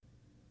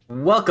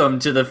Welcome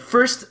to the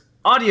first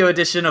audio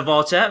edition of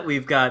All Chat.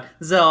 We've got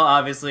Zell,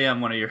 obviously, I'm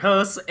one of your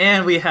hosts,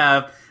 and we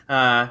have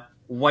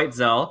White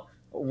Zell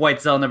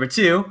number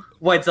 2,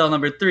 White Zell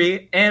number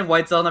 3, and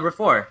White Zell number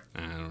 4. I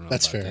don't know.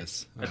 That's about fair.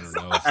 This. I don't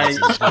know if this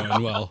is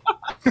going well.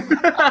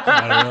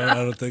 I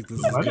don't think this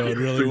is going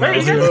really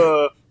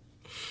well.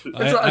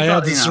 I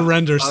had to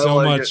surrender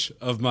so much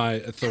of my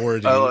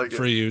authority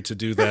for you to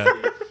do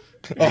that.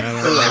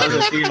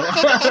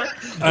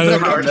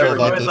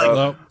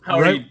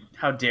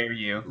 How dare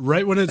you?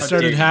 Right when it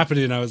started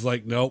happening, I was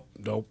like, nope,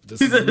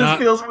 this is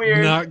feels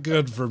weird. Not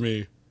good for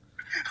me.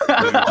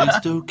 We're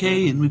just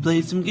okay, and we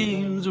play some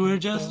games. We're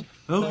just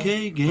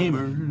okay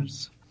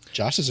gamers.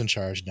 Josh is in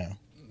charge now.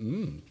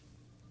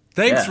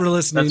 Thanks for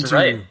listening to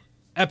right.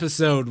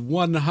 episode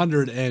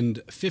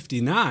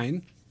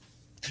 159.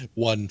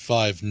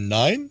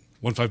 159?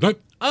 159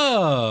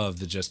 of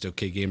the Just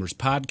Okay Gamers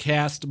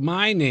podcast.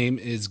 My name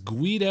is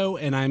Guido,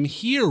 and I'm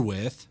here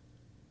with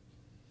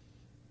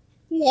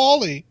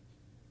Wally.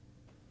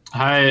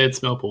 Hi,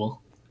 it's Millpool.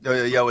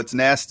 Yo, it's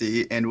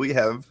Nasty, and we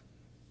have...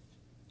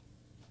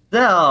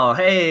 Zell,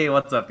 hey,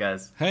 what's up,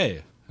 guys?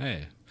 Hey.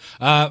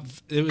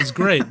 It was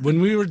great.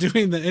 When we were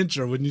doing the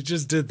intro, when you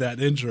just did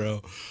that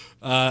intro,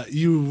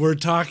 you were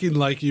talking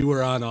like you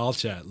were on All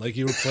Chat, like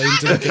you were playing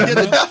to the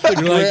camera.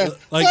 You're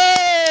like,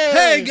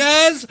 hey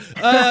guys,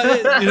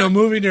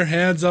 moving your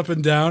hands up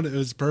and down. It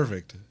was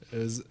perfect.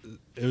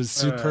 It was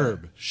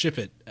superb. Ship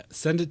it.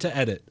 Send it to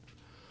edit.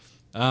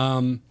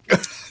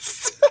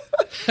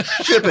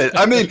 Ship it.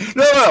 I mean,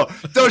 no,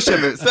 don't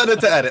ship it. Send it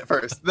to edit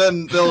first.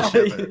 Then they'll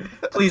ship it.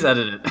 Please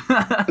edit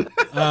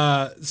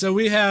it. So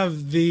we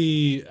have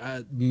the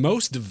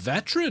most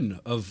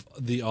veteran of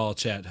the All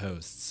Chat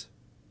hosts,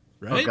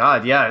 right? Oh,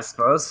 God, yeah, I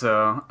suppose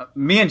so.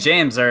 Me and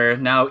James are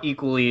now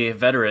equally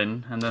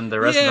veteran, and then the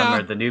rest of them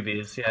are the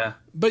newbies, yeah.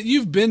 But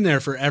you've been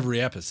there for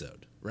every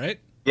episode, right?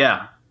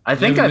 Yeah. I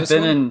think I've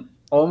been in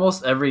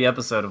almost every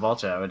episode of All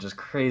Chat, which is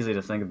crazy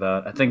to think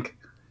about. I think...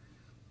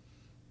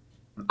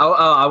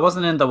 I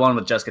wasn't in the one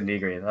with Jessica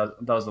Negri. That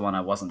was the one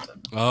I wasn't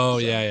in. Oh,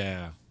 so.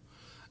 Yeah.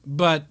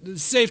 But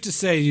safe to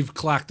say you've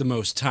clocked the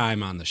most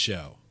time on the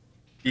show.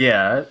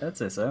 Yeah, I'd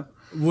say so.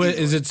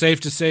 Is it safe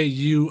to say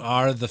you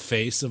are the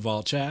face of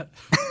All Chat?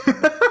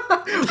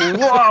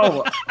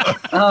 Whoa!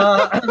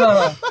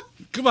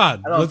 Come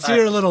on, let's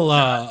hear a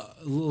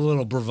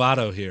little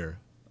bravado here.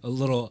 A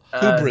little...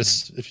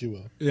 hubris, if you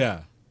will.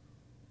 Yeah.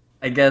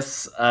 I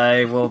guess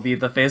I will be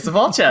the face of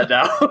All Chat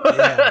now.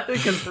 Yeah.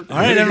 All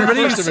right,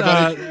 everybody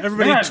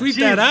tweet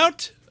that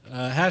out.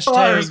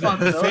 Hashtag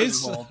the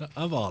face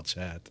of All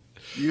Chat.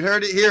 You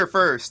heard it here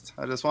first.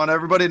 I just want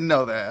everybody to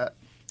know that.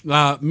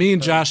 Me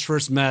and Josh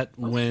first met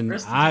when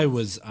I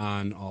was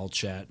on All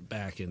Chat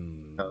back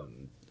in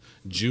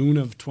June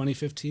of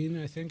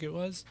 2015, I think it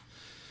was.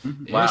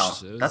 Wow,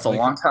 that's a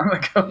long time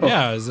ago.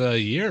 Yeah, it was a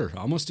year,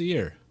 almost a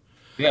year.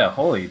 Yeah,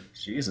 holy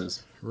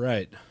Jesus.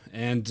 Right,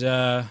 and...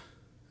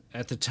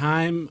 at the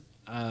time,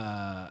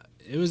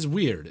 it was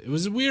weird. It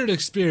was a weird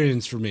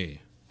experience for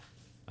me.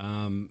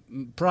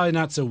 Probably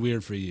not so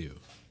weird for you.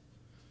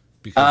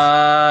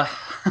 Because...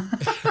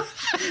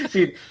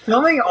 Dude,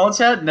 filming All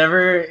Chat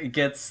never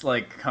gets,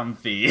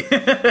 comfy.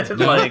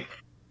 No.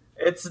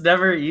 It's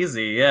never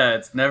easy. Yeah,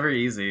 it's never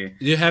easy.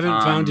 You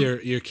haven't found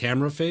your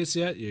camera face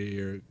yet?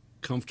 Your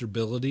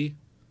comfortability?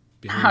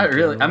 Not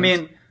really. I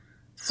mean,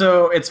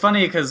 so it's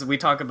funny because we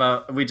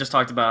just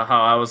talked about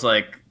how I was,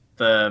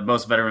 the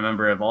most veteran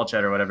member of All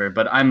Chat or whatever,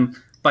 but I'm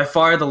by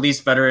far the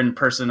least veteran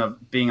person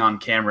of being on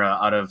camera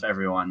out of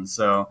everyone.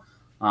 So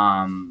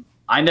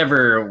I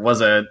never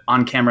was a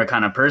on-camera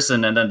kind of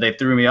person, and then they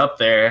threw me up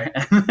there.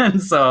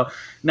 And so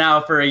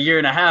now for a year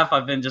and a half,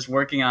 I've been just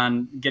working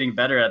on getting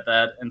better at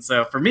that. And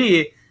so for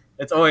me,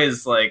 it's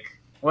always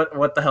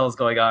what the hell is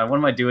going on? What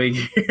am I doing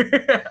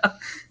here?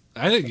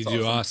 I think you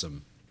do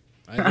awesome.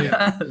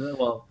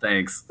 Well,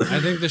 thanks. I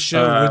think the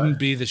show wouldn't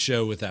be the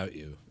show without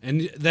you.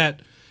 And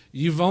that...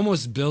 You've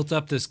almost built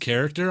up this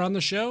character on the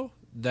show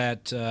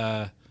that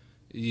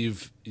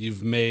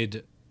you've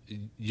made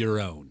your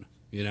own,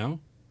 you know?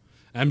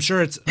 I'm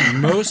sure it's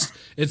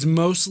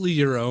mostly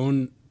your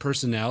own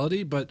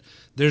personality, but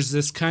there's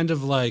this kind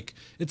of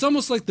it's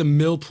almost like the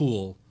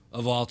Millpool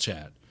of All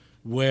Chat,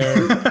 where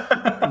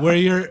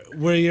you're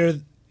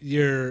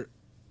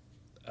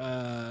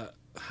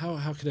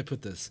how could I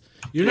put this?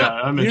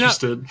 I'm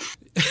interested.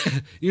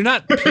 You're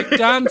not picked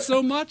on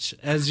so much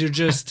as you're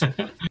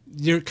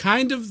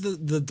kind of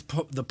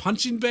the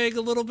punching bag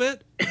a little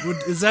bit.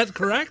 Is that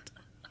correct?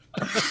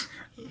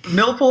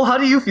 Millpool, how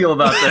do you feel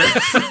about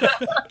this?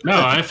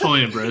 No, I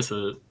fully embrace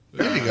it.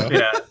 There you go.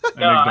 Yeah,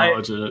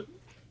 acknowledge it.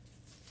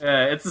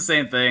 Yeah, it's the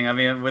same thing. I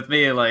mean, with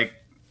me, it's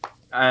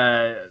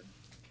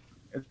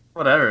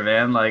whatever,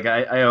 man.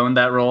 I own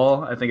that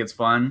role. I think it's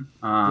fun.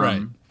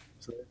 Right.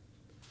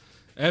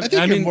 I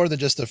think you're more than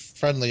just a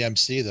friendly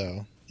MC,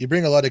 though. You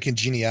bring a lot of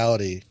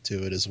congeniality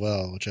to it as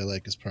well, which I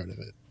like as part of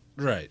it.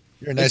 Right.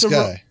 You're a nice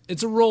guy.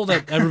 It's a role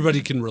that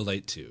everybody can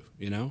relate to,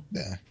 you know?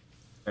 Yeah.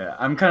 Yeah,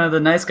 I'm kind of the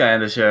nice guy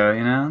in the show,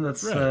 you know.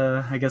 That's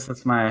right. I guess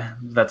that's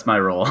my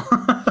role.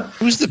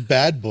 Who's the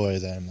bad boy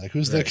then? Like,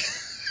 who's the?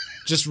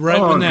 Just right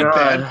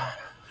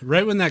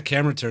when that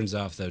camera turns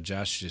off, though,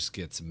 Josh just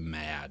gets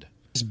mad.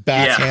 Just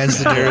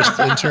backhands the nearest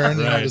intern.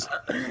 Right.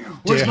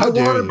 Where's my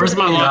water? Where's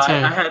my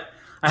latte?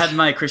 I had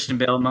my Christian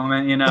Bale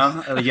moment, you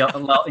know,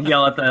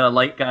 yell at the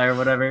light guy or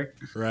whatever.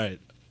 Right.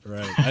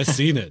 I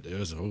seen it. It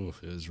was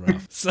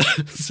rough.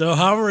 So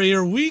how were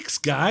your weeks,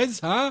 guys?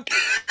 Huh?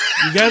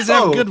 You guys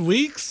have good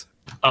weeks?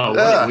 Oh,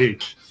 what a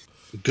week!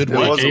 Good week.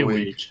 What a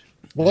week.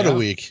 What a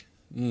week.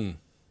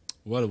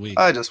 What a week.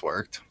 I just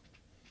worked.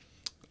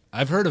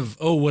 I've heard of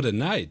what a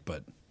night,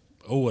 but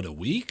what a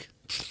week?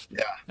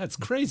 Yeah. That's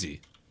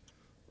crazy.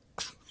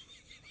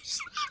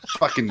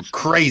 Fucking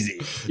crazy.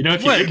 You know,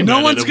 if you think about no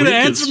it, one's a going to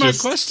week answer is my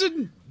just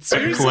question? A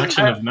Seriously?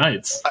 collection of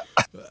nights.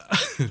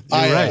 You're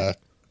right.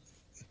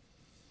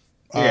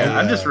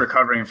 I'm just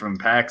recovering from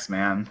PAX,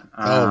 man.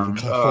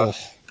 What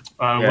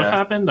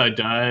happened? I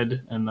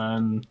died, and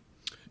then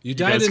you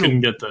died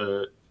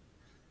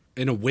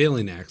in a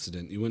whaling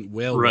accident. You went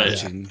whale Right.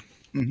 watching.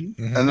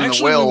 Mm-hmm. And then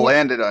actually, the whale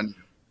landed on you.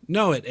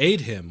 No, it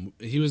ate him.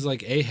 He was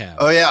like Ahab.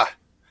 Oh, yeah.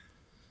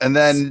 And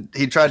then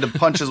he tried to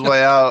punch his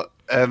way out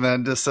and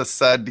then just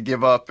decided to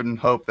give up and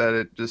hope that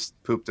it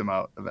just pooped him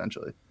out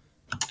eventually.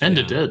 And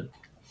it did.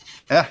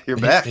 Yeah, you're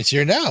back. It's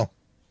here now.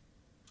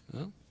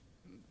 Well,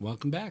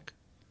 welcome back.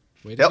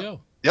 Way to go.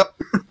 Yep.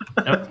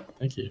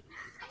 Thank you.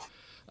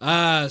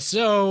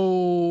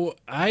 So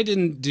I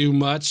didn't do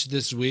much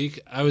this week.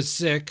 I was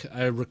sick.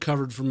 I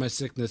recovered from my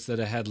sickness that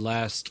I had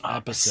last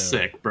episode.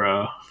 Sick,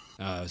 bro.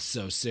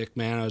 So sick,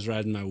 man. I was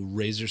riding my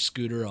Razor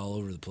scooter all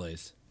over the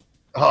place.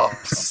 Oh,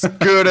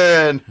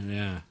 scooting.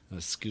 Yeah, I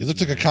was scooting. It looked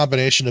like a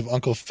combination of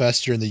Uncle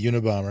Fester and the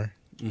Unabomber.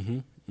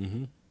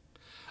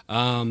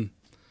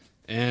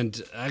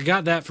 And I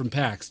got that from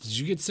PAX. Did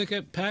you get sick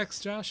at PAX,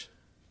 Josh?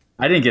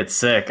 I didn't get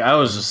sick. I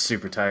was just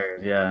super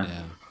tired. Yeah.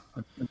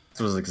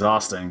 It was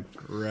exhausting.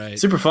 Right.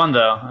 Super fun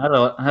though.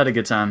 I had a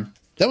good time.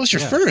 That was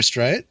your first,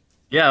 right?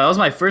 Yeah, that was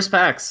my first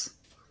PAX.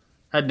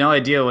 Had no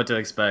idea what to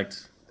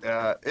expect.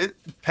 Yeah,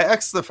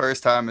 PAX the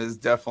first time is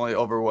definitely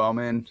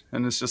overwhelming,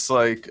 and it's just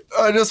like,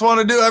 I just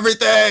want to do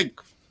everything.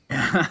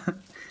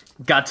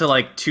 Got to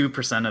like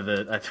 2% of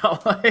it, I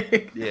felt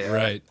like. Yeah.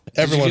 Right.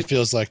 Everyone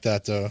feels like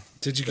that, though.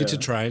 Did you get to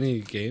try any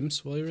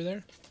games while you were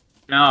there?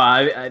 No,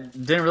 I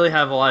didn't really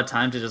have a lot of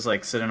time to just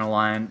like sit in a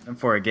line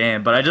for a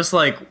game, but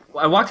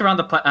I walked around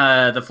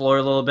the floor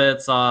a little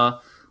bit,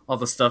 saw all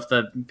the stuff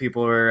that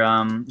people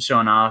were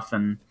showing off,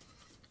 and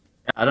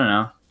I don't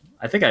know.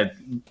 I think I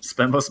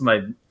spent most of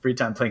my free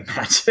time playing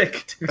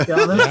Magic, to be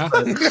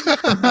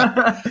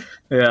honest.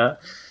 Yeah.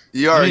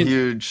 You are a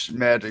huge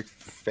Magic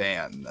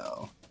fan,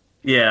 though.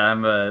 Yeah,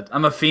 I'm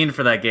a fiend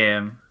for that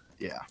game.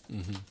 Yeah.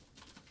 Mm-hmm.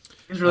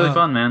 It's really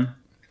fun, man.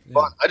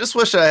 Well, I just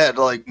wish I had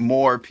like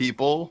more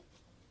people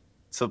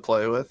to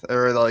play with,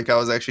 or like I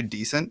was actually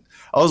decent.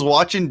 I was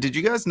watching. Did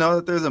you guys know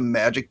that there's a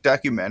Magic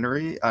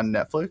documentary on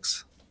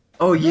Netflix?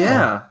 Oh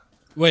yeah.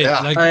 Wait,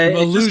 like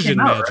Illusion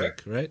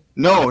Magic, right?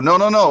 No.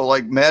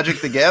 Like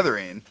Magic the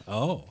Gathering.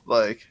 Oh.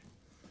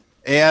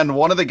 And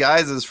one of the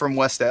guys is from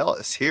West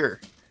Allis here.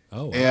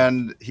 Oh. Wow.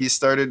 And he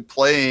started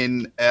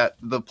playing at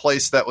the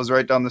place that was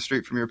right down the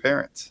street from your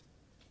parents.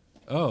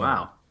 Oh.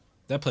 Wow.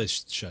 That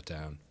place shut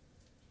down.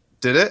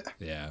 Did it?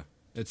 Yeah.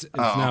 It's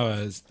now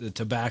a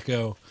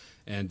tobacco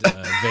and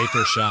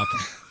vapor shop.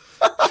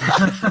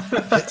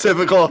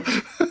 Typical.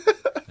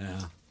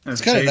 Yeah. It's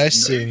kind of nice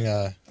seeing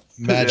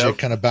Magic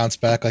kind of bounce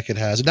back like it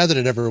has. Not that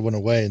it ever went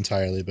away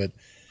entirely, but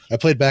I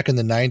played back in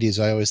the 90s.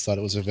 I always thought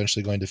it was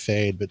eventually going to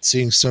fade, but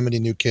seeing so many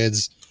new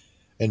kids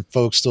and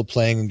folks still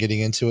playing and getting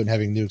into it and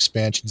having new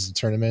expansions and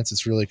tournaments,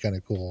 it's really kind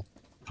of cool.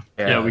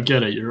 Yeah, we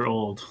get it. You're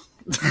old.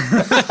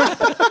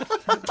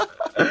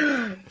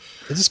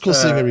 It's just cool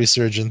seeing a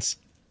resurgence.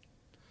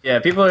 Yeah,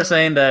 people are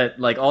saying that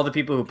like all the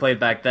people who played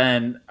back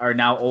then are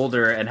now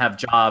older and have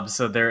jobs,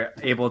 so they're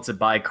able to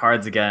buy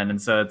cards again, and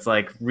so it's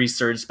like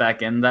resurged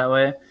back in that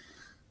way.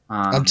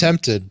 I'm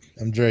tempted.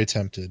 I'm very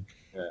tempted.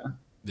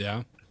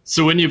 Yeah.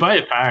 So when you buy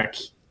a pack,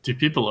 do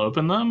people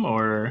open them,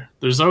 or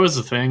there's always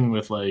a thing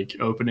with like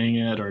opening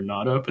it or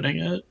not opening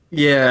it?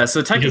 Yeah,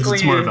 so technically because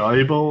it's more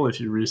valuable if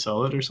you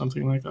resell it or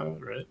something like that,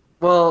 right?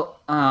 Well,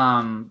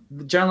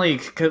 generally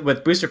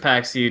with booster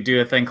packs, you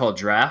do a thing called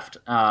draft,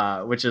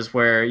 which is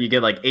where you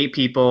get like 8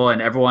 people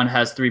and everyone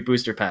has 3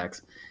 booster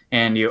packs,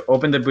 and you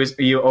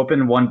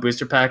open one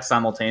booster pack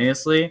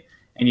simultaneously,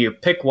 and you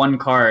pick one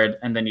card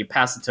and then you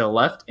pass it to the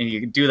left, and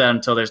you do that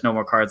until there's no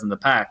more cards in the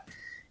pack,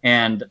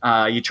 and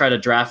you try to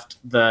draft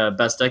the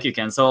best deck you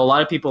can. So a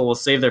lot of people will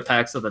save their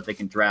packs so that they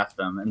can draft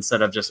them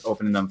instead of just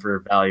opening them for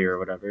value or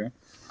whatever.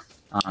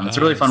 It's a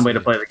really fun way to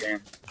play the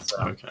game. So.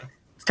 Okay.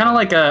 It's kind of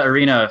like an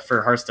arena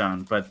for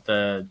Hearthstone, but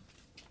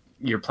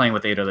you're playing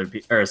with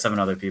 7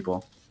 other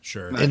people.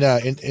 Sure. And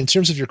in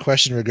terms of your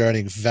question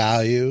regarding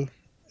value,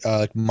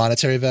 like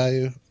monetary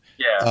value,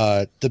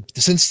 in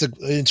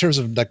terms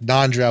of like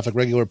non-draft, like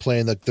regular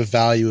playing, like the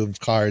value of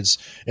cards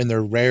and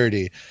their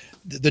rarity,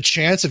 the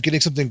chance of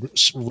getting something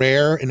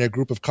rare in a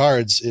group of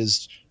cards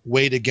is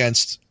weighed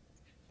against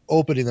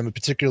opening them,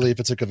 particularly if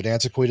it's like of an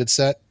antiquated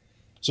set.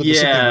 So if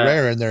there's something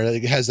rare in there,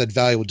 it has that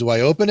value. Do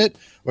I open it,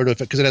 or do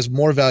because it has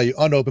more value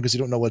unopened because you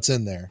don't know what's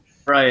in there?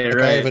 Right, like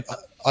right.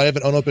 I have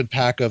an unopened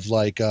pack of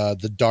like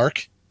the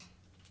Dark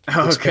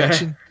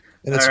expansion,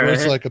 and it's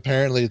worth like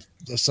apparently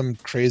some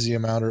crazy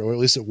amount, or at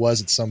least it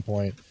was at some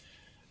point.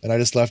 And I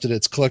just left it.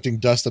 It's collecting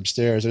dust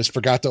upstairs. I just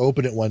forgot to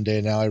open it one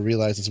day. Now I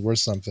realize it's worth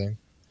something.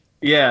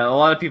 Yeah, a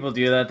lot of people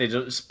do that. They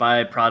just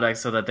buy products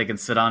so that they can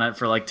sit on it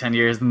for like 10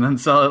 years and then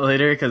sell it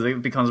later because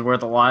it becomes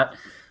worth a lot.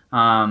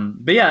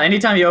 But yeah,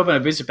 anytime you open a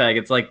booster pack,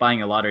 it's like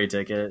buying a lottery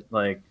ticket.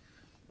 Like,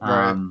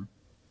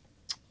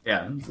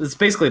 yeah, it's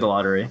basically the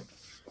lottery.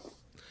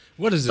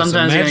 What is this?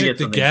 Sometimes a Magic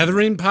the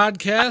Gathering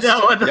podcast?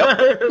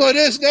 Well, it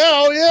is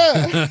now.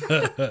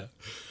 Yeah.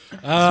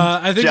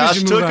 I think Josh we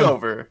should move took on.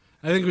 over.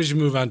 I think we should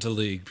move on to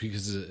League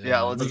because we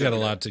got a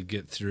lot to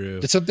get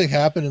through. Did something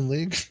happen in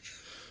League?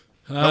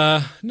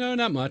 No,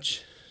 not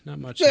much. Not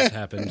much has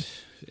happened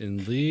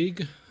in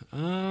League.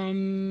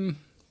 Let's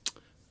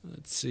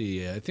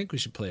see. I think we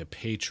should play a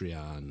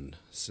Patreon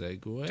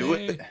segue. Do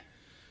it.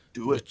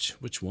 Do it.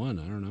 Which one?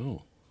 I don't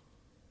know.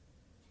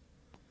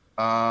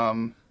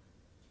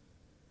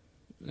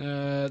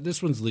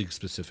 This one's League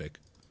specific.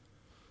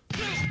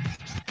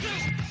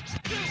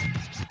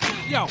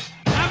 Yo,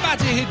 I'm about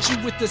to hit you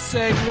with the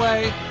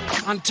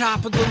segue on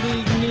top of the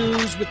League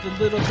news with a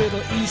little bit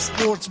of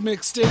esports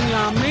mixed in, you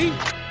know what I mean?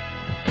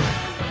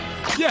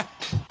 Yeah.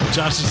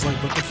 Josh is like,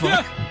 what the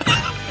fuck?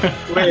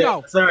 Wait,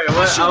 Yo, sorry,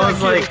 what? I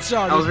was like,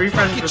 I was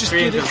refreshing the just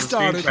screen get it because the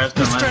screen started. crashed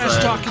on This my trash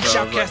side. talking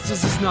So,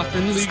 shoutcasters is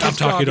nothing. League Stop is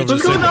talking garbage. over the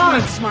What's going on?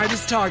 When smite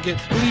is target,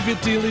 leave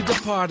it dearly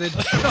departed.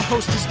 The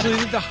host is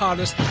clearly the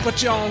hardest,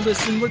 but y'all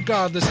listen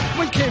regardless.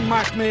 When King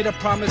Mike made a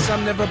promise,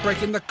 I'm never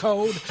breaking the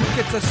code.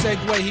 Gets a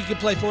segue he can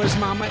play for his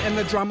mama, and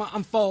the drama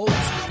unfolds.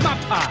 My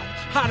pod,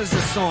 hot as a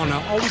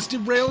sauna, always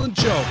derail and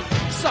joke.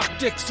 Suck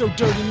dick so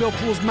dirty,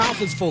 Millpool's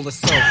mouth is full of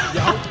soap,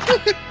 yo.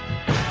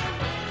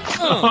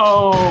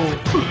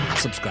 Oh,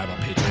 Subscribe on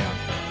Patreon.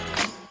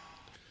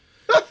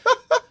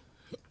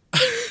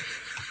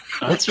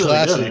 that's really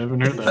Classic. good. I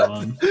haven't heard that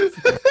one.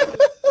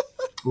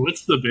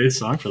 What's the bass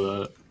song for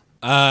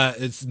that?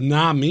 It's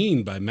Nah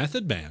Mean by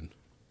Method Man.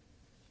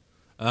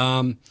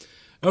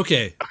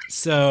 Okay,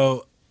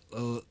 so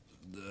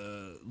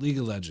League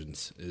of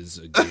Legends is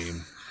a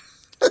game.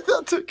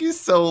 That took you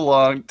so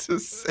long to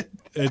say.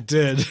 It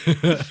did.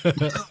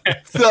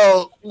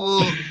 So,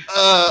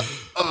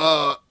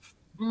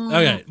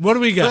 Okay, what do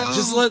we got?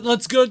 Just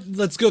let's go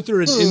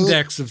through an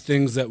index of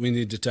things that we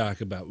need to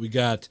talk about. We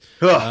got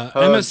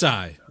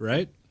MSI,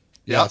 right?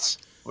 Yes.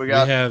 we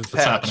got we have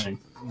What's patch. happening?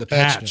 the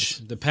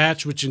Patch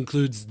patch, which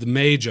includes the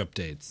mage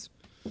updates,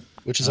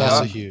 Which is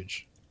also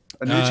huge.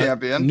 A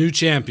new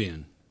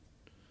champion.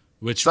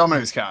 which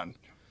Summoner's Con.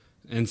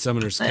 and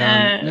Summoner's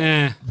Con.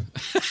 Nah.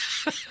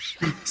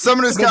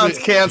 Summoner's Con's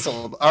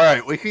canceled. All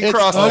right, we can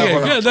cross that Okay,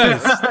 one good,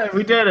 off. nice.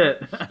 we did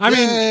it. I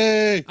mean,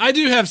 Yay! I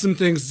do have some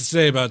things to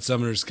say about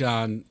Summoner's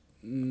Con.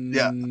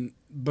 Yeah.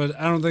 But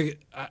I don't think.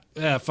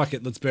 Fuck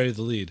it. Let's bury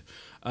the lead.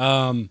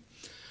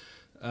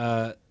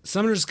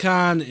 Summoners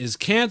Con is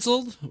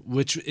canceled,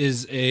 which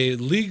is a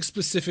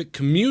league-specific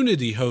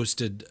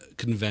community-hosted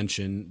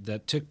convention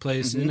that took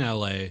place in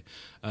LA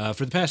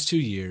for the past 2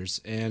 years,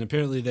 and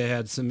apparently they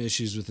had some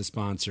issues with the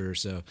sponsor,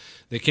 so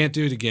they can't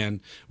do it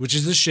again, which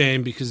is a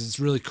shame because it's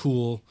really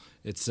cool.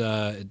 It's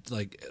it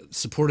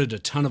supported a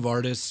ton of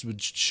artists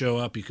would show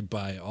up. You could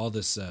buy all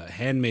this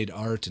handmade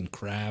art and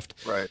craft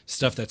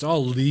stuff that's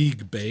all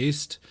league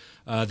based.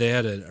 They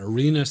had an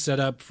arena set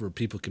up where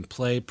people can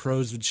play.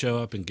 Pros would show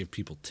up and give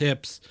people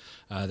tips.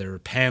 There were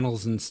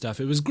panels and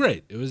stuff. It was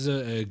great. It was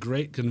a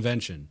great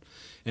convention,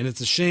 and it's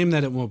a shame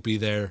that it won't be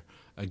there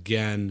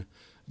again.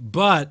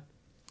 But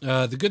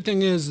the good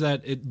thing is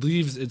that it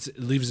leaves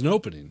an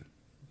opening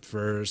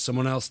for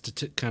someone else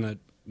to kind of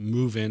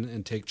move in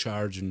and take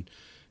charge and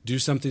do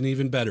something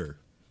even better,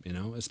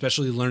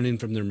 especially learning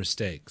from their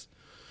mistakes.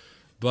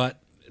 But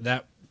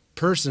that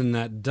person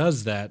that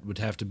does that would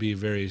have to be a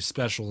very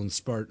special and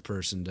smart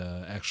person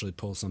to actually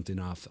pull something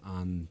off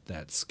on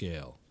that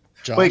scale.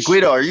 Josh, Wait,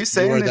 Guido, are you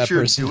saying are that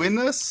you're person. doing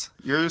this?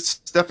 You're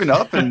stepping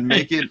up and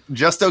making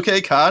Just Okay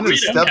Con and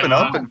stepping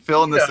up and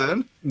filling this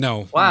in?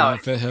 No, Wow. I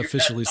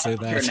officially say You're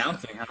that.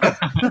 announcing,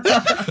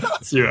 huh?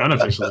 It's your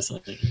unofficial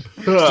saying.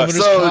 Summoners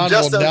Con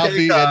Just will now Okay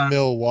be Con. in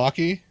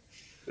Milwaukee.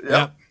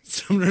 Yep.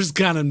 Summoner's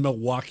Con in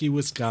Milwaukee,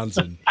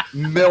 Wisconsin.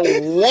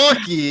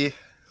 Milwaukee.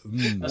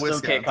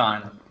 Just okay,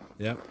 Con.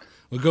 Yep.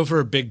 We'll go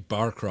for a big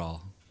bar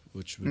crawl,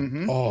 which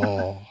would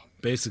Oh,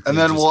 basically And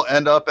then just- we'll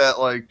end up at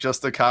like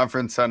just a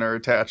conference center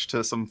attached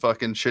to some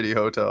fucking shitty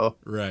hotel.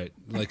 right,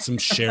 like some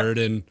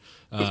Sheridan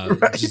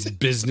just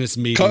business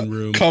meeting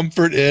room.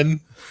 Comfort Inn.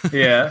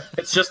 Yeah,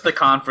 it's just the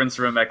conference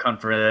room at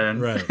Comfort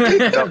Inn. Right.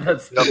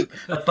 that's the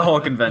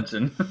whole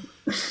convention.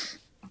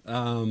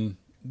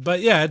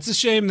 But yeah, it's a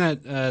shame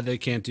that they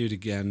can't do it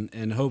again,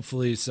 and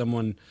hopefully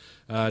someone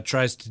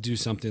tries to do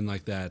something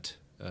like that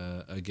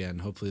again.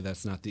 Hopefully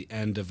that's not the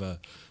end of a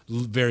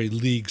very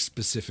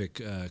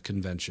league-specific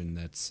convention.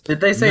 That's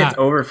Did they say not- it's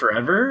over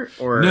forever?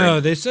 Or No,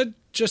 they said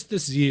just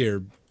this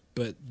year,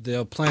 but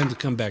they'll plan to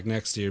come back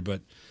next year.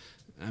 But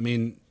I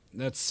mean,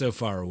 that's so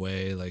far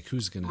away. Like,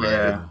 who's gonna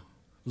know?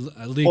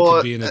 A league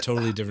could be in a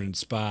totally different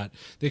spot.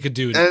 They could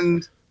do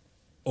an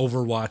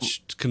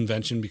Overwatch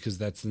convention because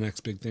that's the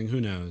next big thing.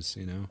 Who knows?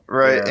 You know,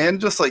 right? Yeah.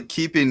 And just like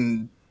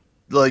keeping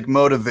like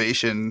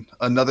motivation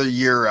another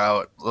year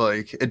out.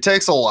 Like, it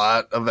takes a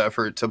lot of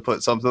effort to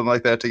put something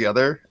like that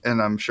together,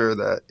 and I'm sure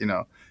that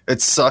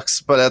it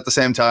sucks, but at the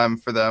same time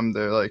for them,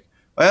 they're like,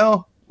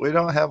 well, we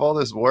don't have all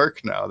this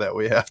work now that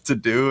we have to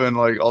do, and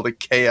like all the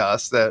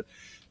chaos that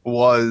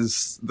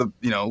was the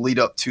lead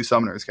up to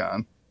Summoners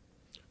Con.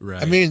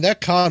 Right. I mean,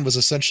 that con was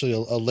essentially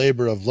a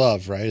labor of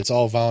love, right? It's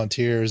all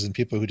volunteers and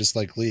people who just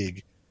like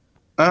League.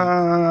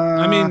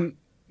 I mean,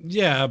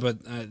 yeah, but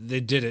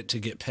they did it to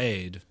get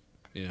paid.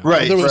 Right.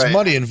 Well, there was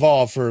money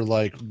involved for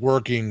like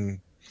working.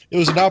 It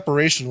was an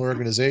operational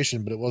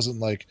organization, but it wasn't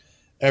like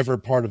ever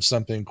part of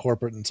something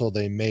corporate until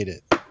they made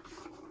it.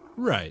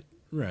 Right.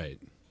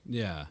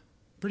 Yeah,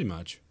 pretty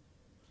much.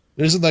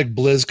 It isn't like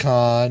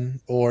BlizzCon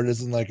or it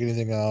isn't like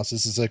anything else.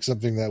 This is like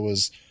something that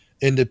was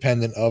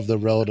independent of the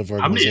relative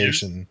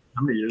organization.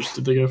 How many years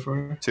did they go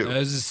for? 2.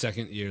 This is his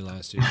second year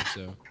last year.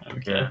 So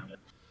okay.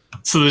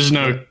 So there's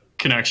no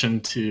connection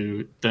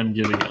to them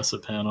giving us a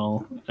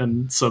panel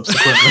and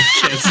subsequently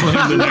canceling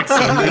the next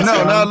one.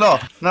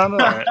 No.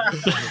 Right.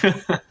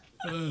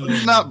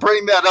 Let's not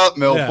bring that up,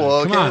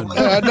 Millpool. Yeah, come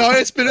on. No,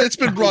 it's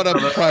been brought up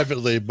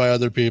privately by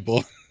other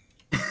people.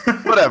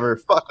 Whatever.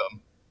 Fuck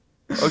them.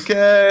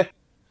 Okay.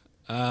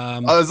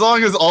 As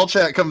long as All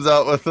Chat comes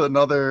out with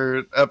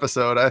another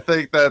episode, I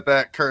think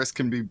that curse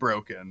can be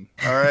broken.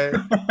 All right.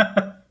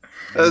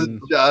 As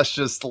Josh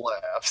just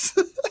laughs.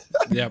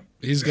 Yep,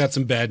 he's got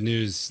some bad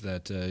news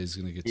that he's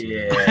going to get to.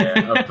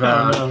 Yeah,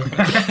 about. No.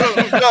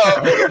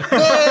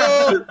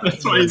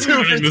 That's why he's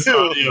doing this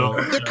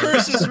audio. The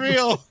curse is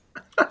real.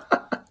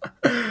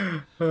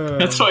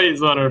 That's why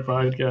he's on our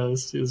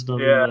podcast. He's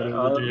nothing better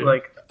to do.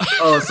 Like,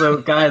 so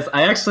guys,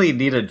 I actually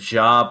need a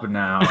job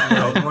now.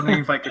 I was wondering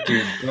if I could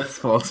do this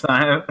full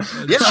time.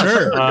 Yeah,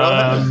 sure.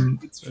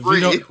 It's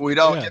free. We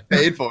don't get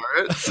paid for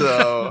it,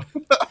 so.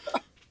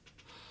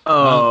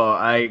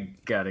 I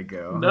gotta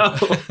go. No,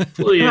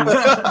 please.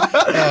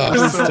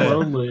 It's so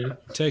lonely.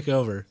 Take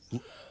over.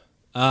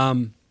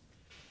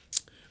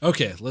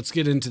 Okay, let's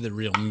get into the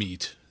real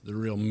meat. The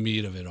real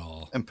meat of it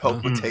all. And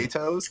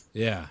potatoes?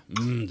 Yeah,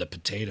 the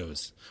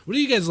potatoes. What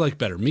do you guys like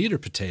better, meat or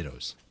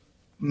potatoes?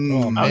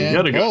 Oh,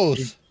 man,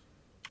 both.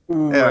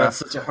 Ooh, that's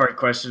such a hard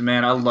question,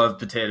 man. I love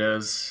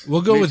potatoes.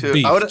 We'll go with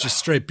beef, just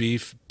straight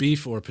beef.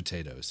 Beef or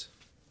potatoes?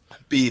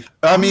 Beef.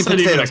 I mean,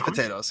 potatoes.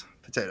 Potatoes.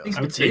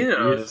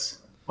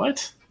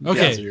 What?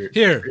 Okay,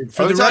 here.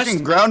 Are we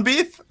talking ground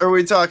beef or are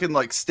we talking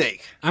like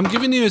steak? I'm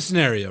giving you a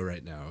scenario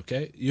right now,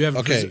 okay? You have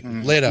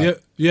lay it out.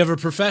 You have a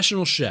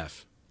professional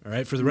chef, all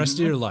right, for the rest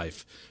of your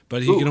life,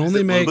 but he can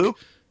only make Lulu?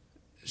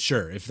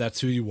 Sure, if that's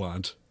who you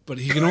want, but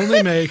he can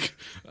only make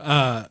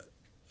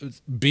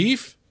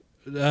beef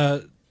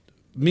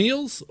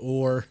meals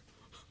or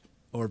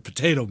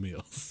potato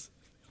meals.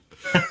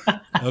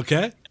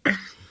 Okay?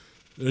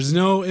 There's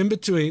no in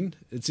between.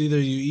 It's either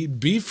you eat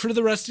beef for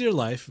the rest of your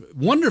life,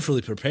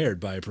 wonderfully prepared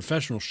by a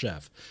professional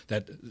chef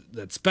that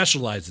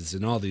specializes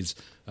in all these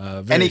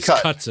various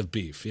cuts of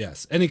beef.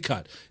 Yes, any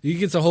cut. He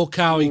gets a whole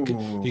cow.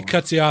 He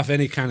cuts you off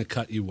any kind of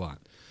cut you want.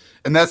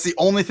 And that's the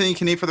only thing you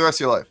can eat for the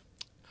rest of your life.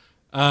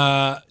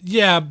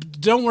 Yeah,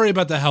 don't worry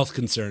about the health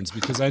concerns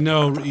because I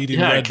know eating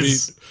red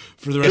meat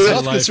for the rest of your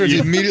life. Health concerns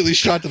immediately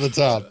shot to the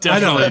top.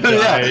 Definitely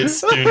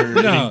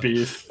eating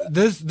beef.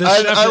 This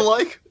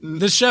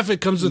chef,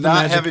 it comes with a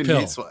magic pill.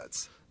 Meat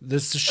sweats.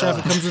 This chef,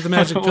 it comes with a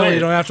magic pill. You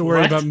don't have to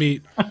worry about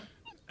meat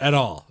at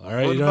all. All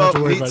right, you don't have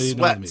to worry about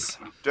eating all meat.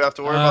 Do I have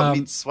to worry about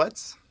meat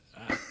sweats?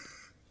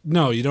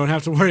 No, you don't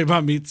have to worry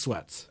about meat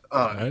sweats.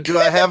 Right? Do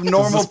I have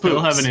normal Does this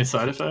pill have any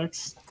side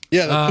effects?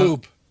 Yeah, the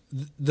poop.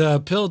 The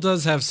pill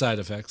does have side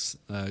effects.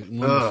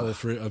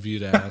 Wonderful of you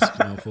to ask,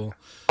 Millpool.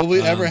 Will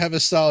we ever have a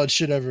solid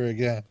shit ever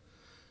again?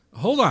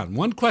 Hold on,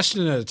 one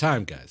question at a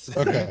time, guys.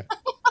 Okay.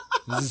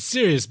 This is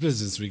serious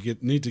business we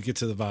need to get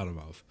to the bottom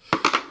of.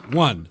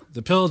 1,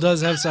 the pill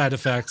does have side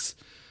effects.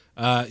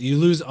 You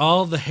lose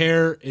all the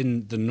hair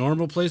in the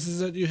normal places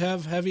that you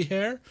have heavy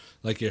hair,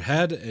 like your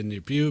head and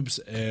your pubes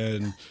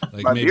and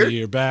like maybe beard?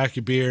 your back,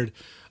 your beard,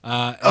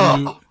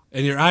 and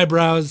your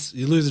eyebrows.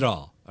 You lose it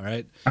all. All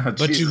right,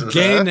 but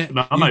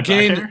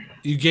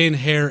you gain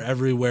hair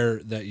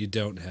everywhere that you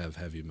don't have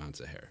heavy amounts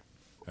of hair.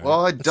 Right?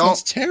 Well, I that don't.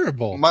 Sounds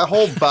terrible. My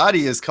whole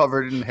body is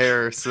covered in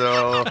hair,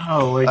 so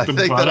I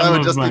think that I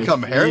would just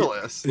become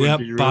hairless. Yep,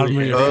 really bottom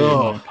of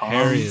your feet.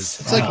 Hair is.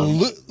 It's like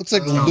looks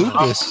like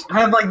lupus. I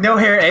have like no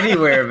hair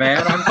anywhere,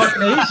 man. I'm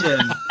fucking Asian.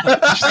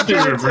 I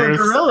turn into a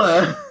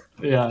gorilla.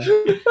 Yeah,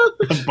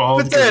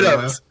 bald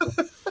potatoes.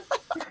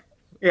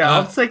 Yeah,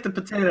 I'll take the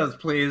potatoes,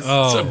 please.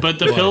 But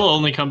the pill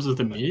only comes with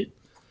the meat.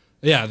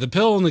 Yeah, the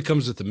pill only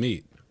comes with the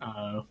meat.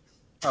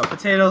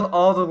 Potatoes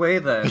all the way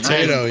then.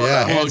 Potato,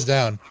 hands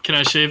down. Can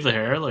I shave the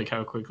hair? Like,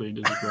 how quickly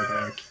does it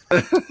grow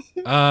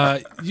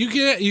back?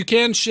 You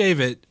can shave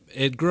it.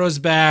 It grows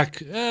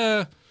back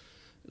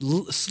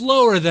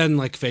slower than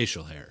like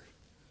facial hair.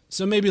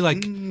 So maybe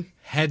like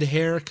head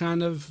hair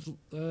kind of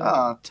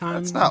time.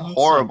 That's not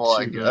horrible,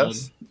 I Too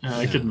guess. bad.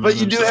 I could But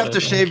you manage do have that, to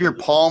I shave think. your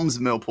palms,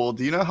 Millpool.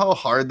 Do you know how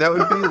hard that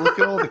would be? Look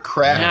at all the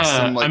cracks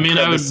Yeah, and like I mean,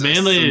 I would crevices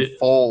mainly- and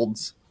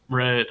folds.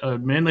 Right. I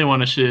would mainly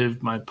want to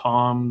shave my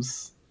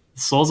palms,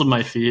 the soles of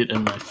my feet,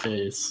 and my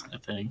face, I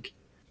think.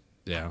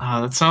 Yeah.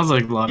 That sounds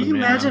like a lot Can of you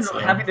imagine maintenance, though.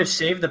 having to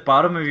shave the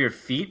bottom of your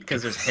feet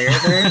because there's hair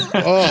there?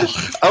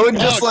 Oh, I would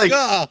just like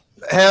God.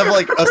 have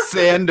like a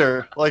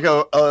sander, like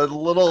a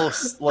little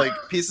like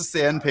piece of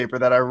sandpaper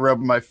that I rub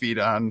my feet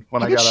on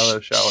when I got out of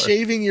the shower.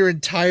 Shaving your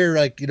entire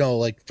like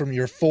from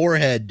your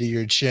forehead to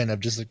your chin of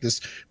just like this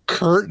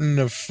curtain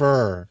of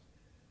fur.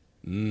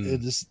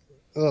 It just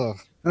ugh.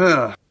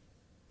 Ugh.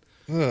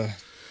 Ugh.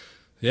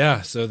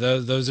 Yeah, so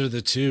those are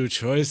the two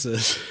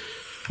choices.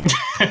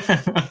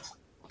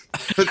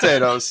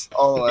 Potatoes,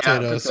 all the way.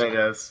 Potatoes.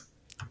 Potatoes.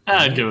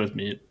 I'd go with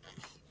meat.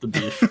 The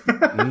beef.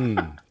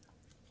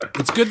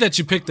 It's good that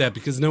you picked that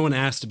because no one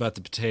asked about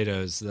the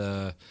potatoes.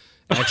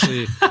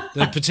 Actually,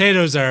 the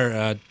potatoes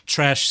are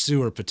trash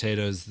sewer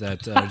potatoes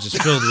that are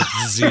just filled with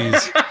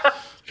disease.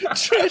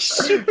 Trash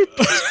sewer.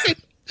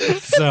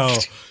 So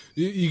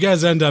you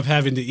guys end up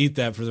having to eat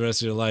that for the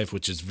rest of your life,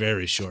 which is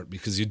very short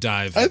because you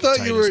die of I thought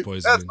you hepatitis were-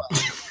 poisoning.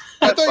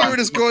 I thought you were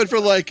just going for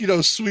like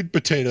sweet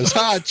potatoes.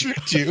 Ha! I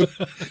tricked you,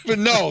 but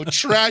no,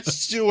 trash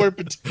sewer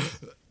potatoes.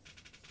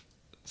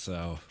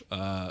 So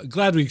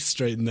glad we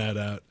straightened that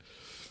out.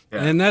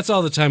 Yeah. And that's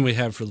all the time we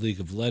have for League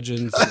of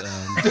Legends.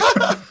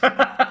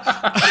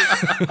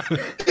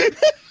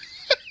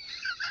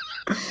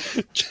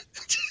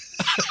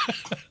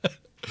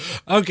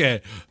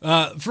 Okay,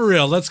 for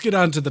real, let's get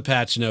on to the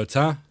patch notes,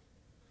 huh?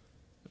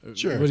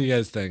 Sure. What do you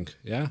guys think?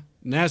 Yeah?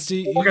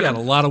 Nasty, you got a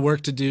lot of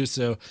work to do,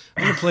 so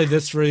I'm going to play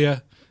this for you.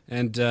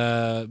 And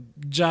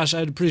Josh,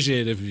 I'd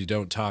appreciate it if you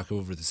don't talk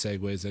over the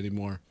segues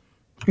anymore.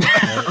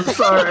 I'm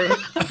sorry.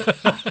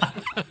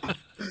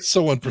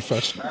 So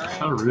unprofessional.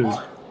 How rude.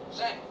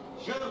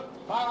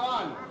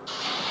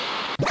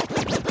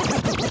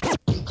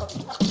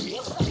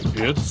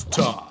 It's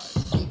time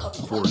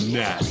for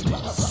Nasty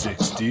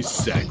 60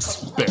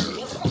 Sex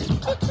Experiment.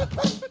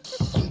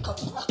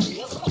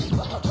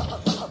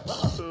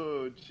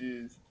 Oh,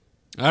 jeez.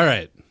 All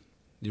right.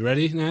 You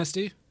ready,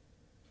 Nasty?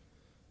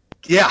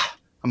 Yeah,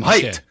 I'm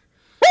hyped. Okay.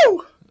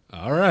 Woo!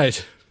 All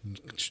right.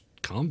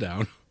 Calm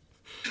down.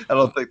 I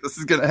don't think this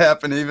is gonna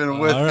happen even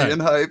with All right. being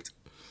hyped.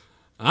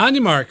 On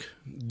your mark.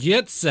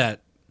 Get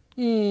set.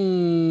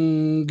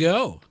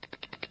 Go.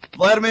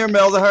 Vladimir,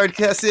 Malzahar,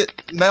 Cassiopeia,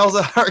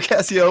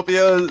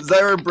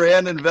 Zyra,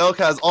 Brand, and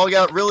Vel'Koz all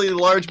got really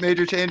large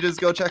major changes.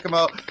 Go check them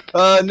out.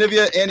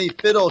 Nivea, Annie,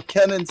 Fiddle,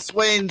 Kennen,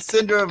 Swain,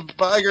 Syndra,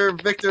 Viger,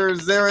 Victor,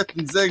 Xerath,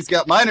 and Ziggs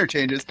got minor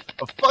changes.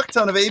 A fuck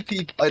ton of AP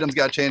items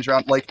got changed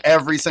around, like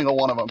every single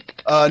one of them.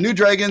 New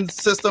Dragon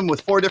system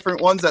with 4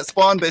 different ones that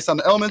spawn based on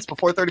the elements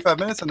before 35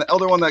 minutes, and the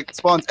Elder one that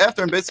spawns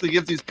after and basically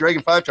gives these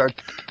Dragon 5 charge.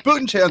 Boot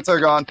and Chance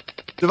are gone.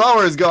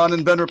 Devour is gone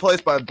and been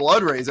replaced by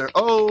Blood Razor.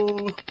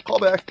 Oh,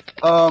 callback.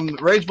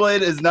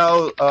 Rageblade is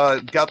now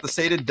got the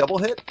sated double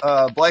hit.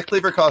 Black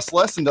Cleaver costs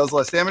less and does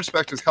less damage.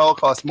 Spectre's Cowl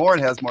costs more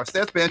and has more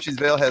stats. Banshee's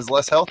Veil has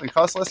less health and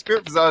costs less.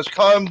 Spirit Visage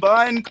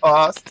combined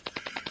cost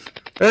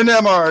and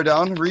MR are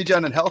down.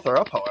 Regen and health are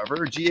up,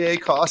 however. GA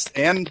cost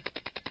and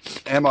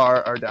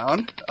MR are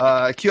down.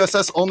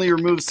 QSS only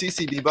removes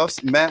CC debuffs.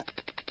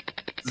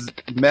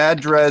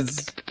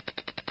 Madrez.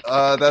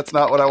 That's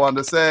not what I wanted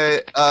to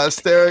say.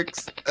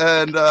 Sterix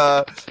and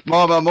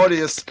Mama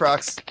Mortius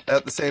procs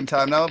at the same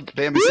time now.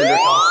 Bambi Cinder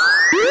costs.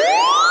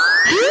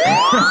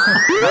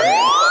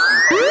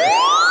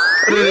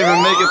 I didn't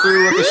even make it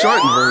through with the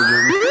shortened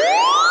version.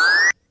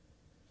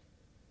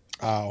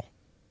 Ow.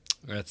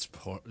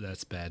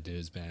 That's bad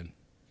news, man.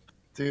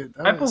 Dude,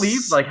 I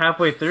believed like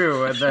halfway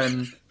through, and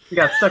then you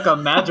got stuck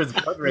on Madrid's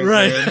blood razor.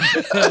 Right.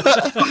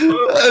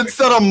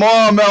 instead of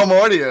Mama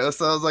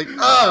Mortius, I was like,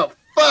 oh,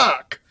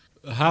 fuck.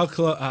 How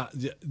close?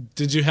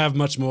 Did you have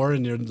much more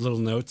in your little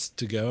notes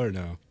to go or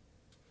no?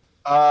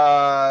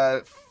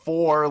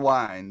 4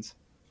 lines.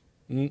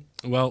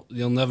 Well,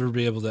 you'll never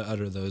be able to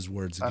utter those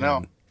words I again.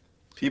 know.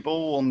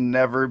 People will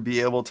never be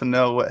able to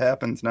know what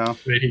happens now.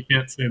 Wait, he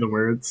can't say the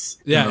words.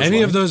 in Yeah, those any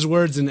of lines? those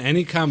words in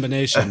any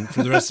combination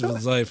for the rest of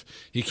his life,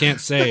 he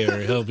can't say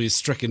or he'll be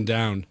stricken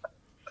down.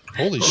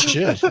 Holy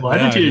shit. Why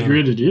Yeah, did I you know.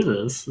 agree to do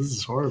this? This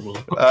is horrible.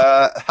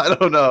 I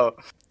don't know.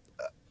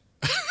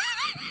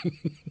 I'm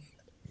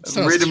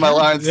Sounds reading my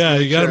lines. Yeah,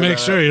 you got to make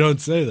that- sure you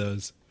don't say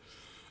those.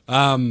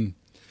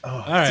 All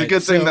It's right, a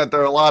good thing so- that there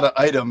are a lot of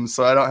items,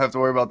 so I don't have to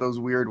worry about those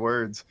weird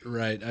words.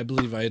 Right, I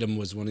believe item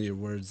was one of your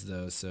words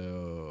though.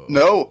 So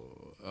No,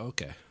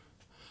 okay.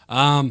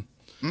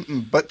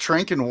 but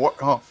Trank and War.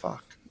 Oh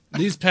fuck.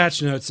 These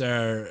patch notes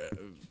are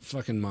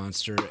fucking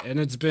monster, and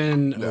it's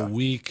been a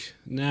week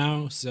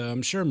now, so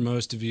I'm sure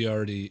most of you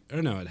already.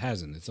 Or no, it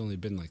hasn't. It's only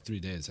been like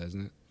 3 days,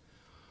 hasn't it?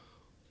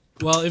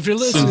 Well, if you're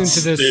listening to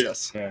this,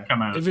 Yes.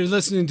 Come out. if you're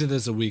listening to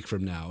this a week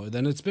from now,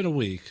 then it's been a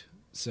week.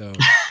 So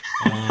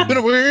Been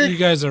a weird. you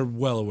guys are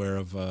well aware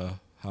of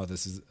how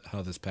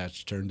this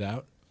patch turned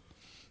out.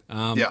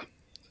 Yeah.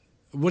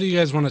 What do you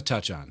guys want to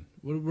touch on?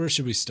 Where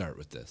should we start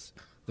with this?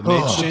 The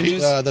mage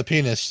changes? The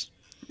penis.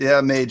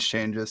 Yeah, mage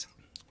changes.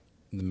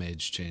 The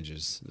mage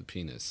changes. The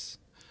penis.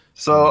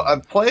 So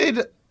I've played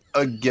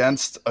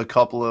against a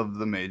couple of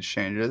the mage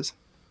changes.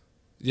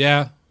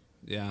 Yeah.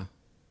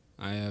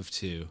 I have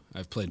too.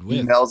 I've played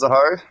with.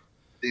 Malzahar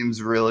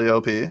seems really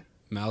OP.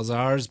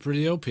 Malzahar is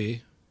pretty OP.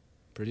 Lots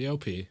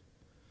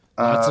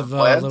of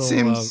Vlad little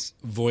seems...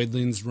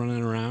 voidlings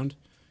running around,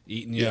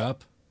 eating you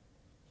up.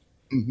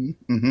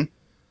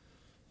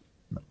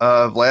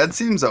 Vlad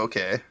seems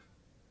okay.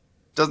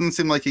 Doesn't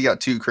seem like he got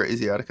too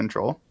crazy out of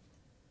control.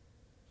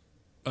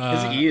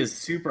 His E is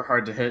super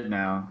hard to hit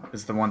now.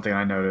 Is the one thing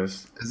I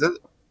noticed. Is it?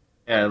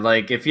 Yeah,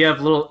 like if you're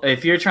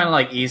trying to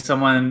like E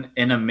someone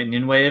in a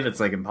minion wave, it's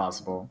like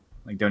impossible.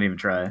 Like don't even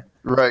try.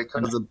 Right,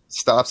 because it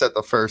stops at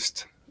the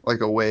first,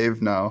 like a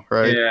wave now,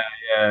 right?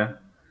 Yeah.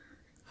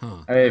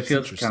 Huh, It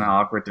feels kind of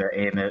awkward to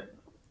aim it.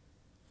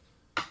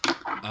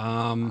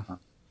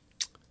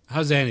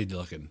 How's Annie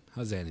looking?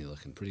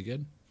 Pretty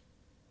good.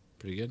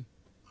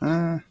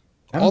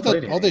 All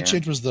they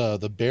changed was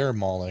the bear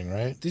mauling,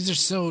 right? These are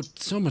so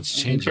much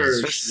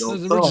changes. So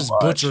We're just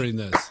much. butchering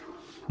this.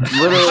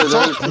 Literally,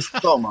 there's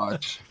just so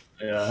much.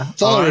 Yeah.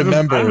 That's all I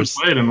remember. I haven't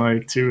played in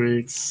like 2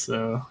 weeks,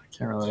 so I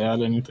can't really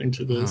add anything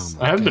to this. Oh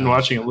my I have been gosh.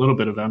 watching a little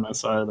bit of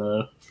MSI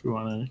though, if we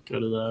want to go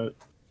to that.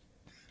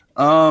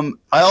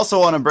 I also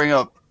want to bring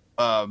up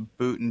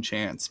Boot and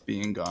Chance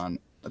being gone.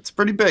 That's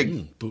pretty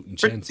big. Boot and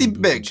Pretty Chance.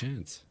 big.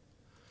 Chance.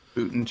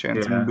 Boot and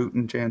Chanson, Yeah. Boot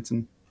and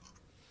Chanson.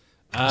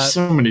 There's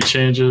so many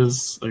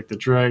changes, like the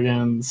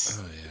dragons.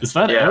 Oh, yeah. Is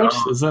that Yeah. out?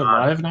 Is that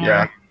live now?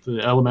 Yeah. The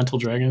elemental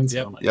dragons?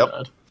 Yep. Oh my Yep.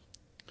 god.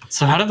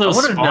 So how do those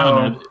I wanna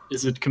spawn? know-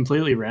 Is it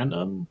completely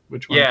random?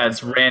 Which one? Yeah,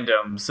 it's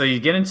random. So you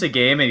get into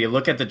game and you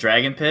look at the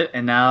dragon pit,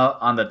 and now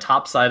on the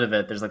top side of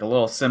it, there's like a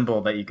little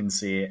symbol that you can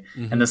see,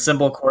 and the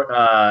symbol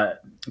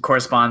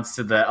corresponds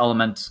to the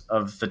element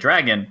of the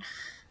dragon,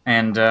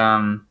 and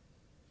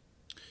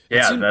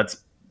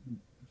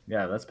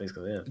that's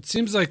basically it. It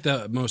seems like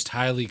the most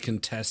highly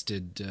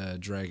contested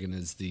dragon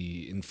is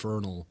the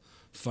infernal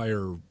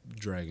fire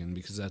dragon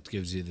because that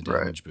gives you the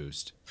damage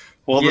boost.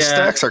 Well, the Yeah.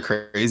 stacks are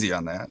crazy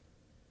on that.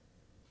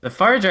 The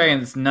fire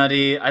dragon's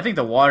nutty. I think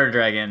the water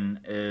dragon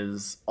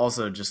is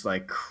also just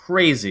like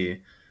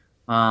crazy.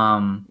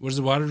 What does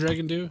the water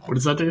dragon do? What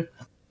does that do?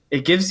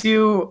 It gives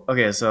you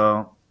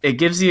it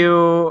gives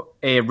you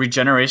a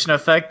regeneration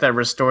effect that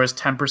restores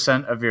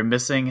 10% of your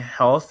missing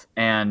health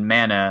and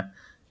mana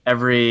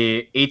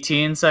every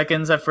 18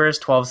 seconds at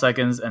first, 12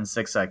 seconds, and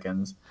 6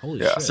 seconds.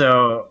 Holy Yeah. shit!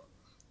 So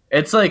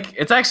it's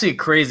actually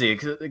crazy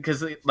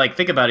because like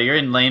think about it. You're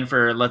in lane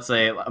for let's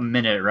say a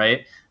minute,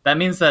 right? That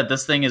means that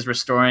this thing is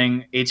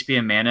restoring HP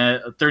and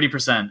mana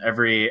 30%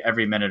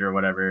 every minute or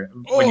whatever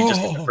when you just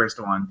hit the first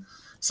one.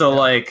 So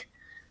like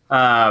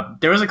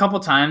there was a couple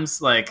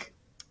times like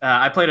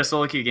I played a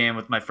solo queue game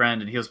with my friend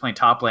and he was playing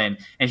top lane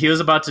and he was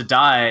about to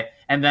die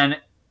and then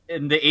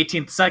in the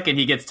 18th second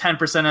he gets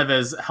 10% of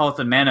his health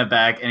and mana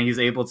back and he's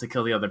able to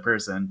kill the other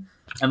person.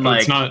 And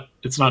But like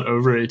it's not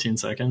over 18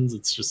 seconds.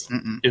 It's just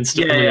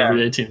instantly Yeah.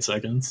 every 18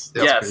 seconds.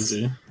 That's Yes.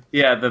 crazy.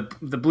 yeah,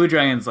 the blue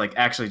dragon's like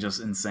actually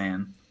just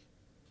insane.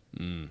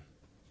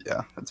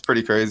 Yeah, that's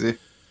pretty crazy.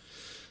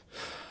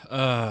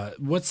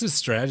 What's the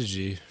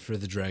strategy for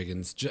the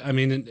dragons? I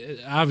mean,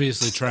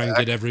 obviously try and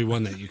get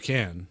everyone that you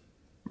can.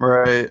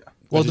 Right.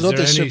 Well, But is don't they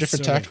there serve any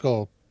different sort of-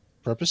 tactical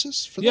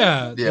purposes for that?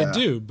 Yeah, Yeah. they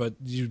do, but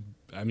you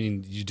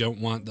don't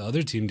want the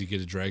other team to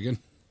get a dragon.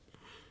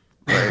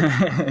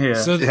 Yeah.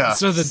 So Yeah.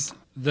 so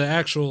the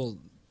actual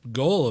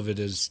goal of it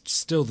is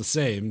still the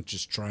same,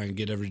 just try and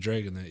get every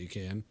dragon that you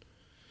can.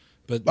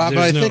 But But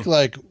there's I no, think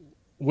like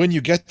when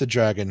you get the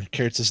dragon, it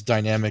creates this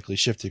dynamically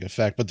shifting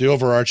effect. But the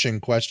overarching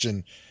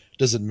question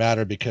doesn't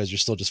matter because you're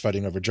still just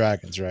fighting over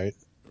dragons, right?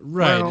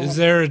 right, Well- is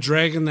there a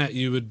dragon that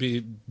you would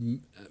be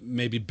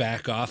maybe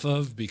back off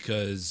of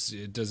because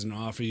it doesn't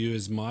offer you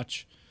as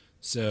much?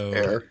 So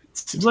Air. It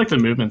seems like the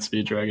movement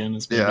speed dragon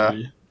is maybe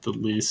Yeah. the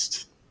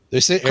least. They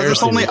say Because air it's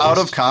is the only out of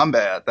weakest.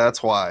 combat.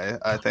 That's why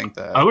I think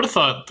that. I would have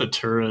thought the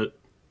turret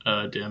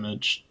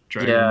damage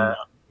dragon, Yeah,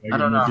 I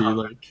don't know would be how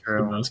like true.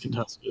 the most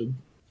contested.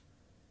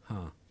 Huh.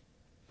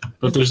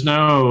 But there's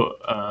no,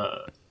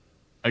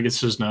 I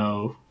guess there's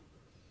no,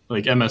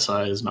 like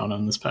MSI is not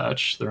on this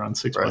patch. They're on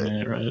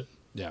 6.8, right?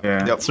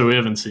 Yeah. Yep. So we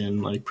haven't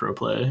seen like pro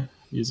play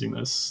using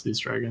these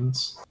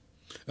dragons.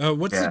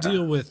 What's Yeah. the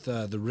deal with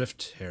the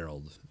Rift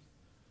Herald?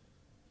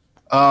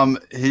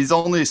 He's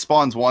only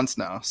spawns once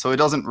now, so he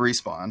doesn't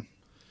respawn.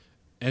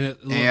 And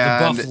the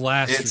And buff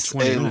lasts it's for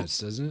 20 a- minutes,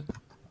 doesn't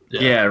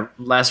it? Yeah,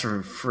 lasts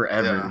for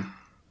forever.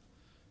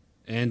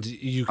 And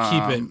you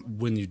keep it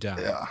when you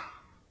die. Yeah.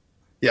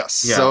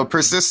 Yes. Yeah. So it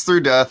persists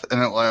through death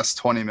and it lasts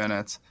 20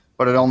 minutes,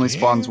 but it only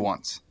spawns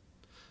once.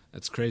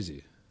 That's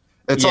crazy.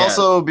 It's Yeah.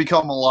 also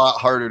become a lot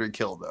harder to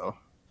kill though.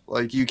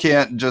 Like you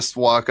can't just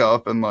walk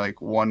up and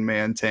like one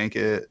man tank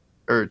it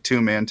or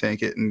two man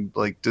tank it and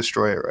like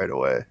destroy it right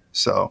away.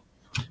 So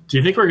Do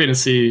you think we're going to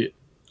see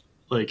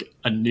like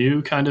a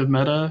new kind of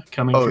meta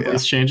coming from yeah.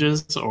 these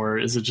changes, or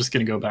is it just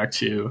going to go back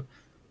to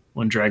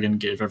when Dragon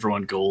gave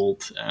everyone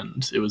gold,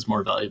 and it was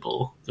more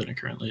valuable than it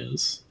currently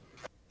is,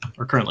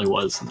 or currently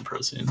was in the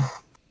pro scene.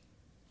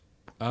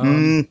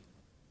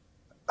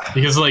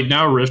 Because like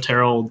now Rift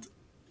Herald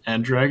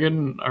and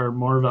Dragon are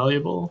more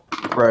valuable,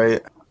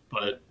 Right.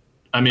 but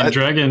I mean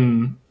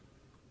Dragon.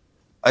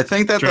 I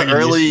think that Dragon the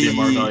early used to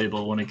be more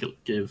valuable when it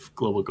gave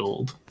global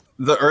gold.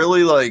 the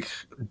early like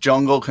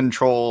jungle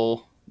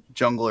control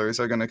junglers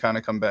are going to kind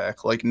of come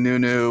back, like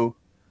Nunu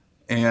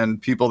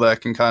and people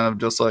that can kind of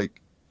just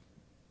like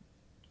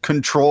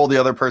control the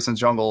other person's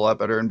jungle a lot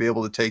better and be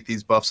able to take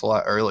these buffs a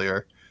lot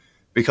earlier.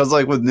 Because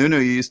like with Nunu,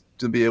 you used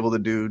to be able to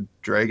do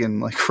Dragon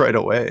like right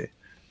away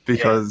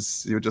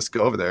because you would just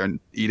go over there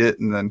and eat it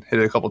and then hit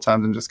it a couple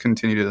times and just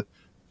continue to,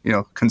 you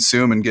know,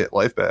 consume and get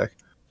life back.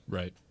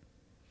 Right.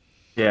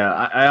 Yeah,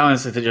 I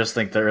honestly just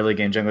think the early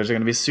game junglers are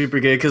going to be super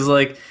good because,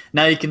 like,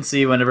 now you can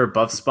see whenever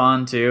buffs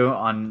spawn, too,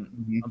 on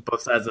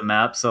both sides of the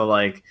map. So,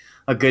 like,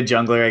 a good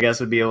jungler, I guess,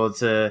 would be able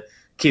to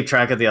keep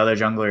track of the other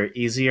jungler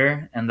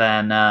easier. And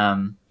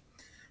then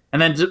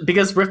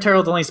because Rift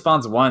Herald only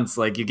spawns once,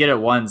 like, you get it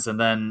once, and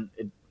then,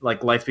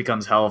 like, life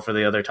becomes hell for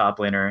the other top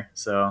laner.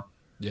 So,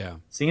 yeah.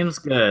 Seems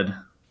good.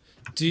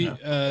 Do you,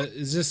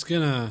 is this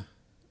gonna...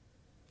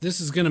 This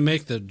is going to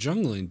make the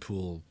jungling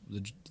pool,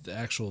 the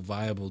actual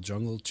viable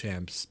jungle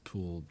champs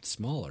pool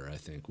smaller, I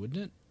think, wouldn't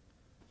it?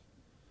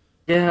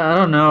 Yeah, I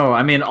don't know.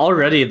 I mean,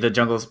 already the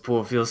jungle's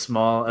pool feels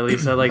small. At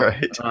least I like,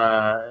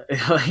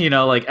 you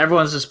know, like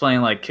everyone's just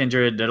playing like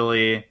Kindred,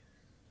 Nidalee,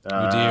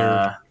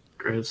 Udyr,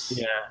 Graves.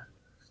 Yeah,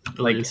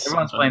 like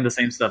everyone's playing the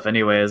same stuff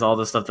anyways. All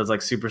the stuff that's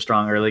like super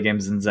strong early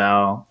games in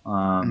Zao. So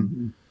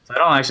I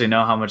don't actually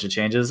know how much it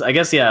changes. I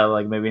guess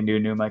like maybe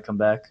Nunu might come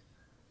back.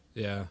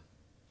 Yeah.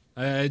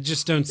 I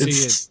just don't see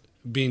it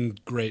being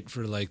great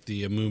for like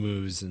the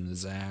Amumu's and the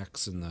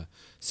Zacs and the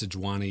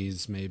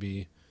Sejuanis,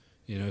 maybe.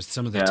 You know,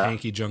 some of the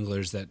tanky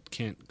junglers that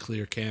can't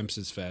clear camps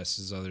as fast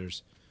as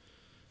others.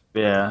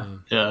 Yeah.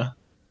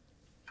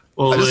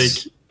 Well,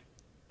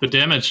 the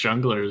damaged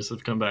junglers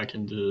have come back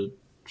into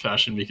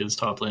fashion because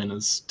top lane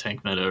is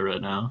tank meta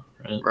right now,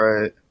 right?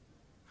 Right.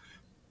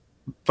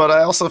 But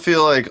I also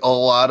feel like a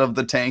lot of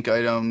the tank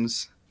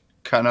items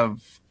kind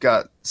of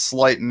got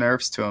slight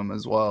nerfs to them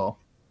as well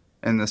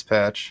in this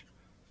patch.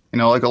 You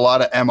know, like a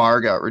lot of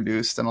MR got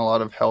reduced and a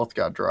lot of health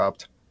got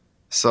dropped.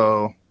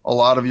 So a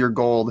lot of your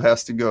gold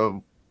has to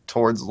go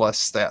towards less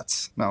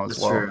stats now as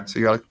well. True. So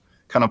you got to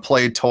kind of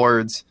play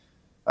towards.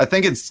 I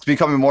think it's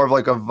becoming more of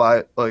like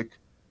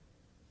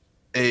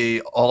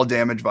a all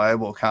damage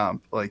viable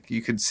comp. Like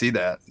you could see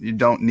that you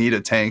don't need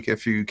a tank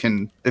if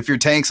your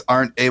tanks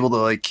aren't able to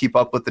like keep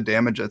up with the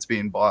damage that's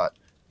being bought.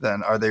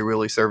 Then are they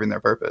really serving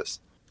their purpose?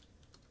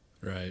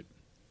 Right.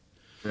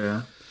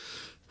 Yeah.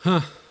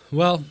 Huh.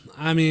 Well,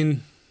 I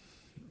mean,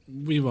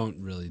 we won't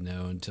really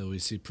know until we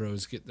see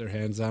pros get their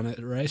hands on it,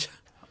 right?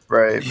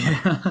 Right.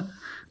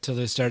 Until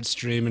they start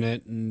streaming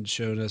it and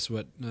showing us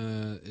what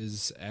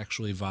is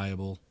actually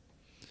viable.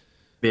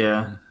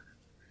 Yeah.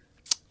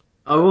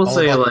 I will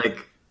say,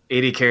 like,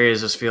 AD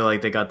carriers just feel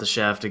like they got the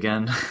shaft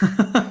again.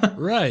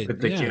 Right.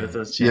 With the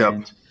Kyoto's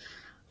change.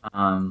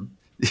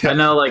 I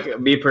know, like,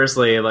 me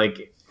personally,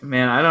 like,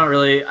 man, I don't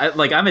really...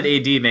 I'm an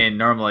AD main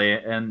normally,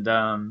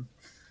 and...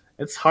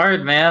 it's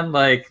hard, man.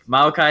 Like,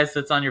 Maokai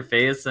sits on your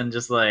face and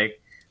just,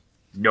 like,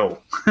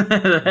 no.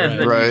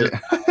 Right.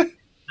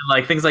 And,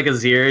 like, things like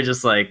Azir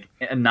just, like,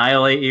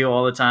 annihilate you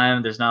all the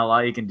time. There's not a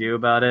lot you can do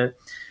about it.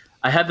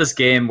 I had this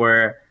game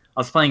where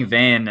I was playing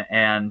Vayne,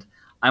 and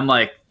I'm,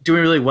 like,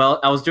 doing really well.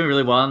 I was doing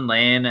really well in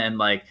lane, and,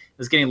 like, it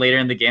was getting later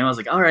in the game. I was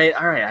like, all right,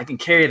 I can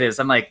carry this.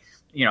 I'm, like,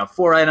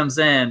 4 items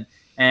in,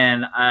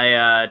 and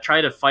I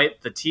tried to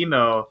fight the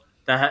Teemo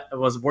that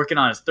was working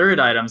on his third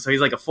item, so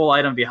he's like a full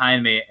item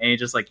behind me, and he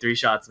just like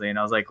 3-shots me, and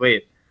I was like,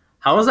 wait,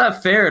 how is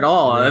that fair at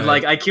all? Right. And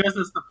like I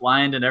QSS the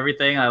blind and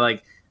everything. I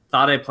like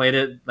thought I played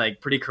it like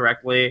pretty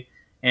correctly,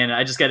 and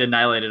I just got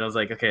annihilated. I was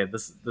like, okay,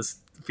 this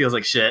feels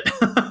like shit.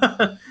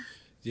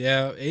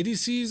 Yeah,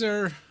 ADCs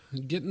are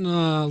getting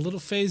a little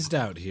phased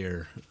out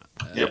here.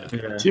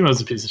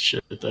 Teemo's a piece of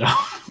shit though.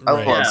 I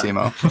love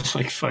Teemo.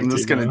 Like fuck. I'm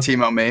just gonna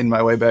Teemo main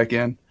my way back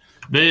in.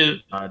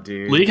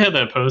 League had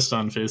that post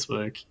on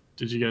Facebook.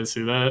 Did you guys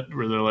see that?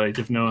 Where they're like,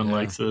 if no one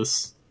likes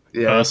this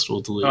post,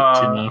 we'll delete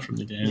Teemo from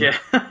the game.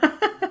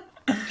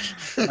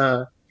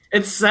 Yeah.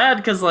 It's sad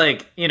because,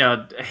 like,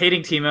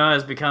 hating Teemo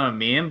has become a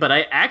meme, but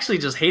I actually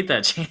just hate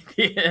that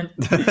champion.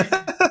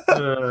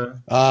 The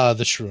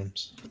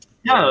shrooms.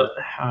 Yeah.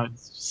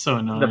 It's so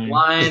annoying. The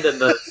blind and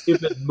the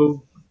stupid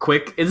move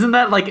quick. Isn't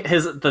that, like,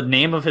 the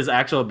name of his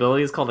actual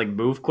ability is called, like,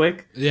 move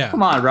quick? Yeah.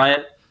 Come on,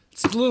 Riot.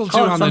 It's a little too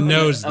on the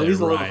nose there, at least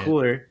a little Riot.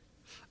 cooler.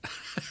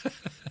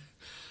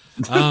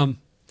 All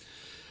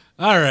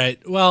right.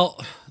 Well,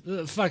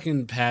 the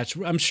fucking patch.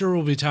 I'm sure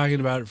we'll be talking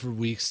about it for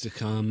weeks to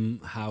come.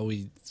 How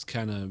we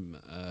kind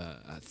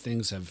of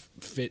things have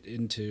fit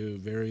into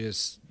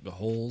various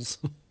holes.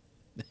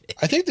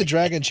 I think the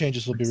dragon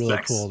changes will be really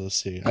cool to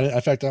see.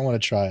 In fact, I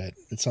want to try it.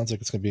 It sounds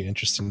like it's going to be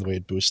interesting the way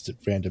it boosted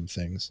random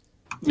things.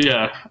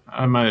 Yeah,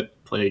 I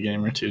might play a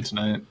game or two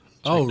tonight.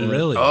 Oh, that out.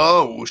 really?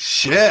 Oh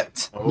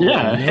shit!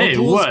 Yeah. Hey,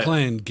 Millpool's what?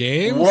 playing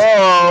games? Whoa!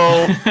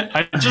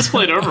 I just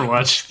played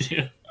Overwatch with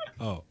you.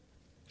 Oh.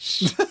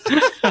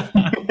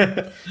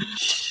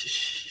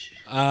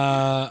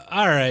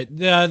 All right.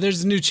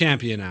 There's a new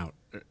champion out.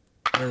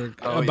 Or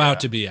about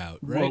to be out,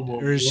 right? Whoa,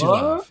 or is she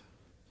what? live?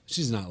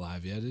 She's not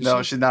live yet, is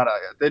No, she? she's not out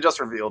yet. They just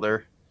revealed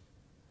her,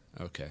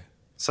 Okay.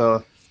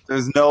 so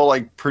there's no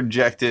like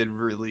projected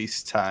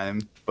release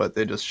time, but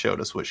they just showed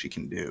us what she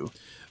can do.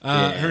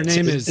 Her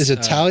name is... Is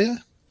it Talia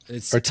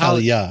It's or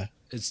Talia?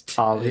 It's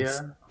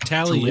Talia?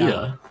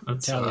 Talia.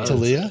 That's, Talia.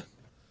 Talia?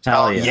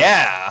 Talia.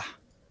 Yeah.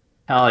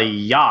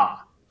 Talia. I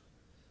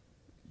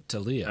don't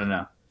Talia.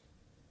 know.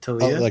 Oh,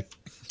 Talia? like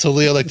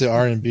Talia, like the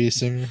R&B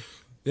singer,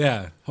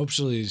 Yeah.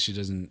 Hopefully she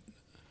doesn't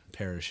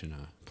perish in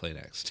a plane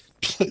accident.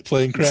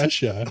 playing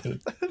Crash. Yeah.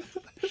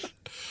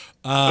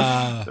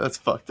 That's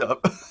fucked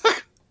up.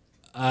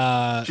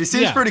 She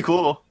seems yeah. pretty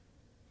cool.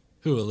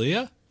 Who,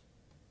 Aaliyah?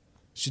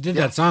 She did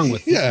that song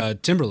with Yeah.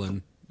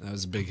 Timberland. That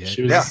was a big hit.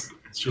 She was, Yeah.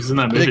 she was in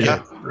that movie,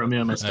 Yeah.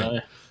 Romeo Must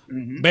Hey.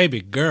 Die.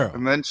 Baby girl,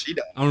 And then she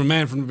died. I'm a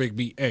man from the big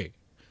B.A.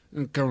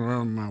 Come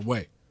around my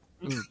way.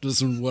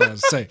 Listen to what I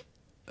say.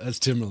 That's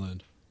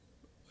Timberland.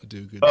 I do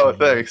a good Oh, job.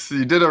 thanks.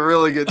 You did a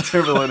really good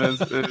Timberland.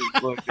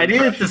 I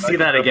needed to see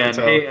that again.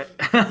 Hey.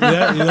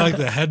 Yeah, you like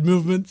the head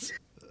movements?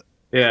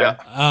 Yeah.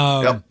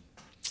 Yep.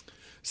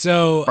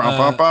 So,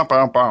 Bow, bow,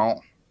 bow,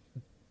 bow,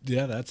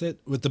 yeah, that's it.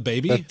 With the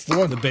baby? That's the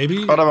one. The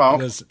baby? bow, bow,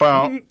 goes-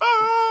 bow,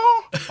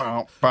 bow,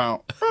 bow,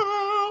 bow,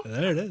 bow.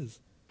 There it is.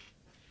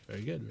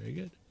 Very good, very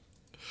good.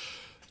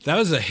 That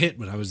was a hit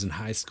when I was in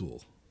high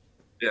school.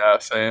 Yeah,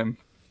 same.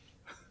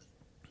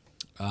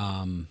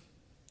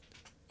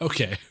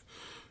 Okay.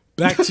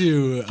 Back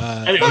to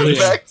Anyway,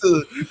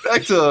 Aaliyah.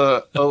 Back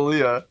to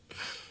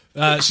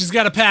Aaliyah. She's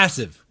got a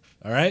passive.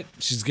 All right?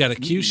 She's got a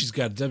Q, she's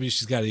got a W,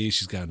 she's got an E,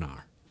 she's got an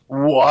R. I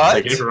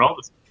What? gave her all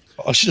this.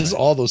 Oh, she does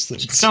all those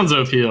things. Sounds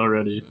OP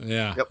already.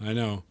 Yeah, Yep. I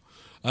know.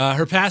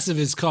 Her passive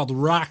is called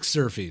rock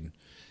surfing.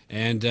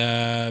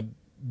 And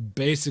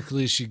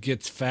basically, she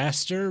gets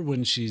faster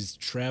when she's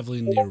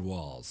traveling near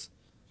walls.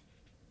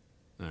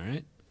 All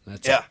right?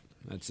 That's Yeah. it.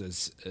 That's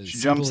as She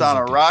simple jumps as on it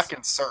a gets. rock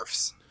and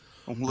surfs.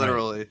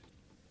 Literally.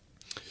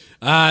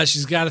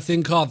 She's got a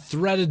thing called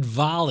threaded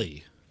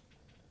volley.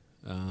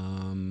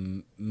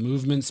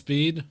 Movement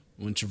speed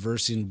when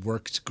traversing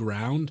worked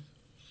ground.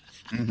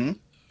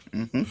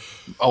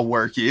 I'll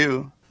work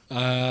you.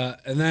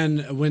 And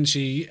then when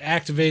she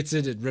activates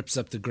it, it rips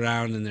up the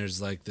ground, and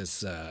there's like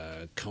this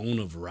cone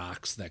of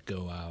rocks that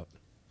go out.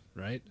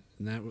 Right?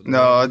 Isn't that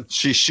No,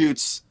 she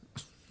shoots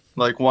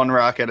like one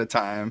rock at a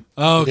time.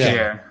 Oh, okay.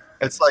 Yeah.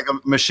 It's like a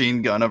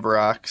machine gun of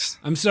rocks.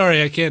 I'm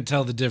sorry, I can't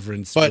tell the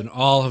difference But- when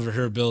all of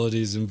her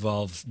abilities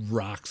involve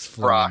rocks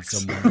flying Rocks.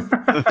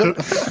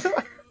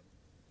 somewhere.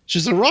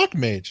 She's a rock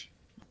mage.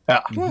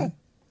 Yeah. Come on.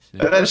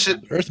 And then she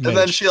Earth and then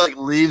mage. she like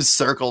leaves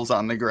circles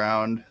on the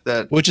ground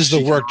that Which is she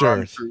the can worked run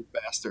earth. through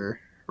faster.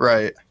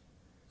 Right.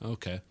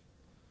 Okay.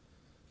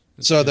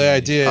 So the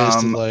idea is to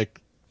Um, like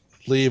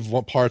leave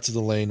one parts of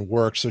the lane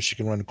work so she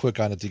can run quick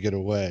on it to get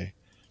away,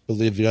 but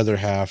leave the other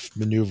half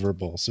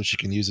maneuverable so she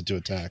can use it to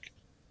attack.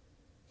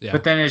 Yeah.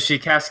 But then if she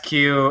casts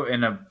Q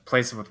in a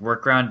place with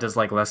work ground, does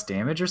like less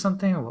damage or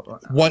something?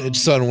 One,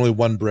 it's on only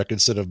one brick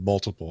instead of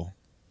multiple.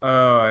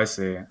 Oh, I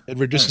see. It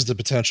reduces the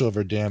potential of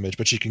her damage,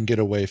 but she can get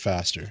away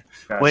faster.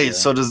 Gotcha. Wait,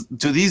 so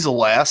do these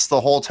last the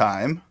whole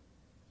time?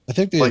 I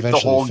think they Like the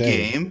eventually whole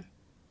fade. game?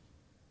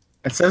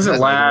 It says it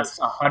That's- lasts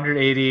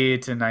 180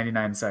 to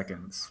 99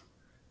 seconds.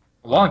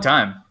 A long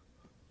time.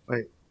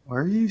 Wait,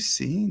 where are you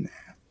seeing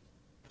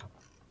that?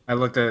 I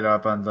looked it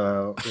up on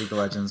the League of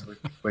Legends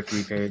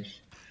wiki page.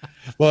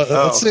 Well,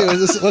 Oh.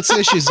 let's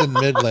say she's in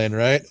mid lane,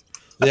 right?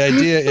 The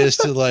idea is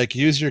to like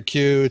use your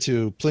Q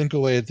to plink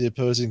away at the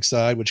opposing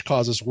side, which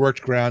causes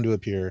worked ground to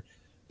appear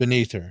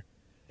beneath her.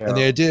 And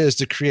the idea is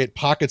to create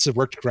pockets of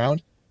worked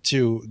ground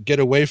to get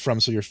away from,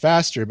 so you're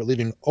faster, but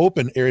leaving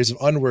open areas of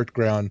unworked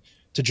ground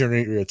to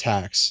generate your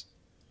attacks.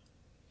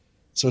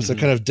 So it's a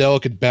kind of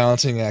delicate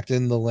balancing act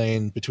in the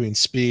lane between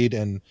speed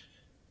and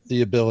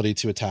the ability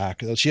to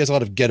attack. She has a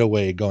lot of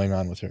getaway going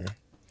on with her.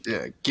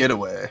 Yeah, get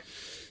away.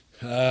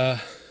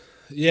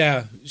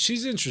 Yeah,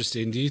 she's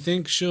interesting. Do you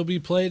think she'll be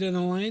played in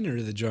the lane or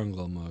the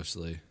jungle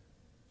mostly?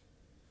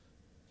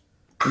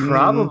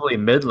 Probably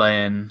mid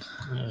lane.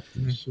 Yeah,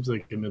 she was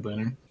like a mid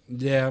laner.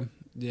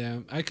 Yeah,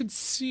 I could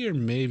see her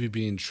maybe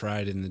being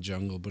tried in the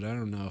jungle, but I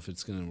don't know if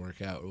it's going to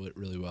work out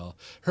really well.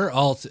 Her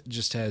ult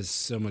just has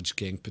so much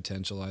gank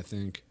potential, I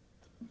think.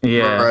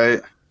 Yeah.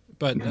 Right.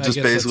 But I Just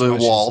guess that's basically why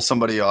wall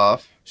somebody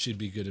off. she'd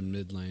be good in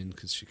mid lane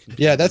because she can.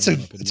 Yeah, that's go a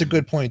up and it's a down.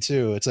 good point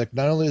too. It's like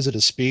not only is it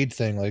a speed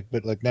thing,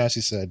 but like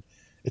Nasty said,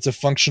 it's a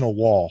functional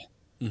wall.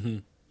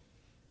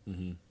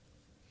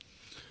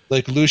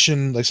 Like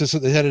Lucian, like so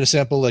they had an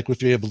example like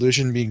if you have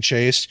Lucian being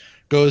chased,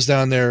 goes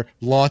down there,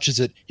 launches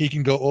it, he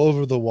can go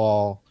over the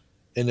wall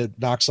and it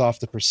knocks off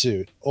the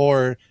pursuit.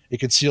 Or it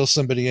could seal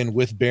somebody in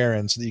with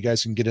Baron so that you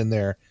guys can get in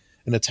there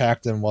and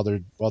attack them while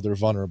they're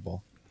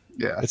vulnerable.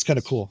 Yeah. It's kind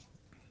of cool.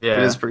 Yeah.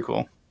 It is pretty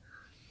cool.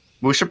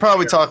 We should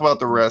probably talk about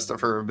the rest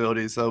of her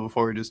abilities though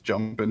before we just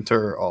jump into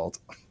her alt.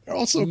 They're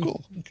all so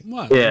cool.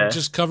 What? Yeah. You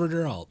just covered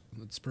her alt.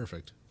 That's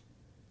perfect.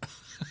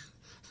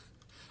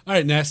 All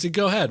right, Nasty,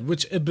 go ahead.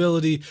 Which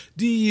ability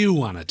do you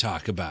want to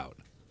talk about?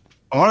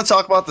 I want to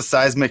talk about the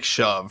seismic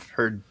shove,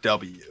 her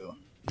W.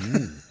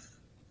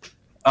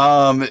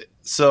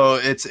 So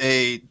it's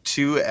a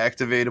 2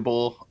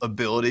 activatable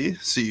ability.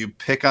 So you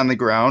pick on the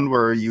ground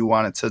where you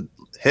want it to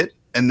hit,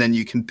 and then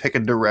you can pick a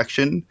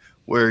direction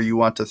where you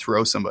want to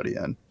throw somebody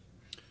in.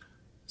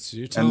 So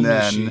you're telling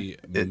me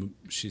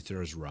she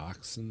throws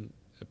rocks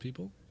at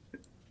people?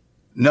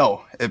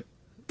 No, it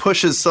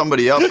pushes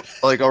somebody up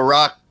like a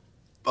rock.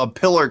 A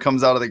pillar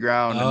comes out of the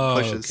ground and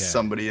pushes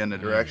somebody in a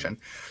direction.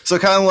 So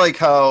kind of like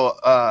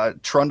how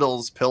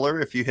Trundle's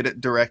pillar, if you hit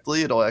it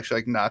directly, it'll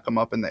actually like knock them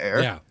up in the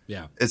air.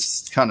 Yeah.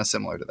 It's kind of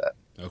similar to that.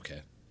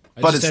 Okay.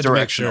 But it's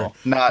directional,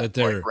 not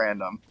like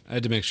random. I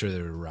had to make sure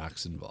there were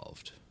rocks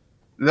involved.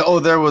 Oh,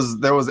 there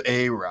was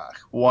a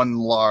rock, one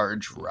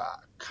large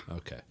rock.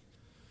 Okay.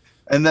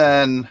 And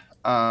then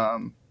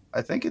I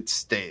think it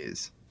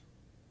stays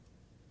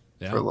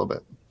for a little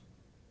bit.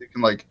 You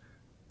can like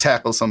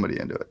tackle somebody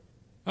into it.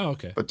 Oh,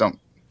 okay. But don't.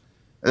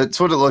 It's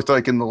what it looked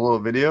like in the little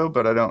video,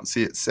 but I don't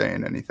see it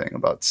saying anything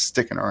about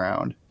sticking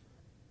around.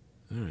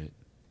 All right.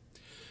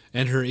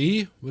 And her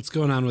E? What's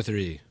going on with her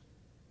E?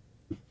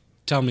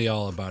 Tell me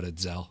all about it,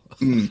 Zell.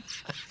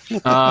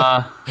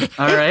 All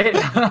right.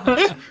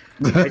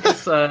 I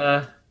guess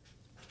I've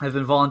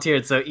been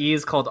volunteered. So E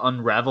is called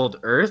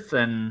Unraveled Earth,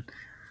 and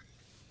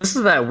this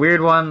is that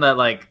weird one that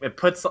like it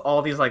puts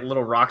all these like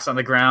little rocks on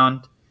the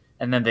ground,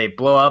 and then they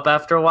blow up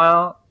after a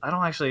while. I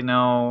don't actually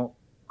know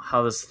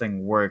how this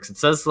thing works. It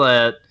says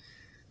that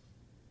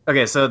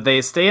so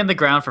they stay in the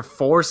ground for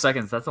 4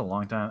 seconds. That's a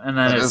long time, and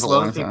then it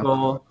slows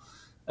people.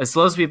 It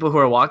slows people who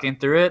are walking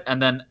through it,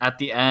 and then at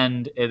the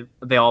end,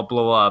 they all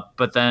blow up.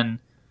 But then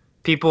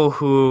people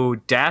who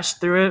dash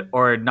through it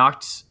or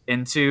knocked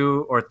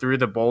into or through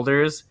the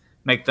boulders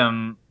make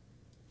them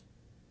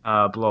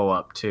blow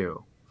up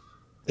too.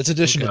 It's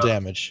additional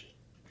damage.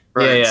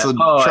 Right. Yeah. So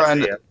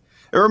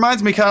it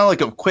reminds me kind of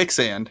like of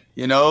quicksand.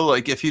 You know,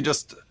 like if you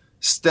just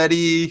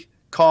steady,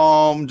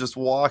 calm, just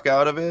walk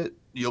out of it,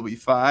 you'll be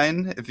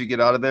fine if you get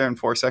out of there in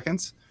 4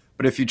 seconds.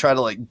 But if you try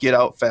to like get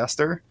out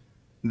faster,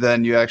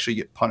 then you actually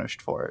get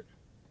punished for it.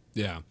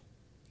 Yeah.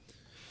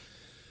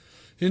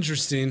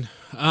 Interesting.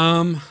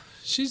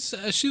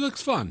 She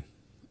looks fun.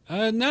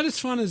 Not as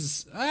fun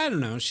as I don't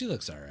know. She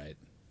looks all right.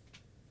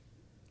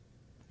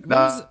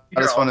 Not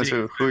as fun as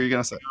who? Who are you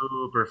gonna say?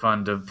 Super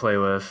fun to play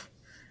with.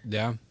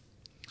 Yeah.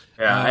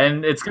 Yeah,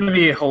 and it's gonna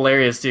be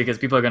hilarious too because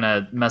people are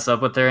gonna mess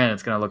up with her and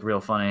it's gonna look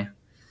real funny.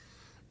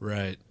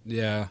 Right.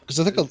 Yeah. Because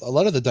I think a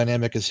lot of the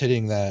dynamic is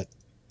hitting that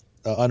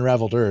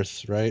unraveled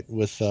earth, right?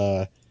 With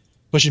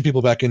pushing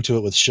people back into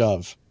it with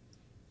shove,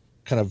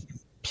 kind of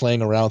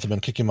playing around with them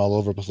and kicking them all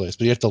over the place.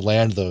 But you have to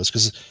land those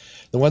because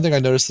the one thing I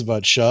noticed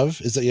about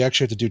shove is that you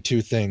actually have to do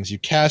 2 things. You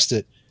cast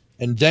it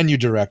and then you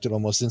direct it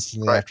almost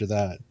instantly after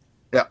that.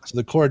 Yeah. So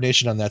the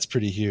coordination on that's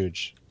pretty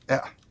huge.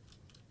 Yeah.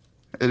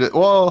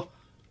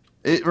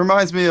 It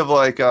reminds me of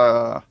like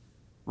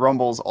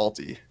Rumble's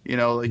ulti. You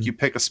know, like you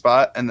pick a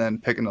spot and then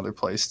pick another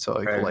place to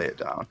like lay it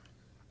down.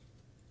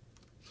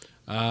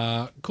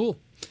 Cool.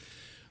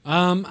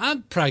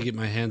 I'd probably get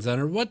my hands on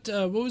her. What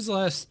was the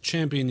last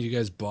champion you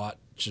guys bought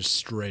just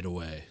straight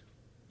away?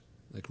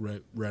 Like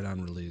right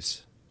on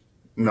release?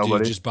 Nobody. Or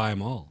do you just buy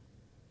them all?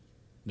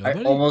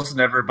 Nobody? I almost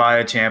never buy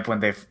a champ when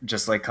they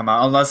just like come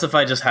out, unless if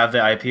I just have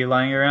the IP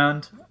lying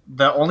around.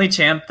 The only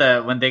champ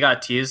that when they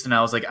got teased and I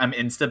was like, I'm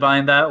insta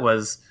buying that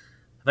was,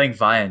 I think,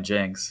 Vi and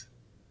Jinx.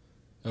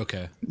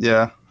 Okay.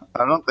 Yeah,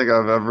 I don't think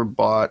I've ever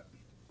bought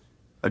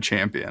a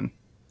champion.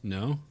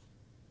 No.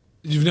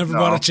 You've never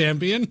bought a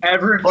champion?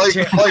 Ever? Like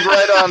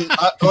right on,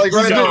 like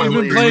right on.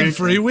 You've been playing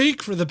Free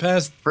Week for the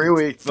past Free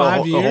Week,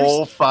 5 years. The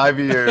whole 5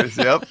 years.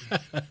 Yep.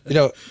 You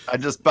know, I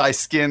just buy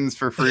skins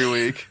for Free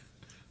Week.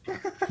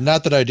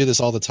 Not that I do this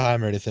all the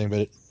time or anything, but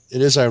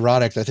it is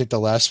ironic. I think the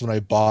last one I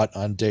bought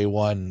on day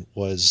one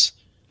was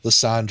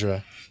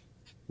Lissandra,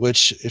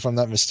 which, if I'm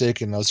not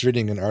mistaken, I was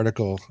reading an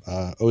article,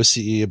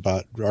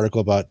 OCE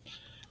article about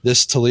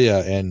this Talia,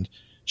 and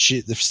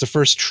it's the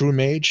first true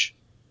mage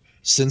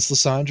since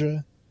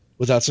Lissandra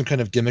without some kind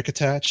of gimmick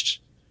attached.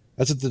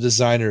 That's what the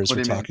designers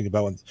were talking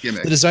about.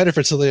 The designer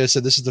for Talia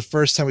said this is the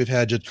first time we've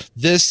had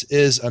this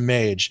is a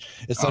mage.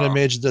 It's not a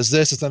mage that does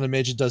this. It's not a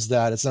mage that does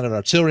that. It's not an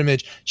artillery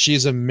mage.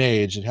 She's a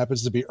mage. It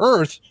happens to be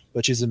Earth,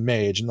 but she's a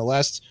mage. And the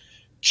last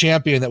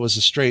champion that was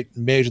a straight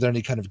mage without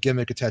any kind of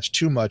gimmick attached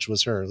too much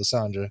was her,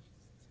 Lissandra.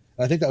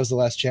 And I think that was the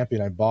last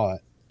champion I bought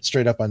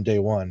straight up on day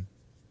one.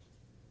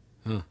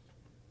 Huh.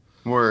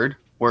 Word.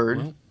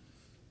 Well,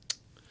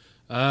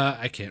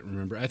 I can't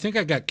remember. I think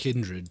I got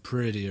Kindred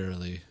pretty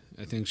early.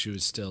 I think she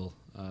was still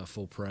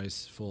full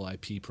price, full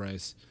IP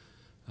price.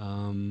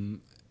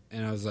 And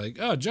I was like,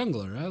 oh,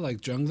 jungler. I like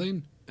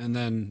jungling. And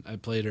then I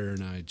played her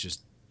and I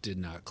just did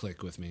not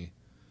click with me.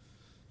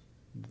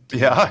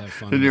 Yeah.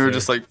 And you were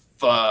just like,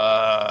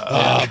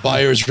 fuck.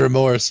 Buyer's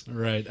remorse.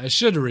 Right. I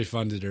should have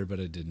refunded her, but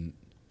I didn't.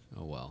 Oh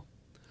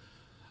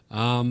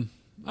All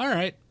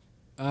right.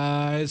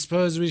 I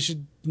suppose we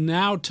should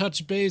now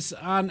touch base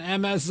on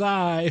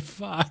MSI.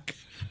 Fuck.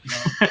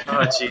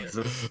 Oh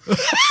Jesus.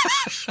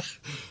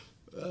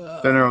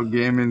 General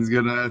Gaming's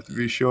gonna have to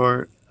be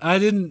short. I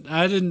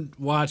didn't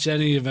watch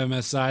any of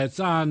MSI. It's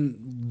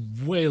on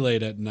way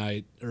late at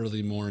night,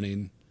 early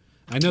morning.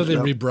 I know they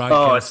rebroadcast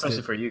Oh, especially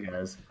it. for you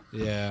guys.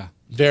 Yeah.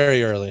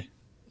 Very early.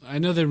 I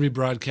know they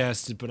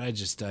rebroadcast it, but I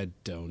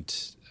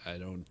don't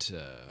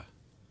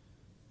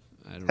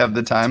Have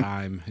the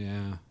time?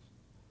 Yeah.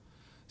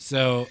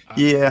 So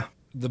Yeah.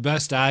 the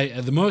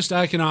most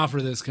I can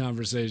offer this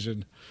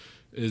conversation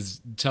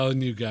is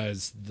telling you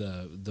guys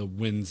the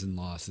wins and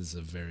losses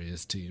of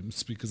various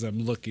teams because I'm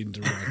looking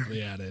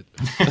directly at it.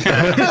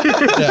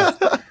 Yeah.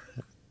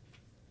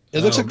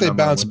 It looks like they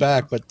bounced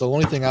back, but the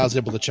only thing I was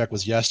able to check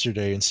was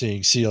yesterday and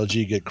seeing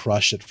CLG get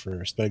crushed at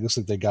first. But it looks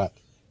like they got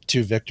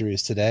 2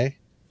 victories today.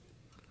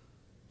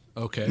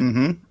 Okay.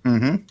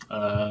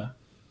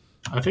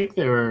 I think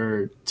they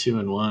were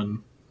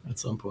 2-1 at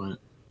some point.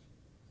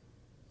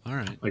 All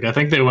right. Like I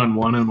think they went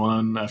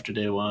 1-1 after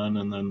day 1,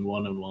 and then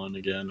 1-1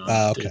 again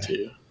on day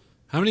 2.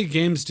 How many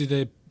games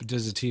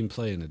does a team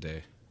play in a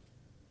day?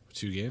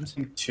 2 games?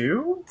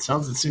 2?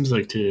 It seems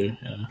like 2.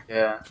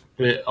 Yeah.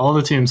 Yeah. All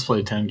the teams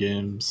play 10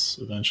 games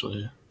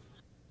eventually.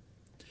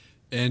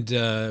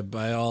 And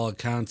by all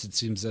accounts, it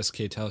seems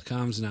SK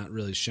Telecom's not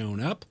really showing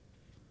up.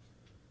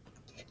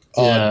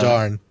 Oh, Yeah.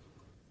 darn.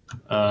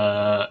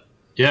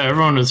 Yeah,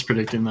 everyone was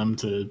predicting them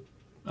to.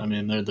 I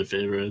mean, they're the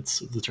favorites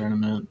of the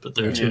tournament, but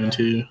they're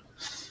 2-2,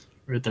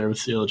 right there with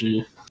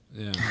CLG.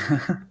 Yeah.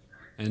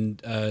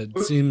 And it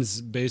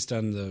seems, based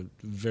on the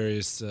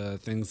various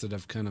things that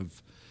I've kind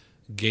of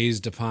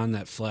gazed upon,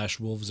 that Flash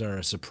Wolves are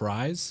a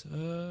surprise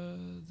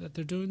that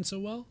they're doing so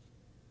well.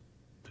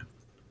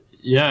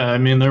 Yeah, I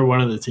mean, they're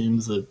one of the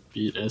teams that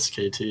beat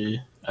SKT.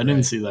 I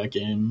didn't see that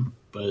game,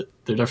 but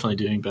they're definitely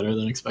doing better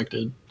than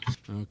expected.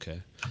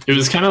 Okay. It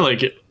was kind of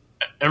like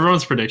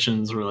everyone's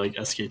predictions were like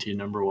SKT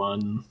number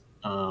 1,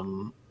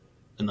 and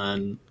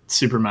then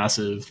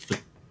Supermassive, the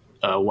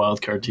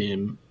wildcard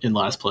team, in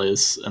last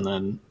place, and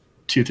then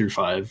 2 through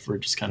 5 were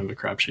just kind of a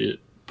crapshoot.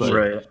 But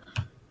Right.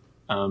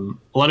 a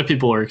lot of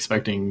people are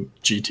expecting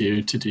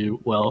G2 to do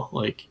well.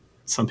 Like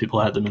some people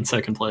had them in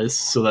second place,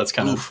 so that's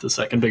kind of the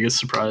second biggest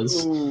surprise.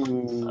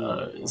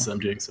 Is them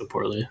doing so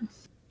poorly.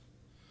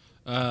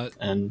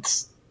 And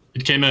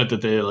it came out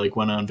that they like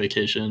went on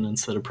vacation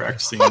instead of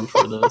practicing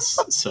before this,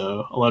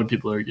 so a lot of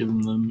people are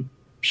giving them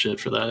shit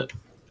for that.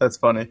 That's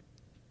funny.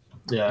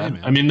 Yeah, Hey,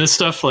 man. I mean, this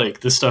stuff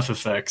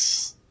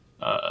affects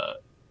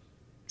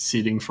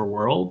seeding for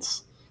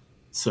Worlds,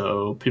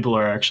 so people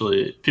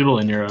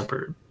in Europe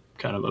are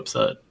kind of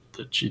upset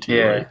that GT.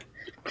 Yeah.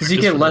 Because you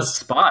just get for less this.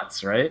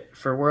 spots, right?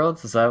 For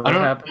Worlds? Is that what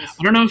happens?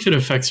 I don't know if it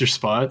affects your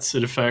spots.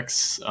 It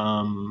affects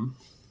the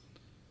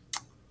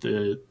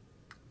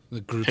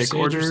group pick stage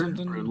order, or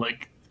something? or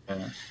like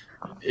Yeah.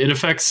 it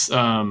affects.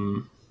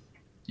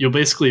 You'll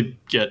basically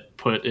get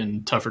put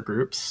in tougher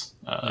groups.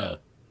 I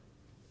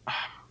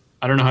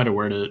don't know how to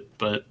word it,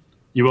 but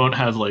you won't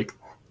have like,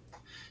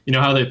 you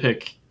know how they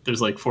pick.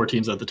 There's like 4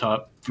 teams at the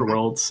top for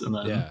Worlds, and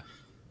then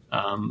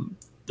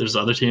there's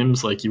other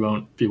teams. Like you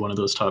won't be one of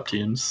those top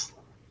teams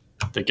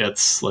that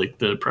gets like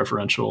the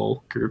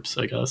preferential groups,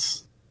 I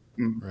guess.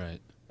 Right.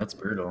 That's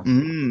brutal.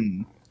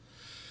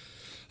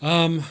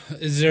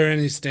 Is there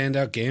any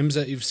standout games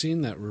that you've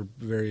seen that were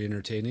very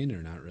entertaining,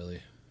 or not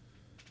really?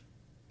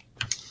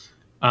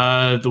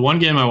 The one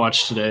game I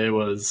watched today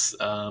was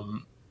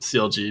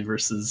CLG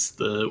versus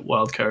the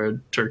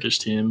wildcard Turkish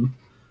team,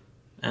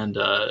 and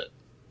the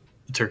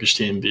Turkish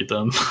team beat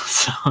them.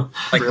 So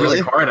Like really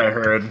hard, I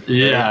heard.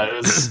 yeah, it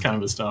was kind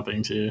of a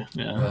stomping too.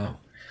 Yeah. Wow.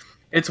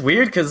 It's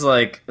weird because,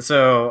 like,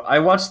 so I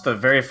watched the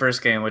very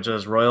first game, which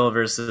was Royal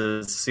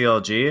versus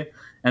CLG,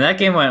 and that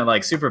game went,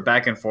 like, super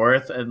back and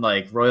forth, and,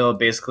 like, Royal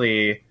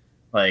basically,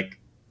 like,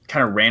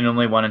 kind of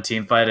randomly won a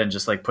team fight and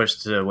just, like,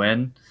 pushed to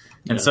win.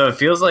 And so it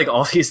feels like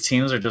all these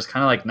teams are just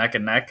kind of, like, neck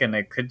and neck, and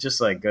it could just,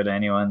 like, go to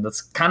anyone.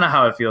 That's kind of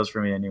how it feels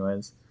for me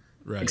anyways.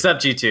 Right.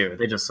 Except G2.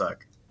 They just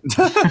suck.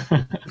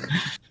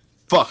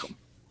 Fuck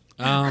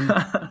 'em.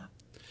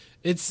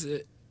 It's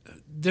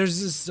there's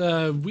this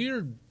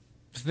weird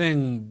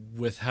thing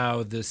with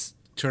how this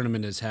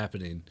tournament is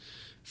happening.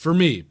 For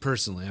me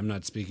personally, I'm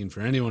not speaking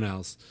for anyone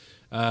else.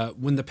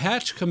 When the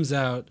patch comes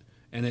out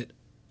and it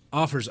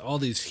offers all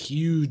these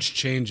huge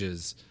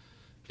changes,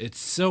 it's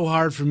so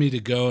hard for me to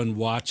go and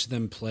watch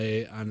them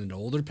play on an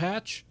older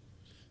patch.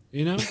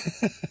 You know,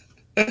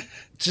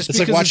 just It's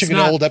like watching an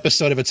old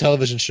episode of a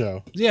television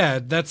show. Yeah,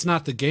 that's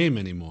not the game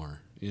anymore.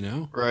 You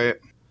know, Right.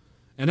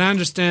 and I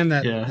understand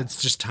that Yeah.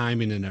 it's just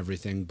timing and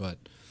everything, but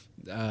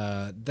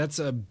that's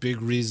a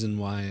big reason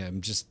why I'm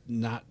just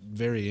not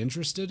very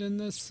interested in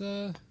this.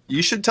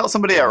 You should tell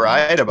somebody at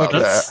Riot about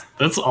that.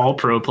 That's all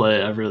pro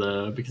play ever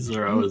though, because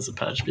they're always a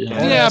patch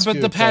behind. Yeah, Yeah, ask but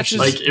you the a question. patches,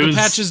 Like, it was-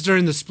 the patches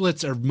during the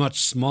splits are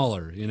much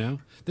smaller. You know,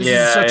 this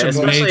Yeah, is such a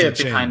especially major if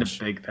behind a change.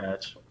 big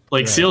patch.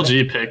 Like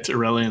CLG picked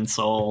Aurelion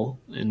Sol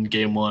in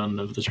game 1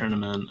 of the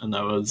tournament, and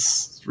that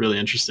was really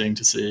interesting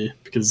to see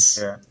because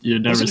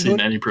you'd never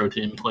seen any pro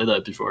team play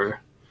that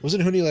before.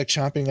 Wasn't Huni like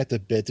chomping at the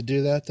bit to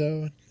do that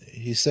though?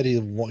 He said he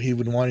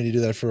would wanted to do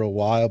that for a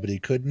while, but he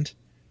couldn't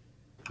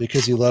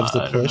because he loves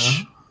the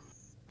push.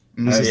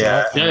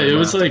 It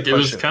was like it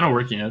was kind of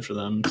working out for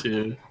them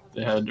too.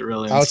 They had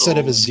Aurelion outside Sol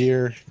of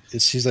Azir,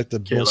 he's like the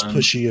most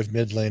pushy of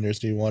mid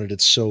laners, and he wanted it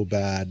so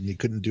bad, and he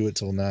couldn't do it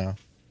till now.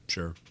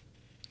 Sure.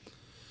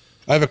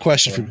 I have a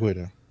question for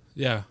Guido.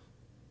 Yeah.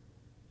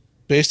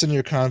 Based on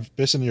your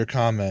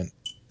comment,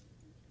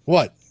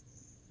 what?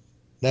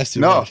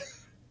 Nasty. No.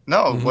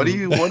 What are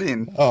you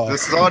wanting?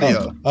 This is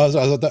audio.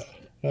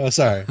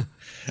 Sorry.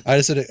 I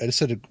just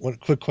said one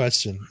quick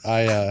question.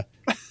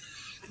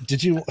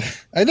 Did you?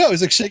 I know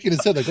he's like shaking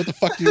his head, like, what the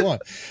fuck do you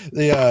want?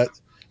 Spit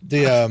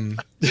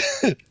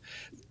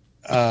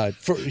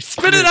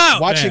it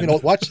out. Watching man.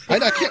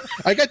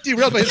 I got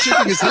derailed by him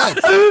shaking his head.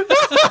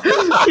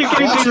 You're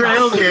getting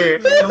derailed here.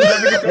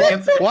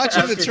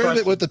 Watching the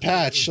tournament with the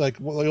patch, like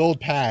the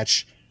old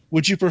patch,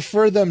 would you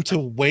prefer them to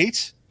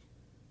wait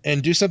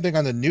and do something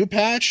on the new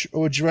patch,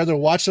 or would you rather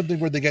watch something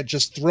where they get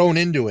just thrown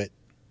into it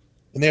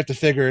and they have to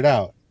figure it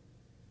out?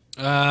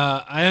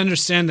 I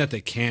understand that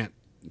they can't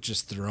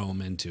just throw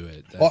them into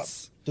it.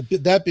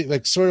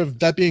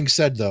 That being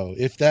said, though,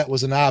 if that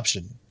was an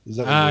option,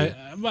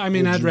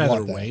 I'd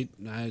rather wait.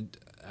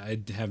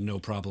 I'd have no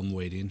problem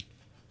waiting.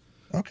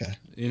 Okay.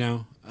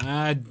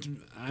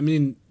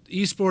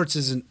 Esports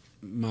isn't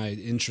my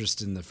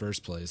interest in the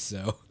first place,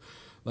 so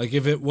like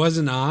if it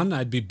wasn't on,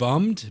 I'd be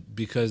bummed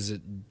because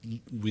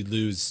we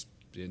lose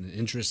an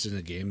interest in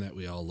a game that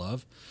we all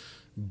love.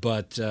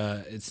 But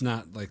it's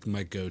not like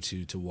my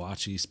go-to to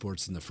watch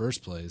esports in the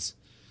first place.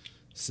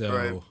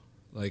 So,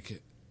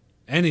 like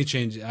any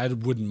change, I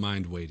wouldn't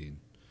mind waiting.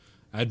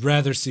 I'd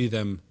rather see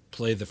them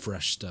play the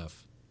fresh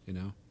stuff,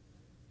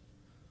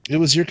 It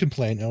was your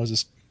complaint. I was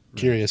just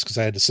curious because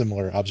I had a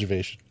similar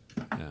observation.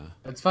 Yeah.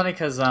 It's funny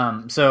because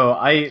so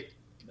I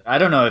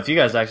don't know if you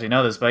guys actually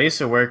know this, but I used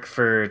to work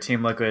for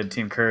Team Liquid,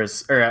 Team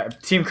Curse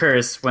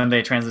when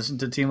they transitioned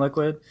to Team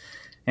Liquid.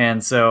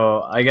 And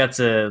so I got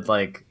to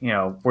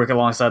work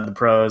alongside the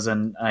pros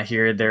and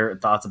hear their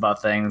thoughts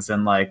about things.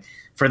 And like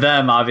for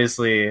them,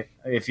 obviously,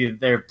 if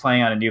they're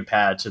playing on a new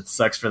patch, it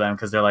sucks for them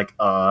because they're like,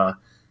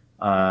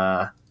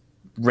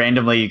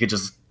 randomly you could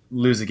just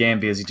lose a game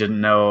because you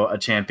didn't know a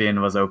champion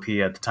was OP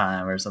at the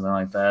time or something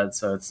like that.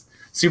 So it's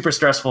super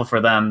stressful for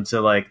them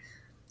to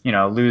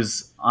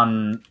lose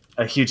on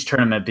a huge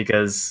tournament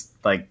because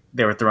like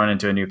they were thrown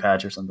into a new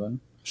patch or something.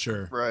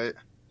 Sure. Right.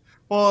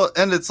 Well,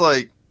 and it's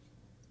like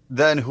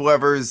then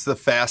whoever's the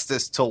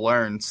fastest to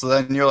learn. So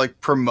then you're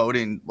like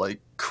promoting like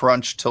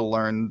crunch to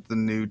learn the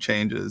new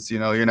changes.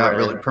 You're not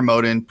really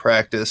promoting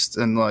practiced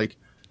and like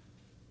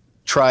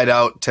tried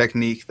out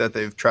technique that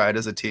they've tried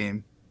as a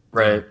team.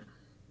 Right.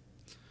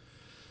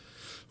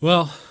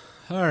 Well,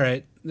 all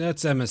right.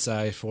 That's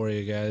MSI for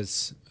you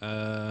guys.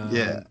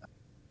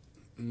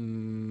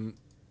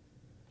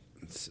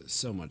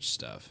 So much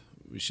stuff.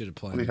 We should have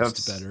planned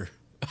this better.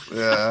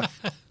 Yeah.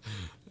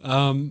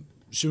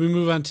 Should we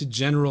move on to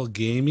general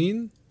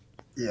gaming?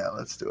 Yeah,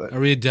 let's do it. Are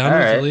we done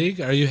with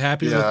League? Are you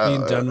happy with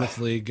being done with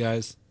League,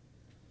 guys?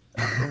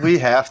 We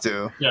have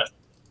to. Yeah.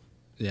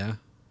 Yeah?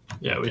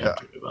 Yeah, we have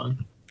to move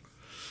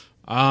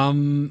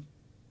on.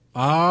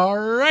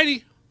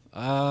 Alrighty.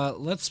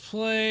 Let's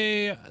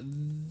play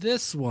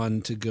this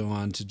one to go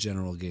on to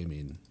general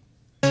gaming.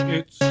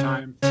 It's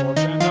time for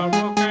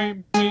general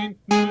gaming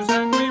news,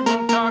 and we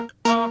will talk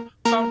about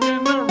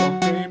general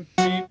gaming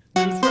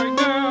news right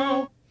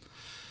now.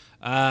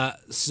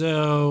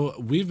 So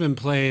we've been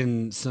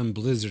playing some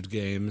Blizzard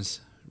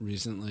games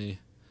recently.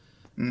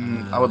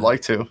 I would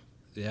like to.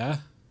 Yeah?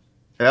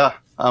 Yeah.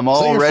 I'm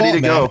all ready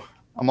to go.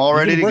 I'm all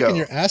ready to go. You're working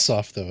your ass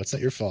off, though. It's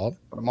not your fault.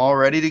 But I'm all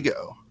ready to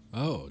go.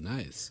 Oh,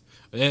 nice.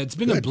 It's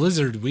been a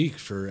Blizzard week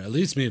for at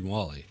least me and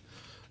Wally.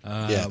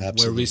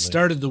 Absolutely. Where we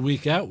started the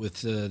week out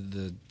with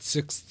the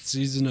 6th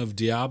season of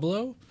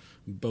Diablo.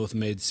 Both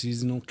made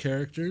seasonal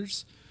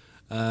characters.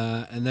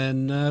 And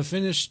then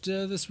finished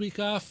this week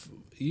off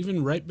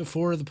even right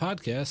before the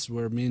podcast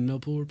where me and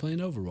Millpool were playing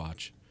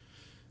Overwatch.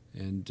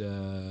 And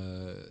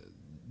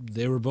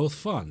they were both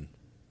fun.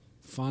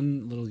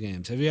 Fun little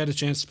games. Have you had a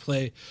chance to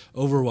play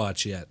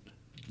Overwatch yet,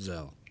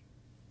 Zell?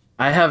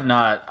 I have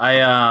not.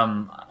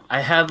 I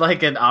had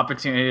like an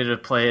opportunity to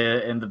play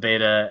it in the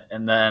beta,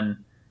 and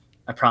then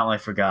I promptly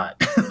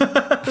forgot.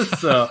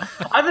 So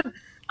I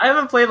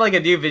haven't played like a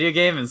new video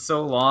game in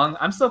so long.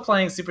 I'm still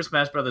playing Super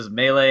Smash Brothers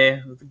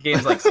Melee. The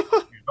game's like 6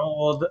 years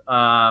old.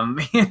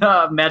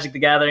 Magic the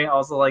Gathering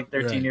also like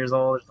 13 years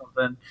old or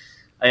something.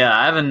 Yeah,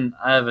 I haven't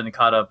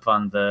caught up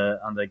on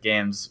the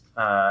games.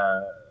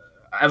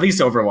 At least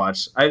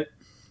Overwatch.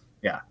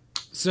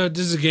 So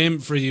does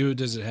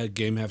the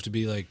game have to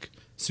be like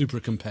super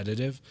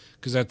competitive?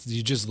 Because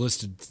you just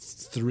listed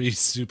 3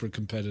 super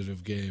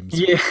competitive games.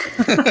 Yeah,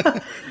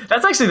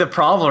 that's actually the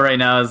problem right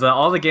now. Is that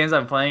all the games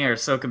I'm playing are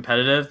so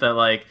competitive that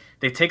like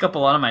they take up a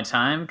lot of my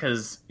time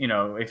because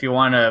if you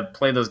want to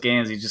play those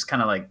games, you just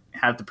kind of like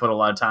have to put a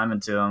lot of time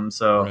into them.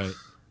 So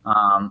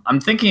I'm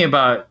thinking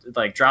about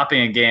like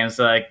dropping a game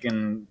so I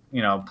can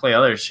play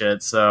other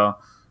shit. So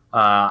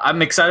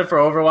I'm excited for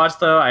Overwatch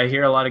though. I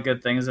hear a lot of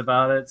good things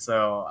about it,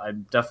 so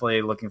I'm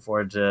definitely looking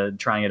forward to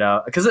trying it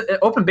out because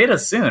open beta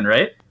is soon,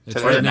 right?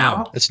 It's right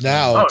now. It's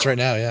now. Oh. It's right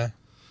now. Yeah.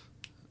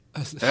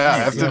 Yeah.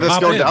 After this,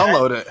 go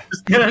download it.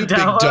 Just gonna Big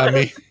download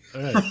dummy.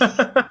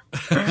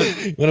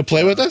 it. You want to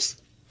play with us?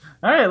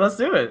 All right, let's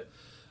do it.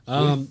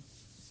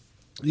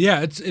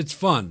 Yeah, it's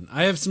fun.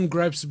 I have some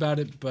gripes about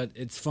it, but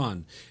it's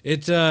fun.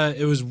 It's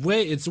way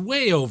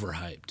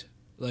overhyped.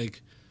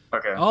 Like,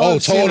 okay. All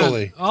I've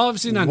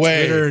seen on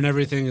Way. Twitter and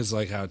everything is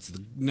like how it's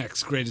the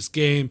next greatest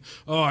game.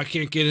 Oh, I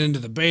can't get into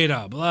the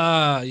beta.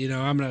 Blah.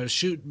 I'm gonna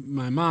shoot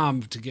my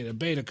mom to get a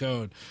beta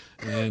code.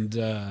 And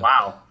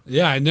Wow.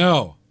 yeah, I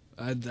know.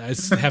 I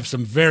have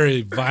some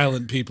very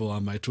violent people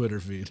on my Twitter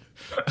feed.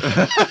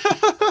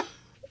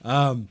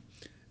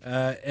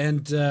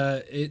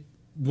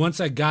 Once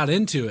I got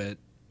into it,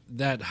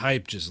 that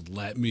hype just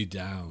let me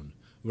down.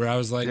 Where I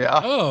was like,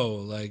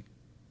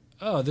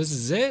 oh, this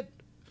is it.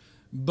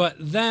 But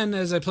then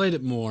as I played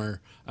it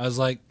more, I was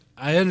like,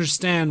 I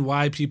understand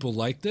why people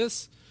like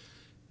this,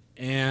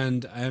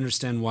 and I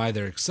understand why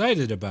they're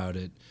excited about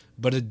it,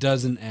 but it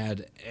doesn't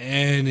add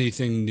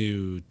anything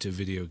new to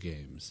video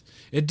games.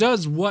 It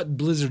does what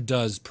Blizzard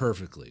does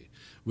perfectly,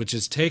 which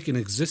is take an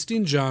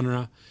existing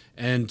genre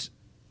and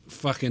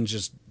fucking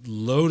just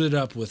load it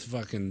up with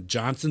fucking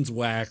Johnson's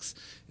wax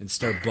and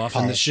start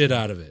buffing the shit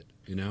out of it,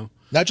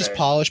 Not just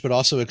polish, but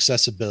also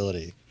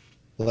accessibility.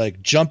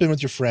 Like jump in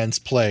with your friends,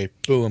 play,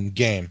 boom,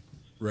 game.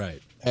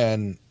 Right.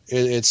 And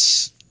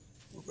it's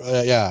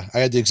I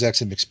had the exact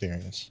same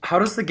experience. How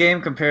does the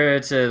game compare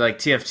to like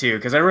TF2?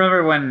 Because I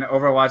remember when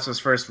Overwatch was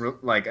first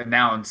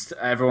announced,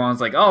 everyone was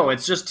like, "Oh,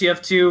 it's just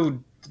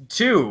TF2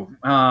 2,"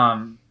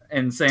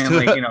 and saying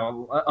like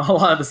a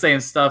lot of the same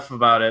stuff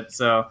about it.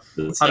 So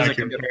how does it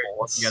compare?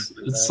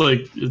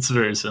 It's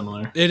very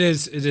similar. It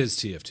is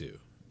TF2.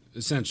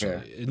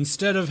 Essentially,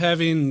 instead of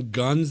having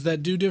guns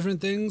that do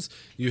different things,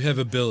 you have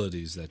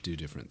abilities that do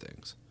different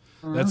things.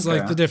 That's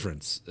like the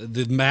difference.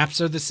 The maps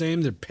are the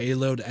same. They're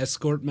payload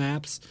escort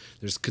maps.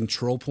 There's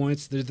control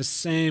points. They're the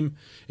same.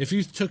 If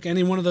you took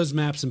any one of those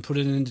maps and put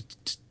it into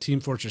Team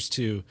Fortress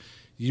 2,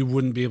 you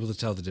wouldn't be able to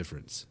tell the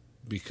difference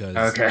because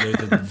they're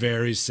the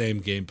very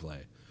same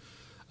gameplay.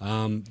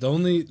 The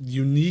only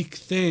unique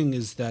thing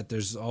is that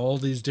there's all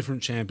these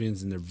different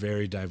champions and they're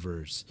very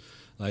diverse.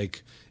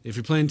 Like, if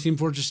you're playing Team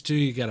Fortress 2,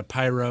 you got a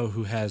pyro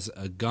who has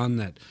a gun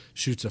that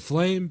shoots a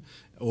flame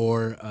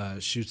or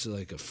shoots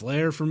like a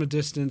flare from a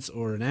distance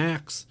or an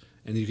axe,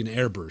 and you can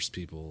airburst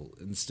people.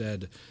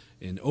 Instead,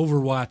 in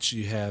Overwatch,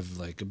 you have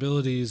like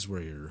abilities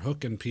where you're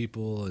hooking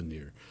people and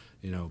you're,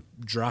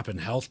 dropping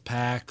health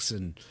packs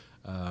and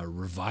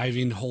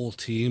reviving whole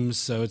teams.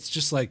 So it's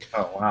just like,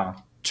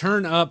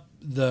 turn up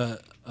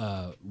the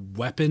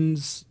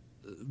weapons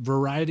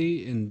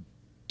variety in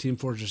Team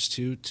Fortress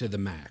 2 to the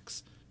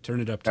max. Turn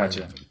it up to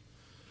 11.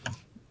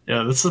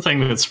 Yeah, that's the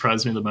thing that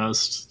surprised me the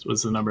most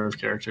was the number of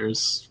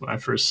characters when I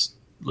first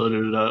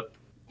loaded it up.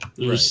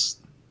 There's,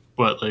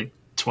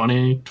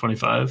 20,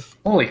 25?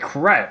 Holy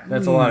crap,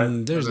 that's a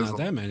lot. There's not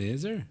that many,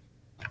 is there?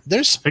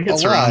 There's I think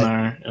it's around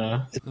there,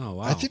 yeah. Oh,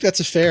 wow. I think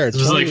that's a fair.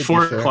 There's like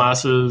 4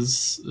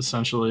 classes,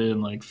 essentially,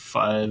 and like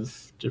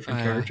 5 different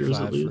characters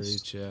 5 at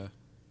least. for each, yeah.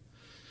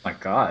 My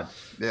God.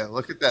 Yeah,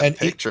 look at that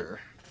picture.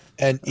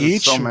 And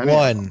There's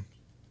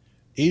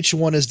each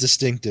one is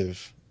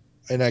distinctive.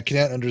 And I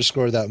can't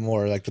underscore that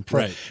more. Like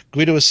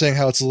Guido was saying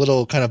how it's a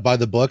little kind of by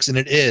the books, and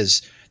it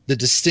is. The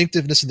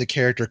distinctiveness in the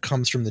character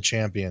comes from the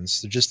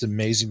champions. They're just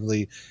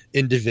amazingly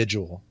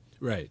individual.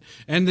 Right.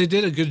 And they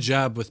did a good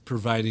job with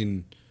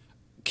providing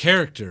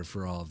character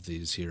for all of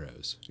these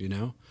heroes,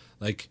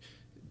 Like,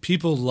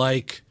 people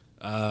like,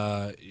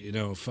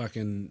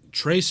 fucking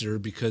Tracer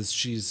because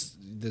she's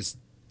this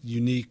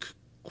unique,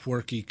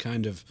 quirky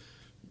kind of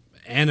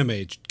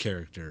anime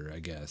character, I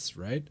guess,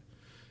 right?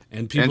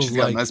 And people she's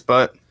got a nice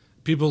butt.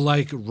 People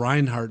like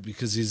Reinhardt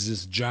because he's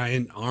this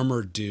giant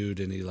armored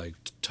dude and he like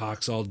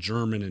talks all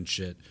German and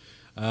shit.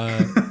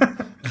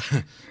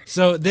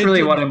 So that's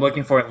really what I'm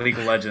looking for in League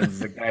of Legends,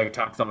 the guy who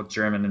talks all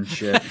German and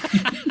shit.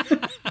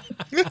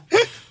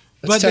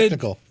 That's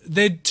technical.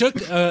 They took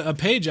a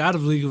page out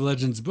of League of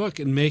Legends book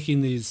and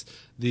making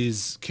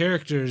these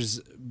characters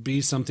be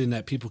something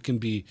that people can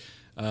be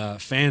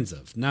fans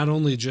of, not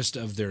only just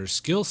of their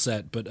skill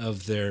set, but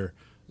of their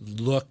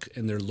look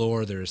and their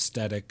lore, their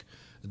aesthetic,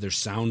 their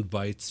sound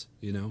bites.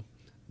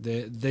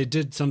 They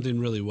did something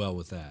really well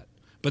with that.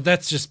 But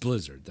that's just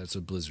Blizzard. That's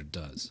what Blizzard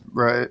does.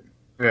 Right.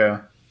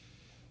 Yeah.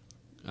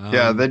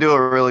 Yeah, they do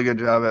a really good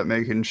job at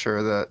making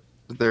sure that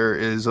there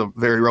is a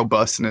very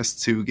robustness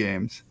to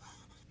games.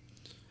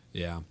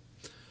 Yeah.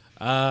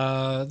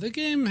 The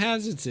game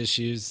has its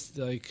issues.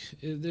 Like,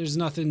 there's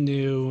nothing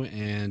new,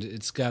 and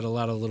it's got a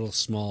lot of little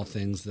small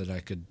things that I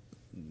could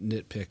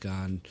nitpick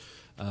on.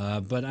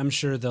 But I'm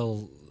sure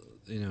they'll,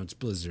 it's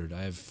Blizzard.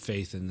 I have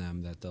faith in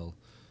them that they'll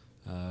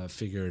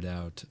figure it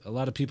out. A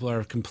lot of people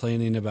are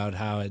complaining about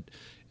how it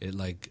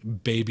like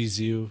babies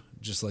you,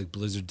 just like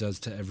Blizzard does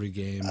to every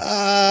game.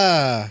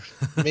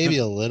 Maybe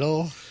a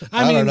little.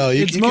 I mean, don't know.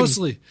 It's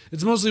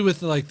mostly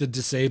with like the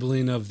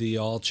disabling of the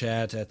all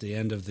chat at the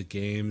end of the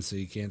game, so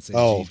you can't say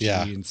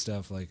GG and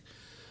stuff like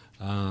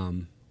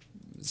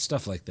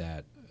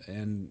that.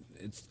 And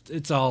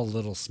it's all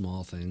little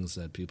small things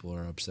that people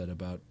are upset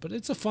about, but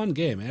it's a fun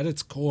game at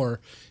its core.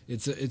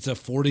 It's a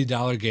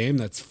 $40 game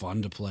that's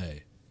fun to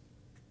play.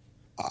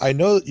 I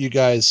know you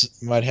guys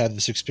might have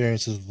this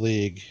experience with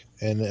League,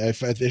 and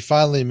it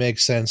finally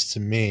makes sense to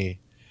me.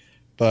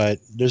 But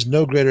there's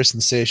no greater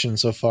sensation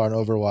so far in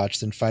Overwatch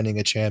than finding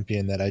a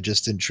champion that I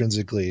just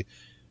intrinsically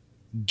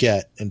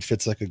get and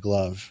fits like a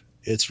glove.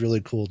 It's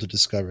really cool to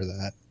discover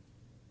that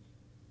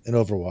in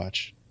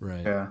Overwatch.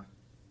 Right. Yeah.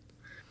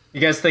 You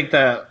guys think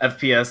that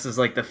FPS is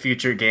like the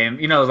future game?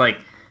 You know,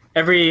 like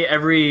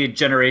every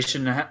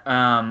generation,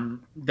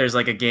 there's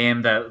like a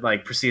game that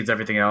like precedes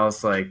everything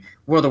else. Like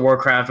World of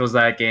Warcraft was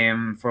that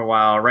game for a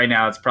while. Right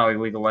now, it's probably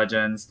League of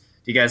Legends.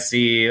 Do you guys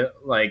see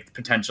like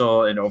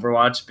potential in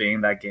Overwatch being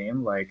that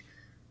game? Like,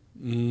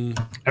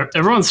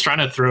 everyone's trying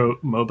to throw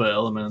MOBA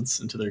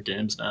elements into their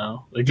games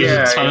now. Like,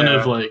 there's a ton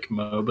of like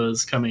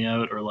MOBAs coming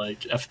out, or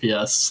like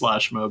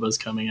FPS/MOBAs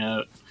coming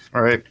out.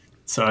 All right.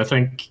 So I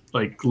think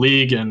like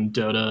League and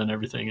Dota and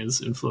everything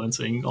is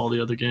influencing all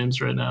the other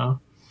games right now.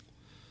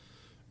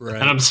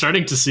 Right. And I'm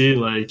starting to see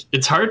like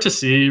it's hard to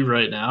see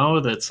right now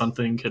that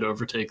something could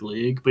overtake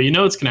League, but you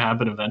know it's going to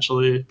happen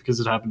eventually because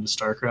it happened to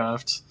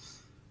StarCraft.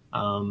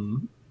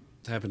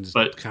 It happened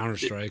to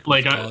Counter-Strike,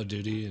 like Call of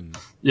Duty, and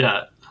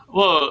yeah.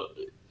 Well,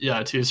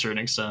 yeah, to a certain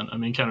extent. I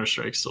mean,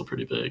 Counter-Strike's still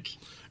pretty big.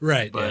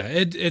 Right. But,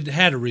 yeah. It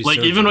had a resurgence,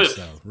 like even with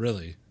though,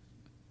 really.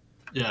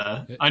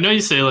 Yeah, I know you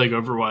say like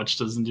Overwatch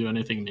doesn't do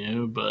anything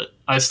new, but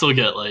I still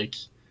get like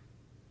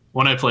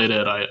when I played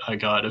it, I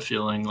got a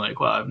feeling like,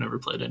 wow, I've never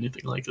played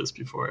anything like this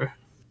before.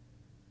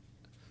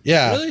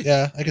 Yeah, Really?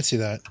 yeah, I could see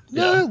that.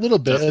 Yeah, Yeah, a little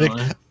bit.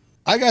 definitely. Like,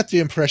 I got the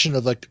impression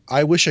of like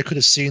I wish I could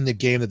have seen the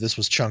game that this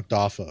was chunked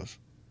off of.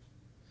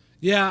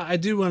 Yeah, I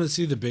do want to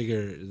see the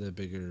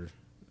bigger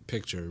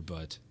picture,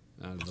 but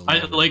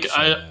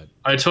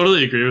I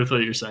totally agree with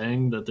what you're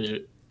saying that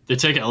they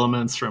take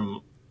elements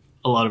from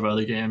a lot of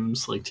other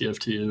games like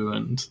TF2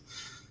 and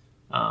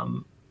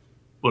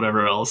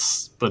whatever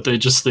else, but they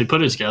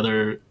put it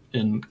together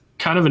in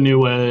kind of a new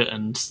way,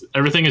 and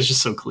everything is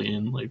just so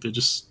clean. Like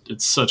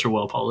it's such a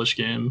well polished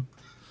game.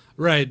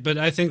 Right, but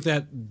I think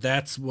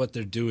that's what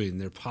they're doing.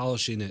 They're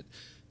polishing it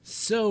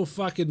so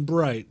fucking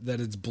bright that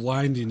it's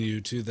blinding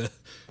you to the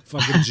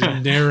fucking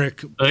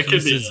generic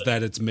pieces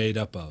that it's made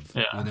up of.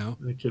 Yeah, you know?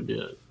 That could be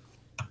it.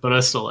 But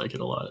I still like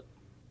it a lot.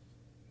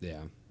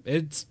 Yeah.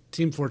 It's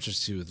Team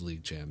Fortress 2 with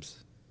League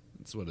champs.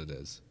 That's what it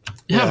is.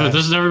 Yeah, but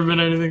there's never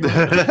been anything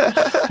like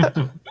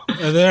that.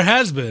 There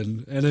has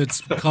been, and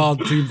it's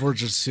called Team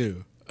Fortress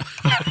 2.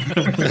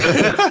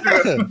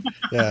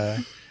 Yeah.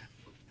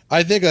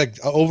 I think like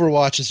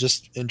Overwatch is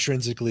just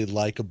intrinsically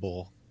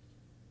likable.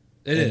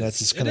 That's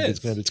just it's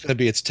gonna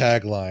be its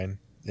tagline.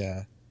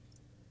 Yeah.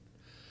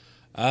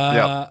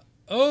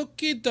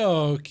 Okie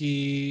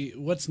dokie.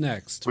 What's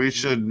next? We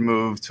should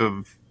move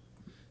to.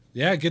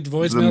 Yeah, get the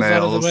voicemails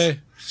out of the way.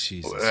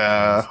 Jesus.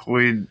 Yeah,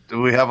 we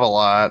have a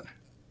lot.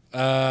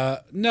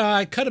 No,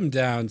 I cut them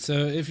down. So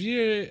if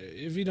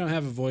you don't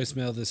have a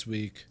voicemail this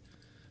week,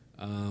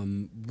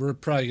 we're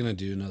probably gonna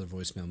do another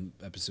voicemail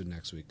episode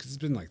next week because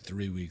it's been like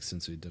 3 weeks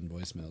since we've done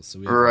voicemails. So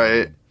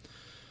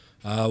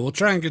we'll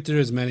try and get through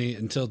as many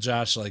until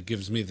Josh like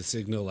gives me the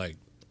signal like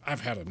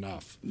I've had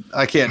enough.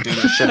 I can't do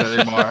this shit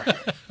anymore.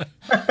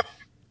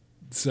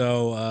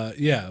 So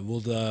yeah, we'll.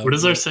 What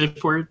is our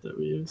safe word that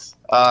we use?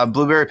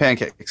 Blueberry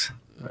pancakes.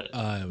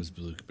 It was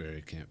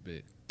blueberry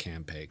campakes.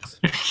 Campakes.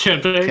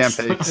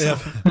 Yep.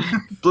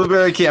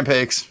 Blueberry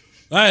campakes.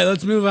 All right,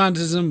 let's move on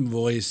to some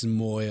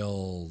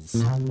voicemails.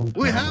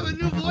 We have a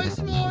new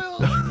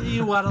voicemail.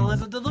 You want to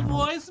listen to the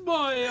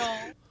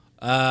voicemail?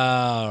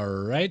 All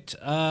right,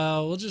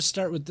 we'll just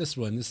start with this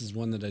one. This is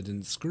one that I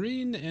didn't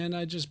screen, and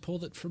I just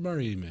pulled it from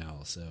our email.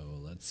 So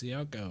let's see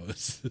how it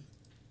goes.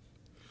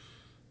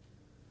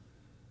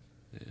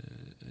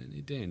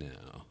 Any day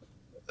now.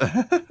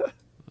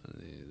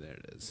 There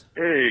it is.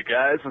 Hey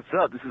guys, what's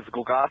up? This is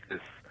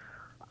Golgothus.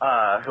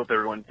 Hope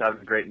everyone's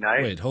having a great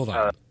night. Wait, hold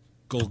on.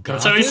 Golgothus?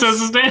 That's how he says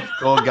his name?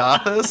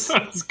 Golgothus?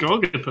 It's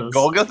Golgothus.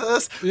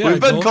 Golgothus? Yeah,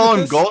 We've been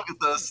calling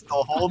Golgothus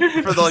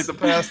the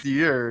past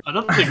year. I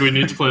don't think we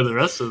need to play the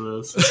rest of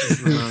this. This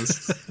is the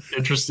most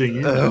interesting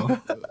email.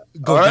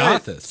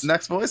 Golgothus. Right,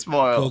 next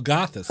voicemail.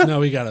 Golgothus. No,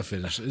 we gotta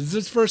finish. Is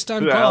this first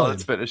time Yeah, calling?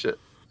 let's finish it.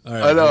 All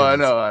right, I know.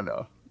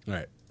 All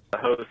right.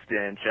 Host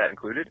and chat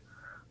included.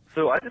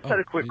 So I just had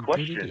a quick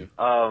question.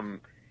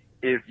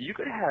 If you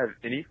could have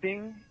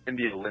anything in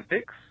the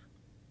Olympics,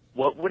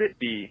 what would it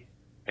be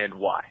and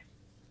why?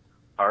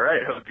 All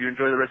right, hope you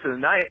enjoy the rest of the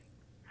night.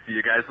 See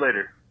you guys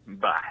later.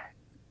 Bye.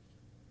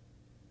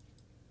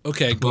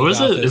 Okay, What was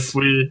Golgothus.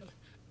 it?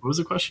 What was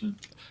the question?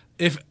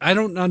 If I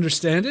don't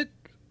understand it,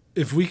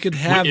 if we could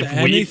have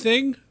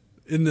anything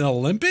in the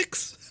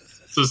Olympics?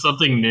 So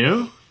something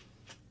new?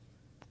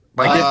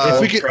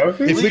 If we could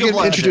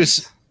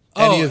introduce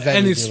any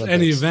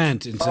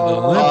event into the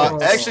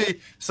Olympics. Actually,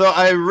 so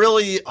I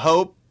really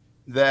hope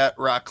that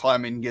rock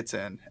climbing gets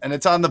in, and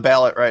it's on the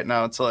ballot right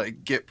now to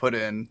like get put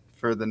in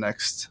for the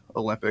next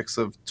Olympics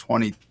of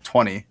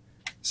 2020.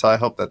 So I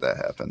hope that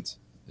happens.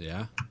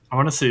 Yeah, I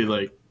want to see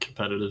like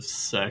competitive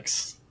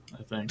sex.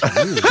 I think.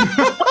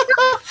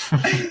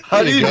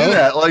 How do you do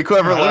that? Like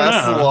whoever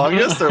lasts the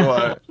longest, or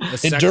what?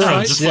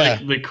 Endurance, just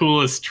like the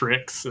coolest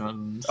tricks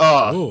and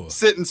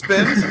sit and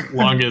spin,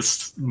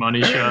 longest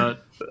money shot.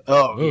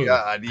 Oh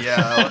God,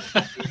 yeah,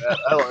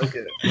 I like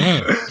it.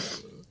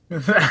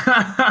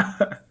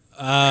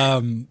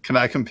 Can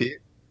I compete?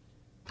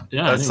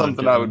 Yeah, that's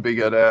something I would be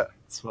good at.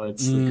 That's why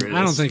it's the greatest.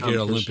 I don't think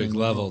you're Olympic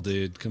level,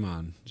 dude. Come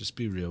on, just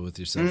be real with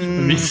yourself.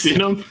 Have you seen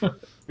him?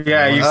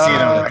 Yeah, you've seen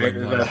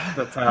him.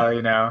 That's how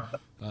you know.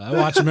 I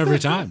watch him every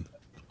time.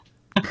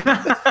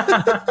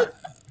 I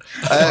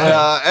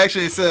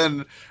actually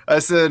I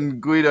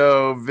send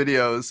Guido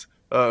videos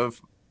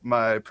of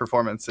my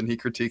performance, and he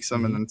critiques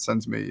them and then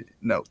sends me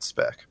notes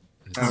back.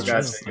 Oh,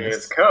 gotcha. You're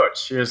his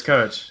coach. You're his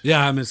coach.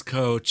 Yeah, I'm his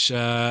coach.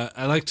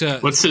 I like to.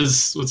 What's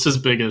his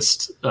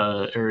biggest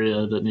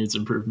area that needs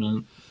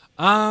improvement?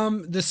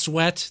 The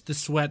sweat. The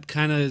sweat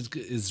kind of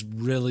is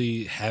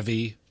really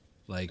heavy.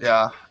 Like,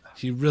 yeah.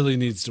 He really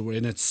needs to wear,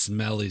 and it's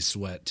smelly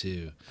sweat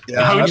too.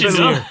 Yeah, how would you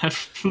know?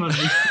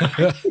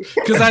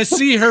 Because I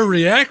see her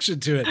reaction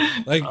to it.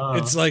 Like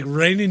it's like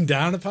raining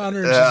down upon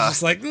her, and she's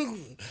just like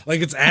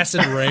it's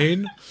acid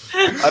rain.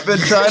 I've been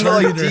trying to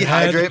like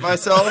dehydrate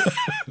myself,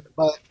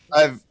 but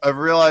I've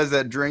realized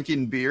that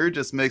drinking beer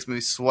just makes me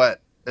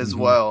sweat as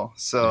well.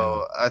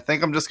 So I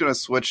think I'm just gonna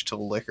switch to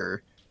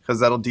liquor because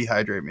that'll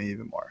dehydrate me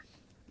even more,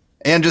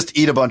 and just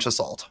eat a bunch of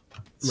salt.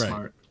 Right.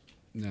 Smart.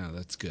 No,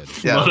 that's good.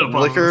 Yeah,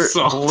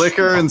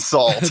 liquor and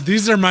salt.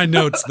 These are my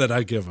notes that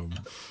I give them.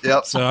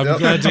 Yep. So I'm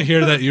glad to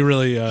hear that you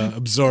really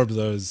absorbed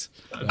those.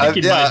 I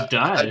might die.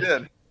 I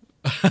did.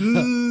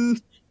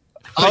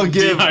 I'll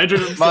give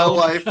my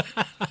life.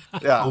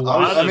 Yeah,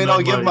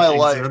 I'll give my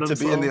life to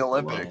be in the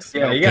Olympics.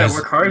 Yeah, you gotta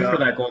work hard for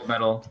that gold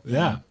medal.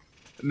 Yeah.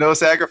 No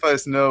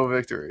sacrifice, no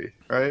victory.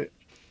 Right.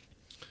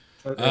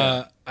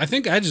 I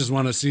think I just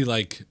want to see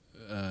like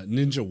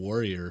Ninja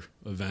Warrior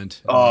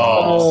event.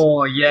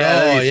 Oh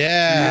yeah.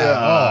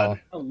 Yeah.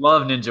 I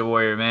love Ninja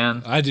Warrior,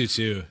 man. I do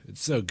too.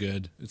 It's so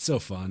good. It's so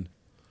fun.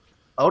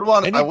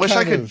 I wish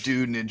I could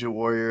do Ninja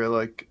Warrior.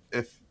 Like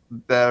if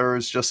there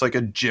was just like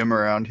a gym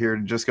around here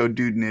to just go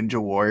do Ninja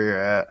Warrior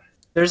at.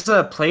 There's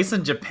a place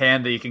in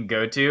Japan that you can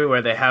go to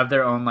where they have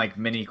their own like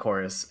mini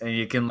course, and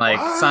you can like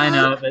sign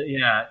up,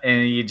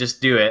 and you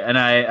just do it. And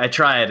I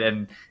tried,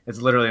 and it's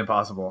literally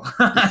impossible.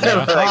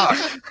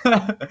 The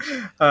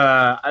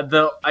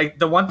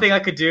one thing I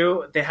could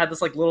do, they had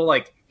this like little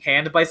like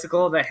hand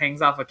bicycle that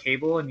hangs off a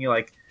cable, and you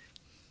like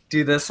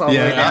do this all the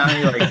way down.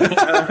 You, like,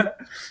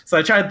 so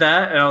I tried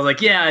that, and I was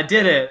like, yeah, I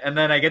did it. And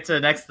then I get to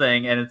the next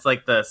thing, and it's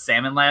like the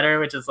salmon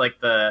ladder, which is like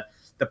the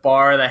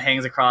bar that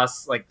hangs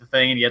across like the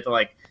thing, and you have to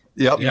like.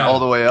 All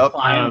the way up.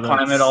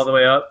 Climb it all the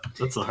way up.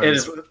 It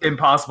is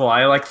impossible.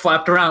 I like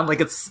flapped around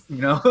like it's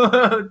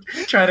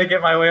trying to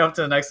get my way up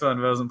to the next one,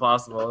 but it was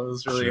impossible. It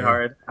was really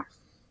hard.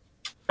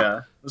 Yeah,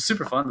 it was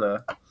super fun though.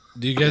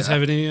 Do you guys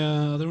have any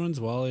other ones,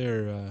 Wally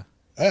or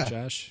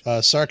Josh?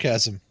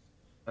 Sarcasm.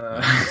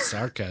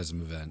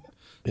 Sarcasm event.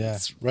 Yeah,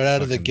 right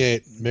out of the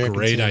gate. American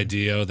great team.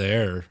 idea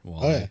there,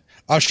 Wally. Oh, yeah.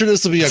 I'm sure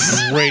this will be a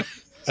great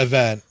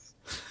event.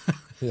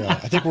 Yeah,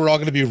 I think we're all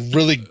going to be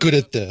really good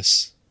at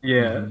this.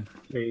 Yeah.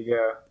 There you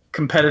go.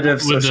 Competitive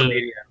social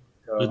media.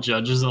 The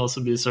judges also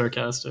be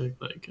sarcastic.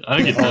 Like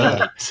I get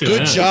that.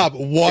 Good job.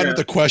 One with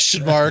the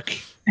question mark.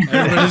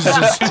 Everybody's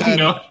just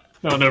no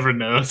one ever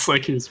knows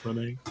like who's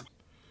winning.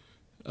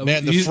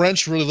 Man, the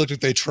French really looked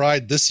like they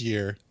tried this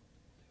year.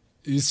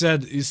 You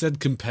said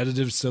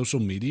competitive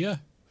social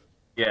media?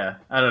 Yeah,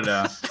 I don't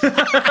know.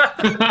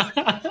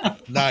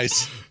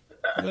 Nice.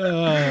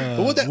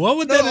 What would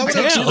that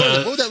entail?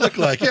 What would that look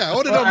like? Yeah, I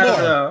want to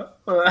know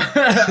more.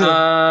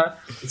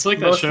 It's like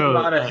that show. A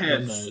lot of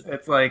hits.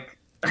 It's like,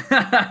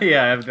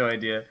 yeah, I have no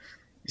idea.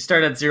 You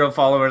start at 0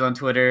 followers on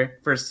Twitter,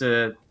 first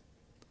to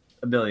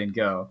 1 million,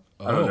 go.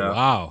 I don't know.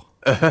 Wow.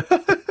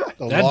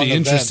 That'd be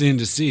interesting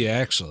to see,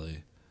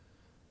 actually.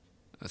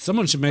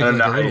 Someone should make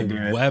like a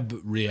little web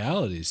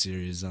reality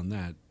series on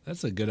that.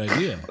 That's a good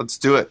idea. Let's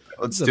do it.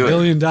 Let's do it.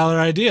 $1 billion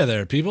idea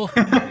there, people.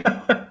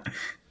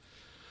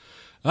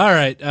 All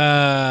right,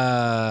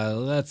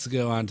 let's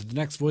go on to the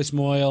next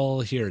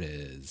voicemail. Here it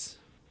is.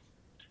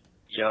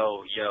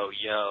 Yo.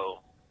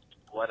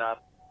 What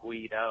up,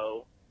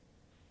 Guido,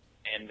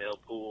 and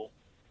Millpool,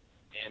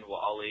 and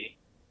Wally,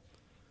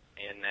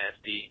 and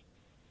Nasty,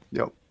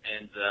 yep,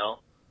 and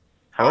Zell.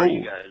 How are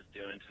you guys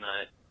doing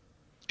tonight?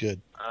 Good.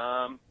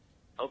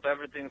 Hope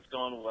everything's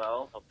going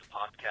well. Hope the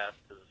podcast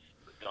has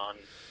gone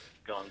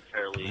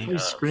fairly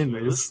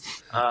smooth.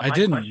 I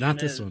didn't, not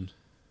this one.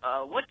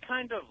 What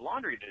kind of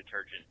laundry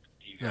detergent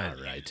do you guys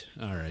use?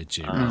 All right,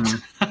 J. Reed.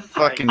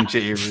 Fucking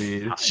J.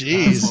 Reed.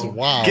 Jeez,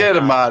 wow. Get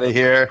him out of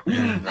here.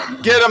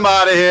 Get him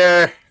out of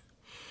here.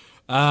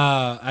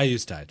 I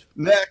use Tide.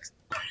 Next,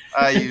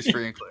 I use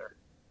free and clear.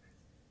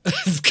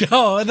 Let's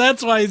go. And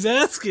that's why he's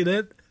asking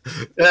it.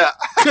 Yeah.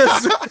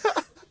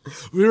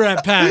 We were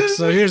at PAX,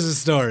 so here's the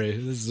story.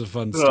 This is a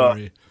fun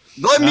story.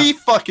 Let me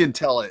fucking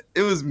tell it.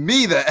 It was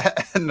me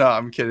that. No,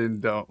 I'm kidding.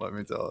 Don't let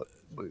me tell it.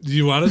 Please. Do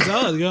you want to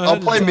tell it? Go ahead. I'll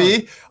play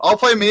me. I'll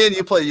play me, and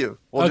you play you.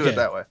 We'll do it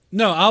that way.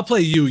 No, I'll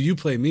play you. You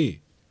play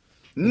me.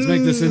 Let's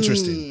make this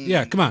interesting.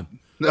 Yeah, come on.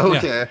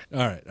 Okay. Yeah.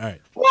 All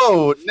right.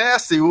 Whoa,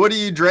 nasty. What are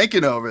you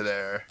drinking over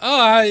there?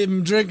 Oh,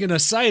 I'm drinking a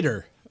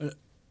cider.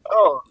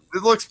 Oh,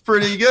 it looks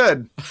pretty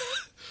good.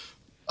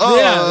 Oh,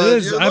 yeah, it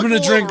is. I'm gonna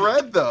drink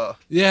red though.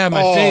 Yeah,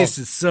 my face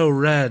is so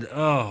red.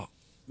 Oh,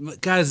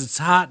 guys, it's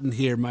hot in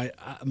here. My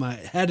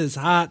head is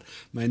hot.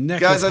 My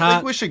neck is hot. Guys, I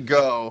think we should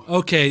go.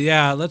 Okay,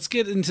 yeah, let's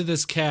get into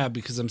this cab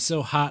because I'm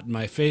so hot and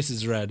my face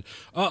is red.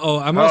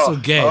 I'm also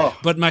gay,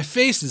 but my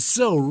face is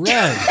so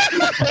red.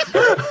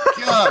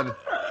 God,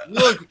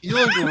 you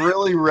look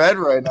really red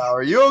right now.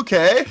 Are you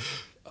okay?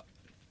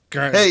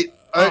 Guys, hey,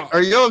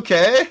 are you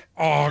okay?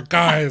 Oh,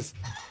 guys,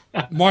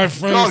 my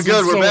face. Oh,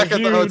 good. Is We're back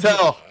huge. at the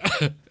hotel.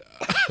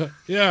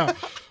 Yeah,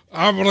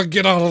 I'm gonna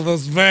get out of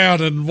this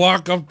van and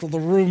walk up to the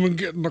room and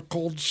get in a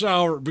cold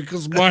shower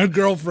because my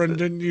girlfriend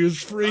didn't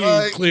use free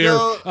and clear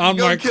on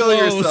my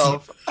clothes.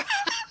 Yourself.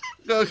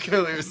 Go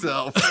kill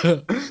yourself.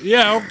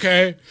 Yeah,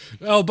 okay.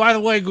 Oh, by the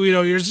way,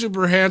 Guido, you're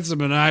super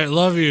handsome and I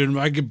love you and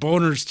I get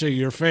boners to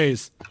your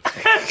face.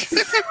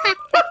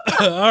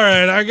 All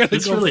right, I gotta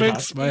go really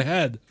fix my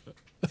head.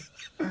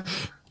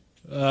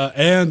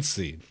 And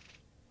scene.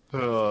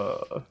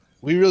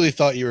 We really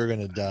thought you were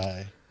gonna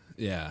die.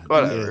 Yeah.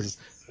 Whatever.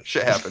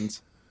 Shit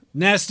happens.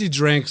 Nasty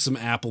drank some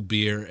apple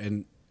beer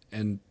and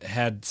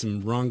had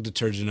some wrong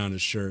detergent on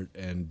his shirt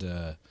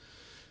and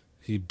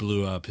he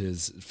blew up.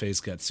 His face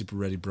got super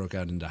red. He broke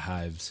out into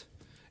hives.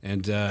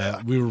 And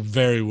we were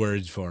very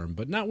worried for him,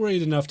 but not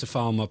worried enough to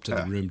follow him up to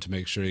the room to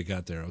make sure he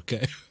got there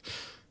okay.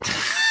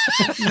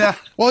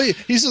 Well,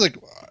 he's like,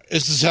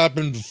 this has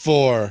happened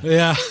before.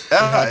 Yeah.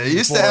 Yeah, it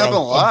used to happen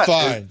a lot. I'm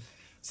fine.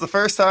 It's the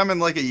first time in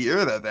like a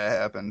year that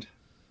happened.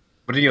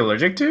 What are you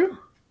allergic to?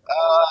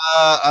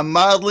 I'm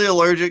mildly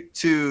allergic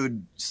to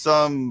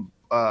some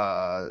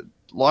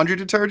laundry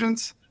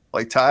detergents,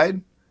 like Tide.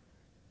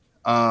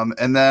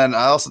 And then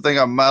I also think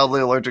I'm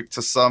mildly allergic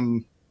to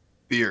some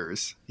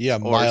beers. Yeah,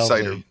 or mildly.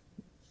 cider.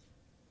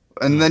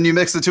 And then you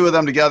mix the two of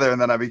them together,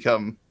 and then I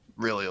become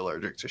really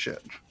allergic to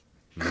shit.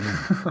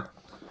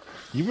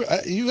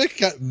 You like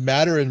got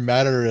madder and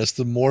madder as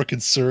the more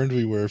concerned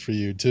we were for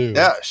you too.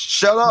 Yeah,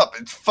 shut up.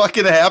 It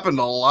fucking happened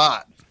a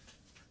lot.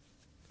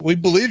 We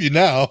believe you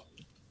now.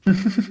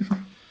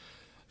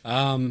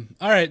 All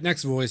right,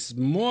 next voice.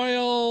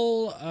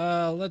 Moyle,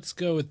 let's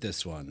go with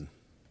this one.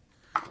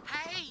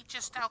 Hey,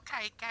 just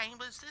okay,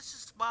 gamers. This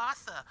is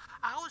Martha.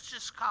 I was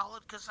just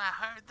calling because I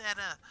heard that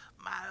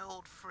my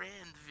old friend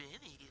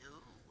Vinny,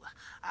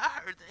 I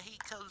heard that he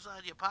comes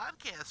on your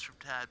podcast from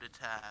time to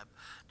time.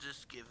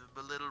 Just give him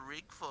a little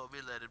ring for me.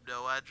 Let him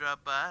know I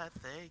dropped by.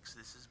 Thanks.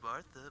 This is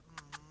Martha.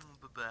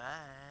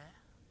 Bye-bye.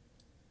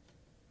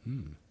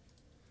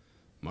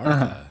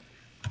 Martha.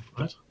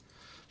 What?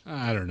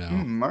 I don't know.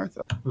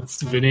 Martha.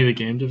 That's Vinny, the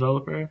game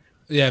developer.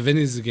 Yeah,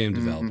 Vinny's the game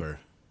developer.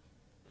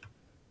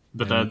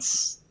 But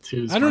that's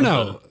who's I don't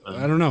Martha, know.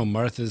 I don't know.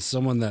 Martha's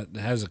someone that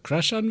has a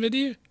crush on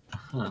Vinny.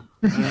 Huh.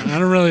 I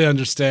don't really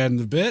understand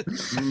the bit.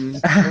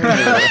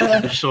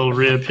 She'll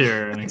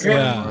reappear and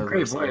explain more.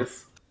 Great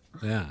voice.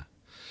 Yeah.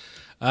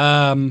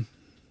 All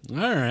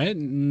right.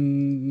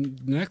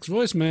 Next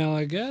voicemail,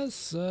 I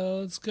guess.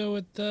 Let's go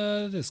with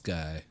this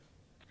guy.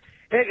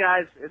 Hey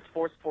guys, it's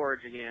Force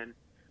Porridge again.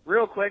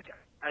 Real quick,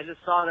 I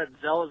just saw that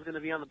Zell is going to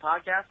be on the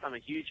podcast. I'm a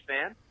huge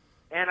fan,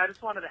 and I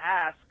just wanted to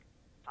ask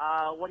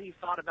what he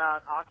thought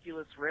about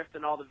Oculus Rift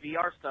and all the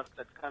VR stuff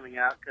that's coming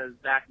out. Because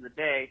back in the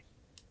day,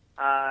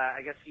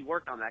 I guess he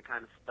worked on that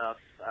kind of stuff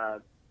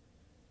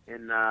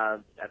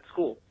at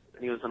school,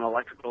 and he was an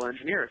electrical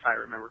engineer, if I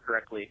remember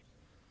correctly.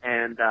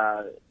 And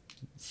I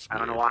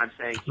don't know why I'm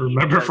saying he.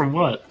 Remember from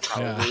what?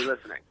 Probably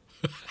listening.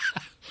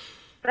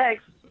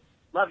 Thanks.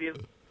 Love you.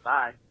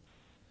 Bye.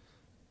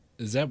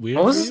 Is that weird?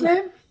 What was his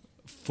name?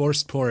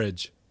 Forced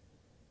Porridge.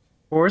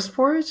 Forced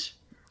Porridge?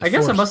 I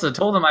guess I must have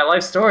told him my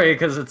life story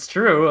because it's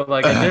true.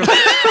 Like I did.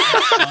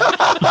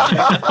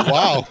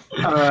 Wow.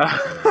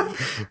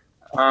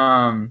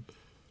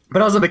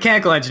 But I was a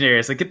mechanical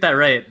engineer, so get that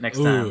right next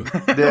time.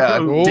 Yeah,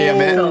 damn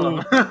it.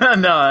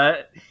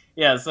 No,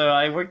 yeah. So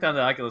I worked on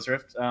the Oculus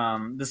Rift,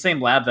 the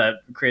same lab that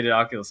created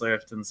Oculus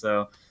Rift, and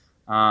so,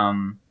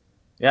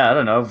 yeah, I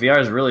don't know. VR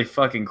is really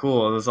fucking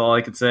cool. That's all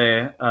I could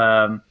say.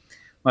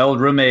 My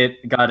old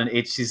roommate got an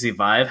HTC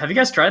Vive. Have you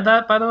guys tried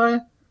that, by the way?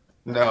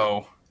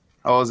 No,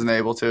 I wasn't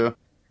able to.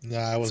 No,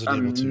 I wasn't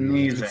able to.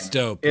 Amazing. It's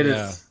dope. It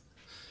is.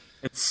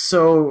 It's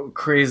so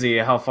crazy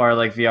how far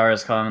like VR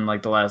has come in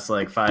like the last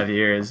like 5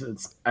 years.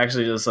 It's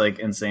actually just like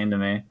insane to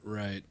me.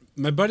 Right.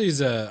 My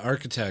buddy's an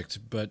architect,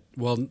 but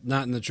well,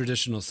 not in the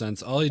traditional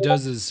sense. All he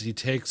does is he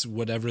takes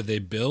whatever they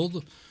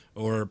build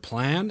or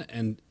plan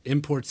and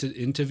imports it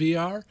into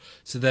VR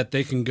so that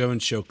they can go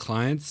and show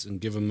clients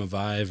and give them a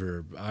Vive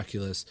or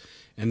Oculus,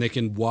 and they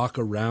can walk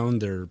around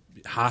their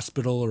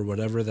hospital or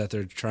whatever that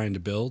they're trying to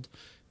build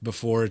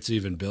before it's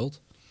even built.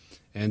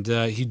 And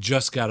he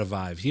just got a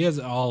Vive. He has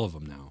all of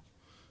them now.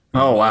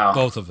 Oh, wow.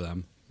 Both of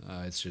them,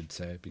 I should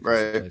say,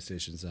 because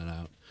PlayStation's not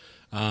out.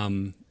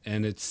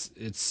 And it's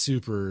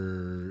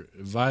super.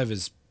 Vive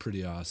is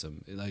pretty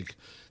awesome. Like,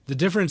 the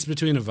difference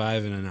between a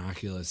Vive and an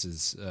Oculus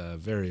is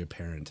very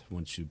apparent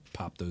once you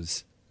pop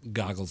those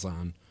goggles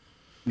on.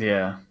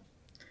 Yeah.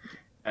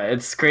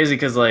 It's crazy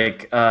because,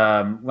 like,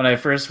 when I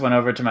first went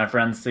over to my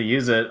friends to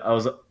use it, I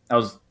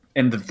was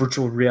in the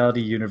virtual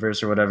reality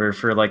universe or whatever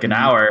for like an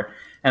hour,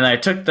 and I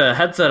took the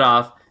headset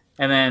off,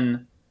 and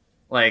then,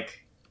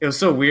 like, it was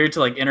so weird to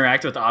like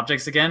interact with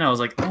objects again. I was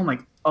like, oh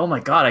my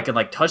god, I could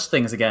like touch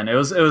things again. It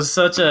was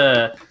such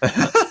a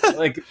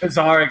like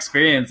bizarre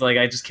experience. Like,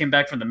 I just came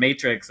back from the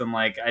Matrix, and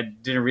like I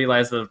didn't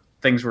realize that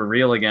things were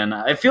real again.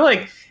 I feel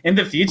like in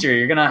the future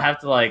you're gonna have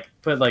to like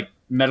put like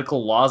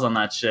medical laws on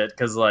that shit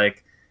because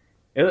like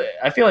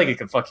I feel like it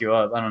could fuck you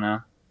up. I don't know.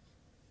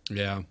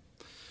 Yeah.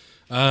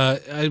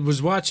 I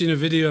was watching a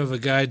video of a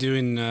guy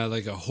doing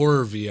like a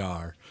horror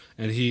VR,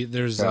 and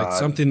there's like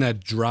something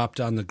that dropped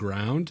on the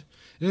ground.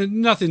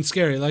 Nothing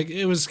scary. Like,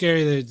 it was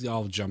scary.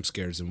 All jump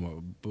scares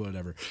and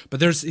whatever.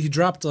 But he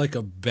dropped like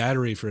a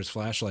battery for his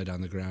flashlight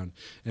on the ground,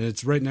 and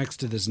it's right next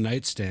to this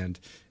nightstand.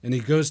 And he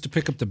goes to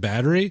pick up the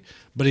battery,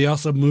 but he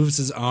also moves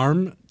his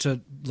arm to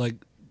like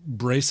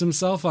brace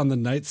himself on the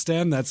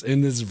nightstand that's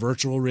in this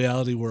virtual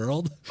reality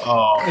world.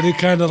 Oh. And he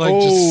kind of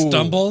like just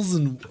stumbles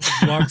and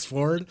walks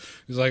forward.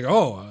 He's like,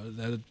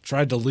 I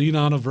tried to lean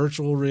on a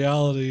virtual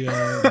reality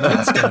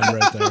nightstand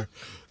right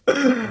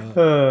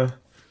there.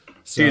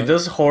 Dude,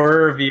 those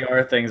horror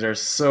VR things are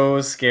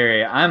so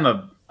scary. I'm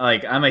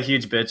a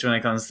huge bitch when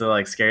it comes to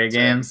like scary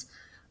games.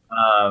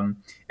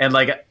 And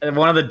like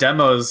one of the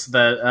demos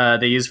that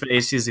they use for the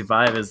HTC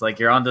Vive is like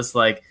you're on this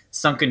like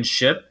sunken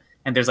ship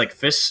and there's like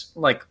fish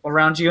like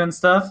around you and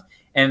stuff.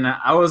 And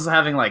I was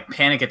having like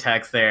panic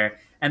attacks there.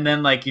 And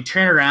then like you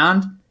turn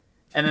around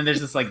and then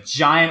there's this like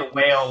giant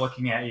whale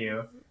looking at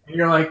you. And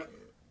you're like,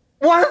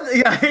 what?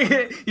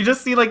 Yeah, you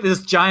just see like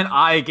this giant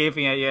eye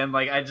gaping at you, and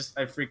like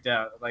I freaked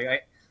out. Like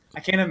I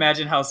can't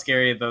imagine how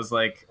scary those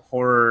like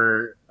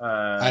horror.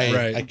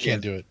 I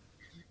can't do it.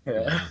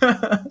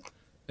 Yeah.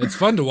 It's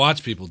fun to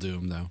watch people do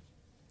them, though.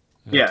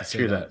 Yeah,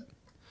 true that.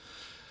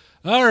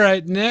 All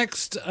right,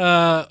 next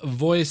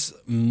voice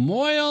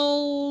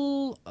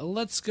Moyle.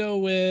 Let's go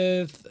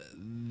with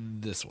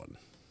this one.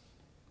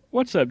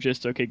 What's up,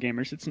 Just Okay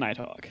Gamers? It's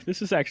Nighthawk.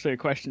 This is actually a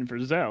question for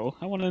Zoe.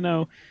 I want to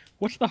know,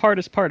 what's the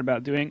hardest part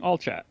about doing all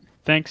chat?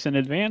 Thanks in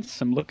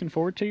advance. I'm looking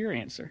forward to your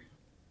answer.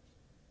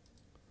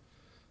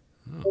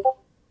 Oh.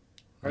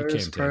 I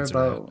can't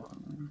answer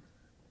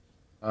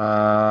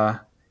that.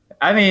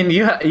 I mean,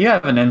 you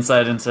have an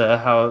insight into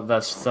how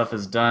that stuff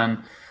is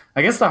done.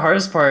 I guess the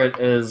hardest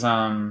part is,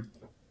 I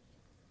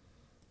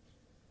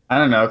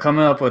don't know,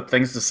 coming up with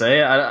things to say.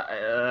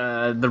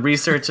 The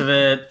research of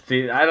it.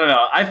 I don't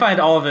know. I find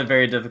all of it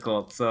very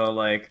difficult. So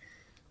like,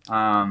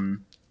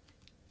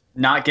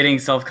 not getting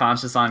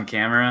self-conscious on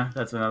camera.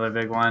 That's another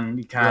big one.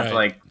 You kind of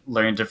like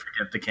learn to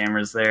forget the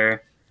camera's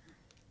there.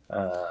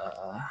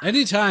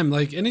 Anytime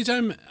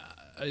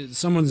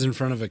someone's in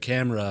front of a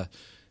camera,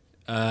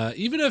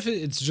 even if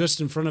it's just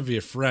in front of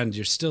your friend,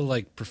 you're still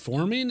like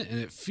performing, and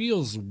it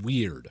feels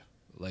weird.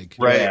 Like,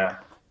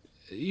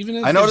 even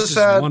if there's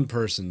just one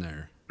person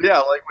there. Yeah,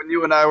 like when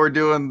you and I were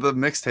doing the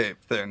mixtape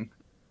thing.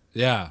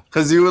 Yeah,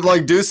 because you would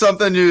like do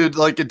something, you'd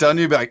like get done,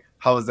 you'd be like,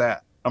 "How was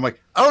that?" I'm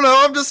like, "I don't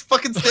know. I'm just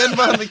fucking standing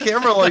behind the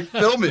camera, like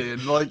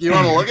filming. Like, you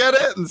want to look at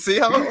it and see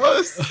how it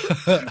was."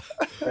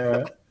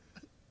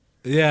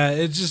 Yeah,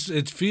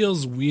 it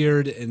feels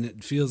weird and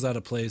it feels out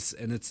of place,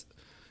 and it's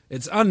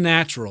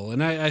unnatural.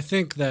 And I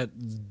think that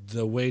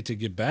the way to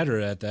get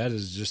better at that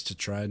is just to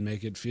try and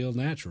make it feel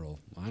natural.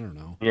 I don't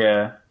know.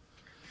 Yeah.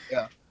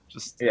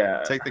 Just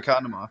take the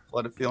condom off.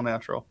 Let it feel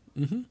natural.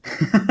 Mm-hmm.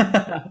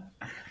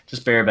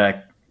 Just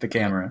bareback the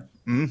camera.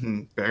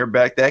 Mm-hmm.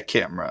 Bareback that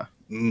camera.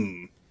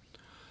 Okie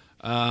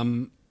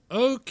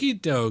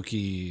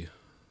dokie.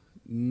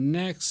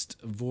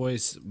 Next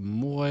voice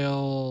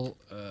Moyle.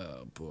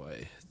 Oh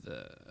boy.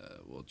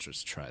 We'll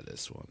just try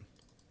this one.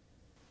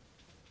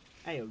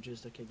 Hey, I'm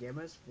Just Okay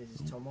Gamers. This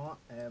is Tomo.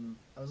 I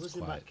was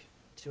listening back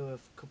to a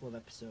couple of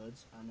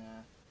episodes, and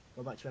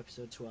go back to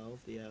episode 12,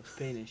 the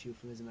penis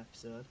euphemism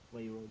episode,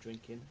 where you were all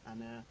drinking,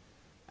 and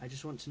I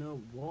just want to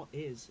know, what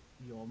is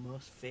your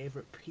most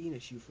favourite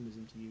penis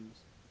euphemism to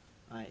use?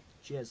 Alright,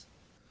 cheers.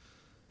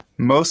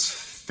 Most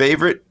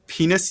favorite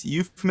penis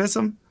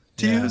euphemism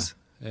to use?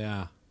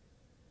 Yeah.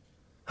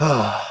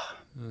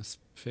 Most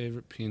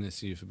favorite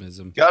penis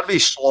euphemism. Gotta be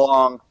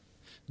schlong.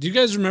 Do you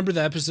guys remember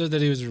the episode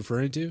that he was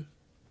referring to?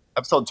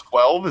 Episode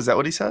 12, is that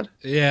what he said?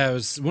 Yeah, it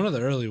was one of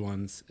the early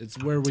ones.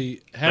 It's where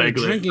we had a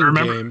drinking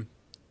game.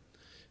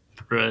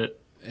 Right.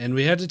 And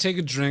we had to take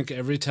a drink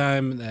every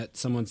time that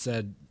someone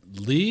said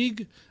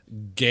league,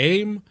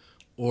 game,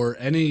 or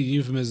any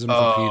euphemism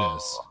for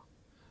penis.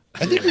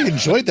 I think we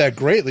enjoyed that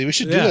greatly. We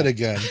should do that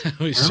again.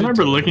 I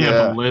remember looking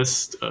up a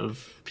list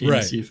of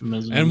penis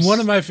euphemisms. And one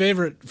of my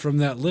favorite from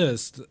that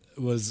list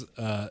was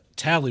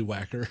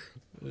Tallywhacker.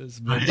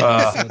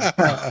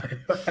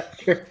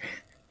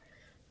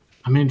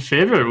 I mean,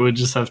 favorite would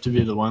just have to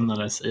be the one that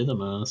I say the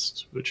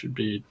most, which would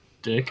be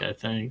Dick, I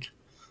think.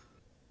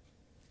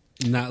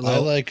 Not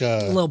little, I like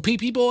little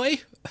pee-pee boy.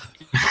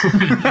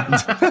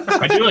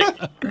 I do like.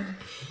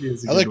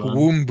 I like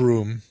Womb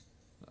Broom.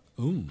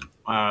 Ooh.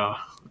 Wow.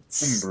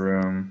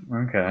 Broom.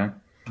 Okay.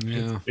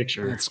 Yeah.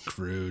 Picture. That's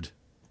crude.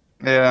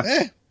 Yeah.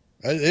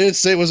 I didn't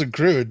say it wasn't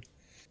crude.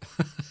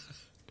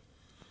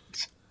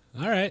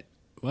 All right.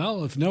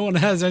 Well, if no one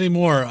has any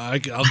more, I'll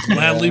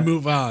gladly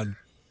move on.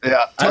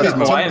 Yeah. I have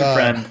a Hawaiian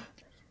friend.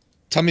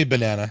 Tummy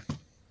Banana.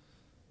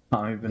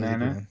 Tommy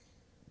Banana.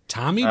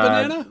 Tommy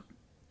Banana?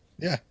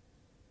 Yeah.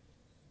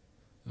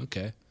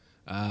 Okay.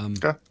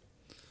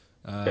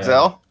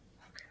 Zell?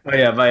 Oh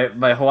yeah,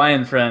 my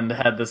Hawaiian friend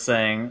had this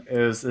saying.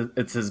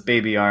 It's his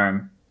baby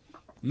arm.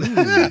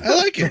 I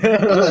like it.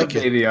 I like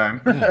it. Baby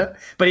arm. Yeah.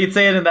 But he'd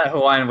say it in that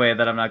Hawaiian way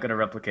that I'm not going to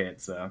replicate.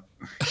 So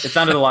it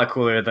sounded a lot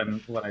cooler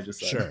than what I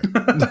just said. Sure.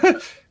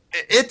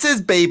 It's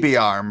his baby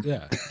arm.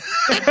 Yeah.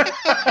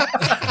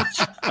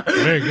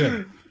 Very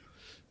good.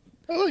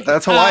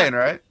 That's Hawaiian,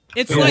 right?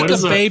 It's like a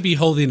baby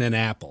holding an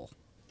apple.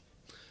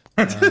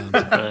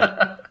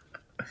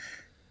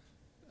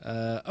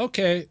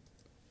 Okay.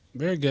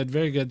 Very good.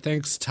 Very good.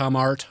 Thanks, Tom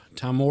Ort.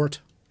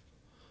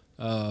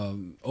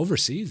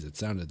 Overseas, it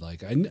sounded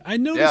like. I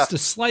noticed a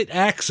slight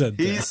accent.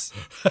 He's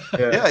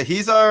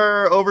he's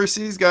our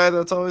overseas guy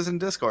that's always in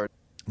Discord.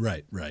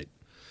 Right.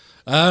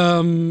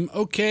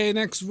 Okay,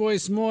 next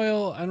voice,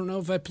 Moyle. I don't know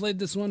if I played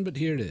this one, but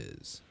here it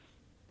is.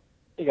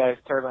 Hey guys,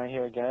 Turbine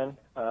here again.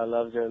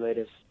 Loved your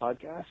latest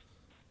podcast.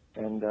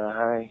 And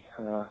hi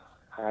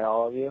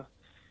all of you.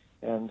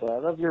 And I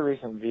love your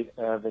recent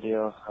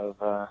video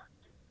of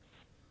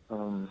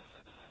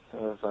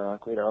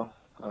Guido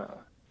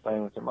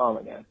playing with your mom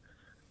again.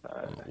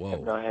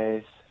 No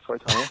Hayes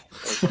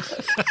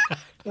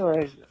 420.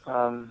 Anyways,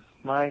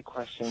 my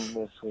question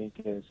this week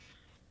is,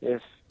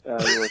 if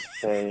you would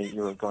say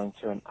you were going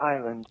to an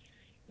island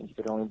and you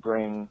could only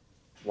bring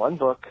one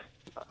book,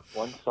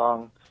 one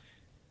song,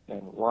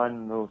 and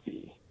one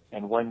movie,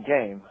 and one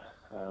game,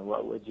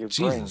 what would you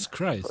bring Jesus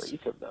Christ. for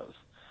each of those?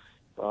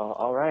 Well,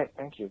 all right.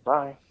 Thank you.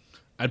 Bye.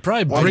 I'd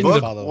probably One bring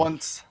book, the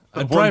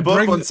one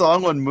book, one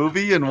song, one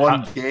movie, and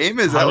one game.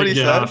 Is that what he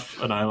said?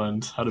 An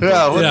island. How to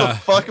the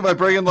fuck am I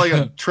bringing? Like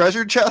a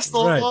treasure chest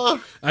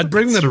along? I'd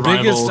bring the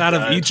Survival biggest out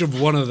of guide. each of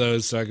one of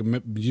those so I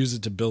can use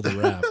it to build a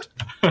raft.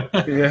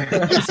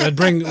 So I'd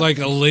bring like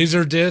a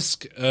laser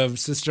disc of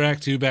Sister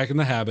Act 2 Back in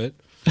the Habit.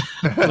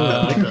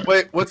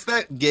 Wait, what's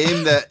that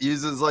game that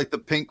uses like the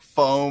pink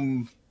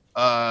foam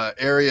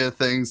area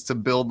things to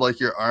build like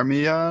your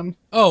army on?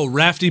 Oh,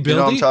 Rafty Buildy? You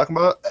know what I'm talking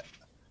about?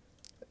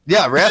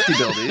 Yeah, Rafty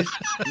Buildy.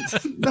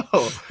 No,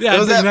 Yeah, it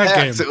was I at think that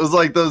PAX. game. It was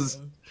like those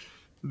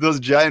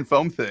giant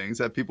foam things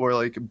that people were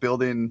like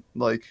building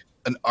like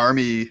an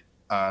army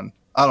on.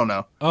 I don't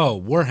know.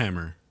 Oh,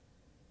 Warhammer.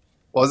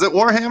 Was it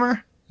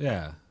Warhammer?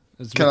 Yeah.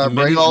 It's Can with I the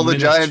bring all the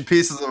miniature- giant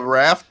pieces of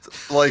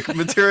raft like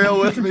material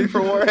with me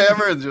for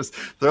Warhammer and just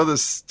throw the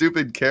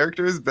stupid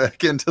characters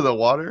back into the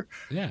water?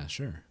 Yeah,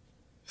 sure.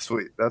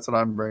 Sweet, that's what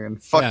I'm bringing.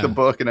 Fuck Yeah. the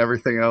book and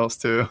everything else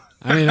too.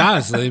 I mean,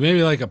 honestly,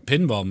 maybe like a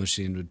pinball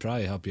machine would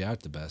probably help you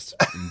out the best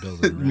in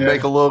building a raft.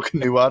 Make a little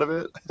canoe out of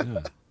it.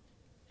 Yeah.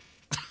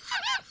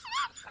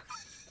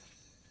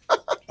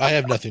 I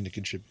have nothing to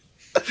contribute.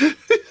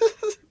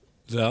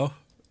 So,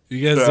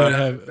 you guys don't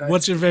have.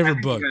 What's your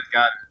favorite book? You guys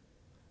got it.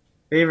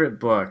 Favorite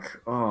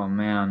book? Oh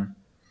man.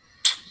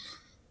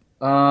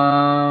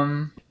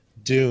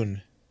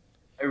 Dune.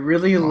 I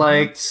really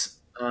liked.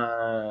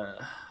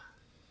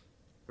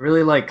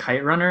 Really like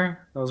Kite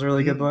Runner. That was a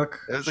really good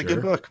book. It was a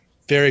good book.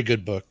 Very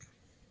good book.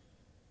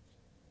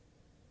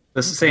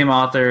 The same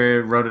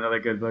author wrote another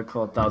good book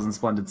called Thousand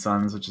Splendid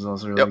Suns, which is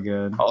also really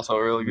good. Also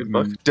a really good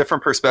book.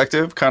 Different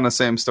perspective, kind of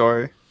same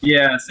story.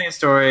 Yeah, same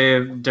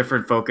story,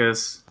 different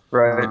focus.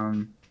 Right.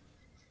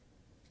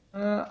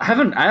 I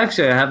haven't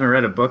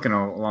read a book in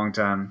a long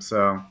time,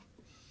 so.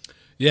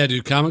 Yeah,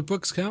 do comic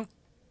books count?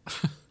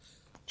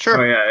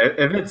 Sure. Oh yeah,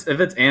 if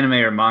it's anime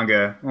or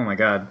manga, oh my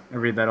god, I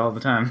read that all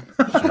the time.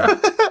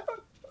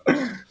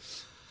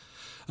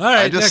 All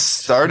right, I just next.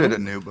 started a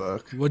new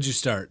book. What'd you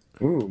start?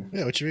 Ooh.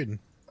 Yeah, what you reading?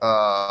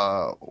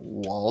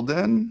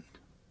 Walden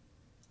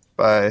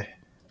by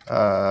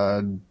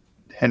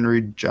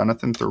Henry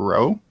Jonathan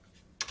Thoreau.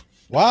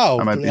 Wow.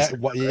 I might be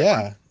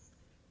Yeah.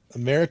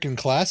 American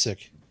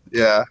classic.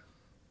 Yeah.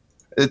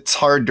 It's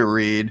hard to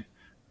read.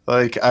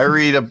 Like, I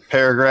read a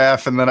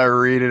paragraph and then I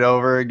read it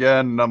over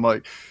again, and I'm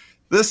like,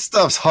 this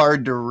stuff's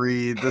hard to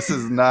read. This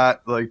is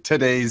not like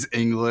today's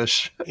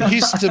English.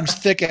 He's some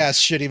thick ass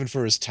shit even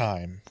for his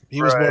time.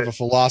 He was more of a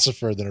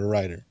philosopher than a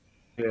writer.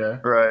 Yeah.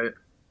 Right.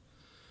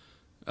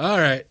 All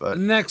right.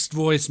 Next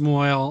voice,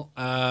 Moyle.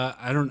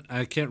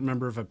 I can't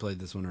remember if I played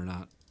this one or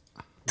not.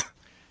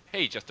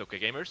 Hey, Just Okay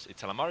Gamers,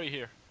 it's Alamari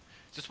here.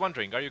 just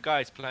wondering, are you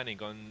guys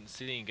planning on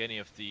seeing any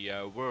of the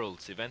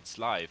Worlds events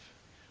live?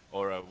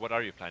 Or what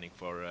are you planning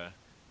for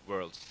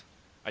Worlds?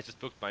 I just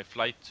booked my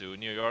flight to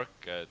New York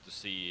to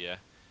see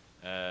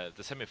the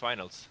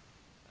semifinals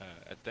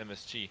at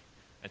MSG.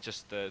 And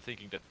just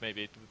thinking that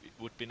maybe it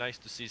would be nice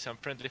to see some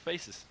friendly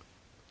faces.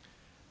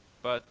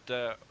 But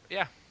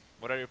yeah,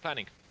 what are you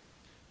planning?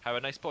 Have a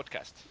nice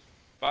podcast.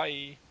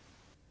 Bye.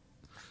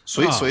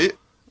 Sweet.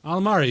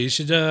 Alamari, you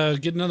should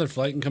get another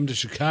flight and come to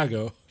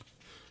Chicago,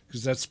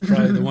 because that's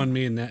probably the one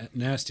me and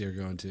Nasty are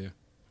going to.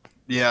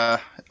 Yeah,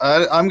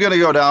 I'm gonna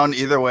go down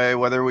either way,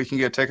 whether we can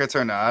get tickets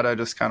or not. I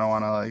just kind of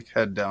want to like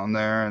head down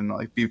there and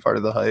like be part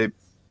of the hype.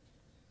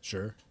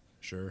 Sure.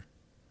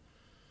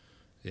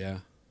 Yeah.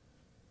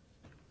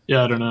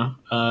 Yeah, I don't know.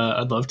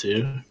 I'd love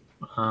to.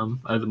 I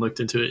haven't looked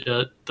into it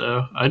yet,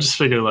 though. I just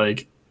figure,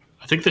 like,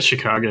 I think the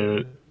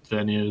Chicago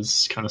venue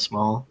is kind of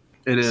small.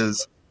 It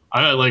is.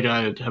 I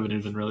haven't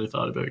even really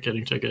thought about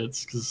getting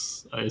tickets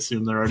because I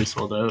assume they're already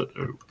sold out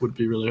or would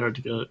be really hard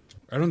to get.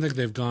 I don't think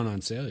they've gone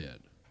on sale yet.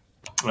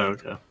 Oh,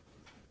 okay.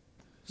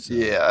 So.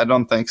 Yeah, I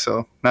don't think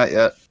so. Not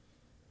yet.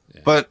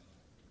 Yeah. But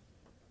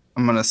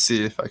I'm going to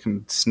see if I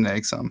can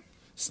snag some.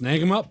 Snag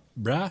them up,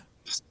 brah.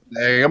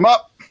 Snag them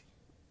up.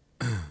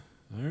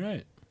 All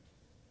right.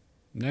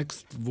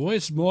 Next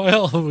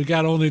voicemail. We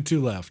got only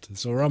 2 left,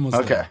 so we're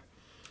almost there.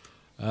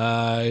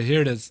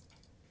 Here it is.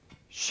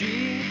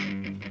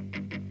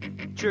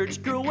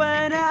 Church girl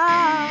went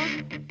out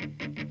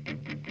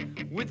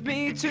with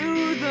me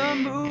to the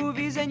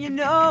movies, and you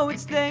know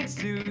it's thanks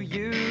to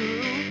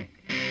you.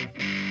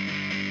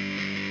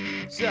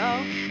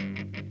 So,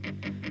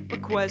 the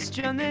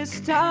question this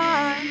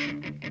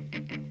time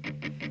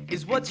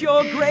is, what's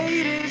your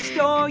greatest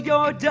or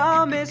your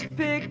dumbest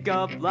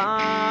pickup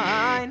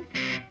line?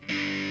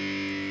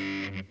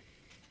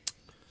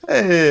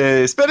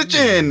 Hey,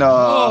 Spedicino!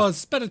 Oh,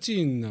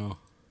 Spedicino.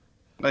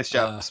 Nice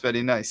job,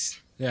 Speddy.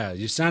 Nice. Yeah,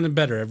 you're sounding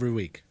better every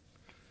week.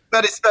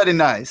 Speddy,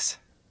 nice.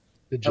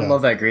 Good job. I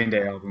love that Green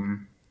Day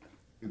album.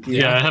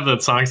 Yeah, I have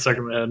that song stuck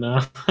in my head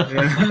now.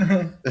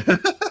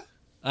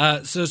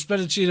 So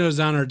Spedicino's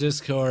on our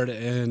Discord,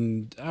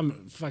 and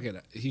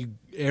he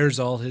airs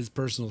all his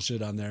personal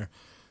shit on there.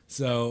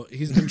 So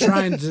he's been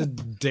trying to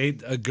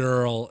date a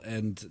girl,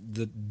 and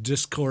the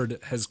Discord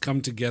has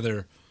come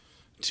together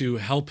to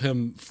help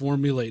him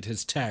formulate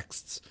his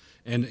texts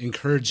and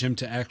encourage him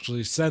to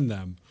actually send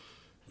them,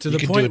 to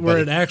the point where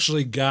it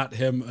actually got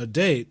him a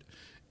date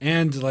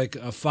and like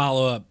a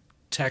follow-up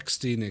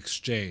texting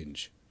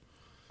exchange.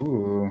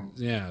 Ooh.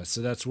 Yeah,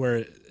 so that's where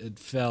it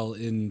fell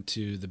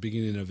into the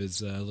beginning of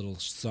his little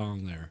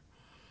song there.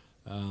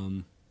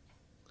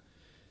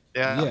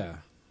 Yeah.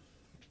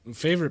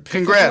 Favorite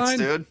pickup Congrats, line?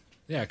 dude.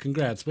 Yeah,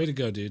 congrats. Way to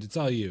go, dude. It's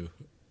all you.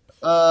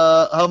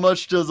 How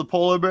much does a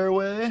polar bear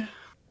weigh?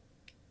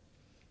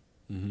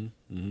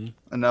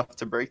 Enough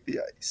to break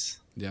the ice.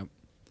 Yep.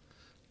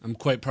 I'm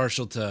quite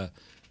partial to,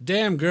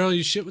 damn, girl,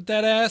 you shit with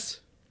that ass?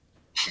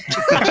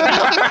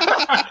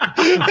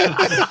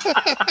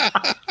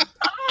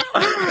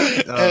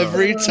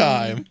 Every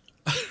time.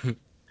 I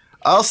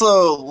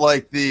also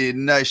like the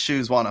nice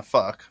shoes wanna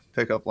fuck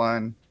pickup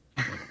line.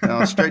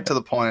 Straight to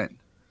the point.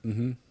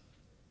 Mm-hmm.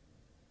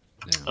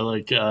 Yeah. I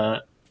like,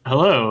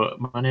 hello,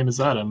 my name is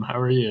Adam. How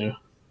are you?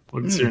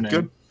 What's your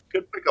name?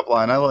 Good pickup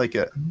line. I like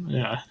it.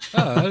 Yeah.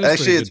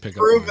 Actually, it's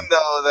proven,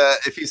 though, that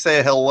if you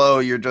say hello,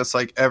 you're just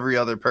like every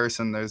other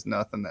person. There's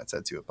nothing that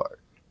sets you apart.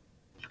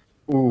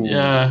 Ooh.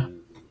 Yeah.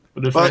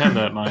 But I have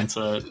that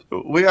mindset.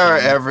 We are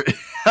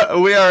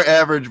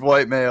average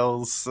white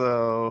males,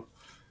 so...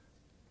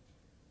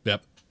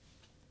 Yep.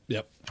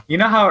 You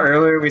know how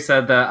earlier we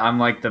said that I'm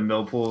like the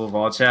Millpool of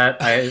all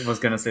chat? I was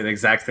going to say the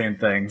exact same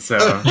thing, so...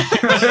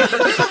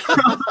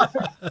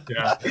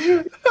 Yeah.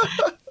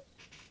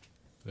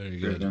 Very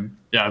good.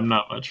 Yeah, I'm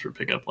not much for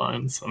pickup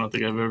lines. I don't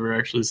think I've ever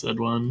actually said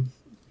one,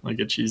 like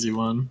a cheesy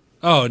one.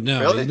 Oh,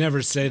 no. Really? You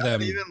never say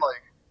them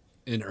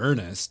in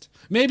earnest.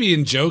 Maybe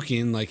in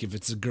joking, like if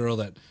it's a girl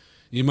that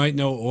you might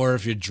know, or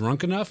if you're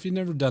drunk enough. You've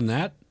never done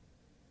that?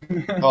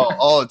 Oh,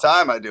 all the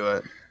time I do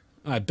it.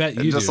 I bet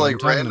you just do. Like I'm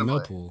talking to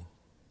randomly. Millpool.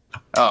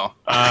 Oh.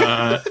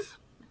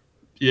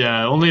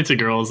 Yeah, only to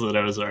girls that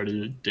I was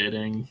already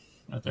dating,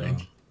 I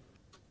think.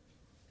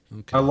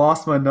 Okay. I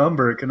lost my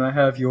number. Can I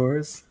have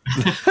yours?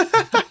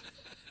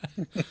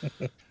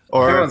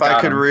 Or Everyone's if I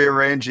got could 'em.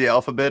 rearrange the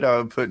alphabet, I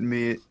would put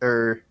me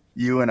or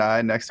you and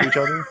I next to each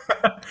other.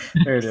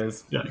 There it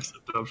is. Yeah,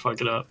 except don't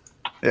fuck it up.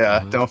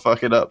 Yeah, don't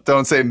fuck it up.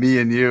 Don't say me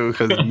and you,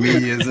 because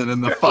me isn't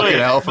in the fucking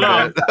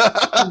alphabet.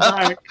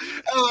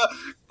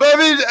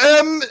 Baby,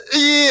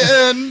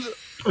 MENYONU.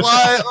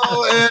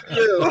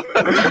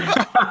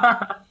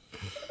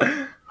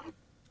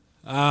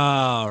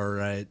 All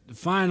right.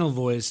 Final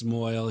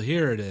voicemail.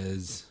 Here it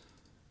is.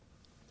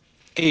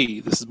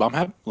 Hey, this is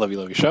Bombhab. Love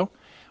your show.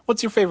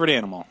 What's your favorite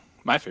animal?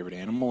 My favorite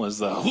animal is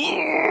the...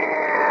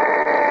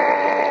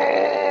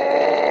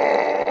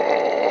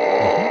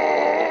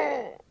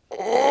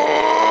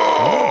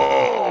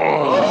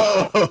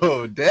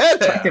 Oh,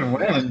 dead. Second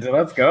wind.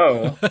 Let's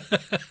go.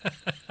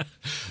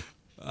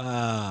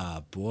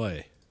 Ah,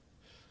 boy.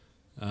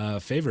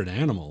 favorite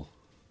animal.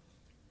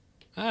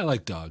 I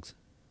like dogs.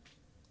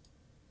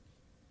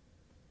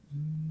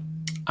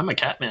 I'm a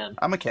cat man.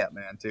 I'm a cat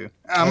man too.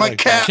 I'm a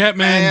cat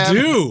man.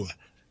 Do.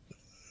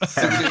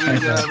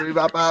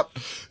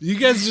 You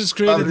guys just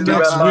created the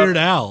next Weird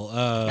Al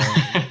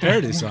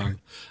parody song.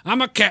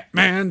 I'm a cat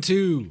man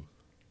too.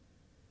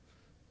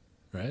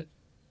 Right?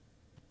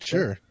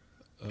 Sure.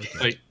 Okay.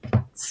 Like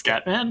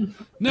Scatman?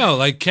 No,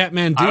 like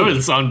Catman do. I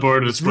was on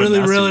board with It's what really,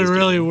 Nasty really, was doing.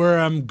 really where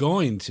I'm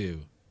going to.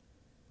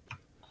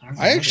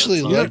 I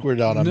actually like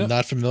Weird Al. I'm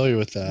not familiar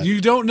with that. You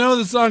don't know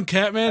the song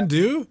Catman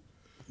do?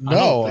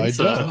 No, I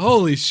don't.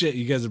 Holy shit,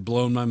 you guys are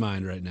blowing my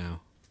mind right now.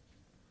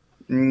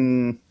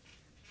 All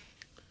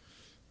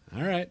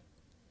right.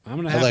 I'm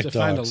going to have to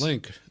find a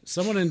link.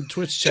 Someone in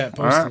Twitch chat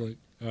post a link.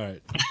 All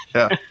right.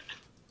 Yeah.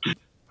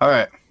 All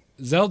right.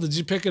 Zell, did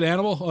you pick an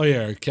animal? Oh,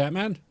 yeah.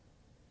 Catman?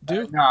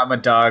 Do? No, I'm a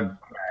dog.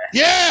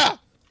 Yeah!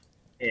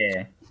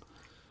 Yeah.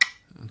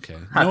 Okay.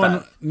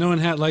 No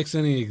one likes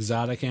any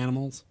exotic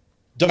animals?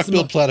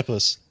 Duck-billed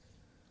platypus.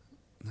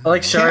 I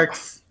like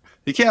sharks.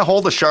 You can't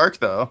hold a shark,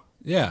 though.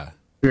 Yeah.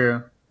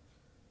 True.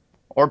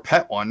 Or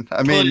pet one.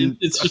 I mean,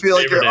 it's I just feel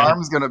like your favorite animal.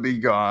 arm's going to be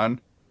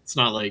gone. It's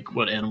not like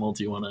what animal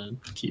do you want to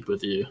keep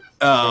with you?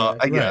 I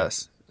Right.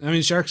 guess. I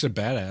mean, sharks are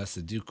badass.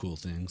 They do cool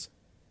things.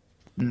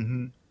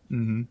 Mm-hmm.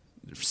 Mm-hmm.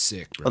 They're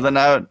sick, bro. Well, then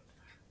I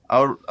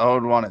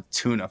would want a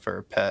tuna for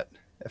a pet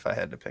if I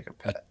had to pick a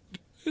pet.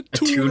 A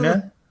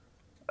tuna?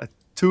 A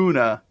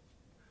tuna.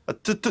 A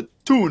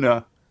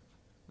tuna.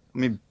 I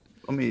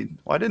mean,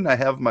 why didn't I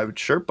have my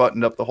shirt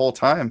buttoned up the whole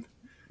time?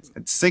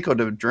 It's Cinco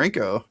de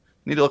Drinko. I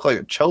need to look like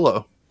a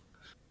cholo.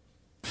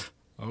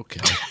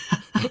 Okay.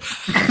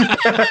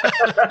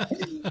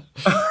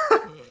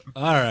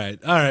 All right.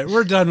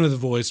 We're done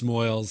with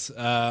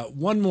voicemails.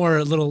 One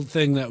more little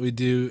thing that we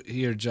do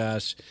here,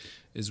 Josh,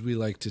 is we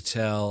like to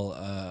tell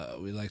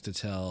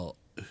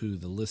who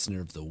the listener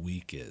of the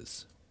week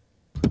is.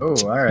 Oh,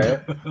 all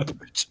right.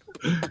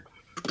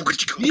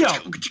 Yo,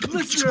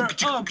 listener of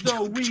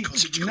the week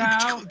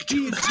now.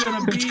 He's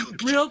gonna be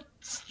real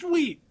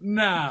sweet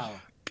now.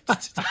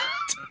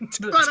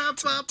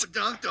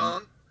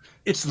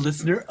 It's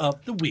listener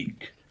of the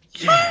week.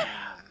 Yeah.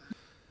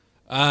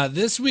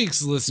 This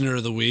week's listener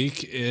of the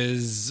week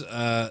is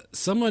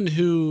someone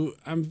who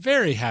I'm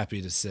very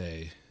happy to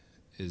say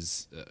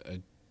is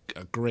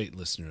a great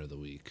listener of the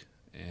week.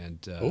 And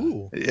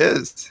he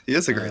is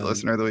a great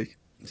listener of the week.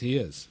 He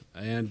is,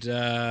 and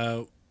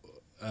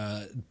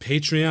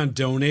Patreon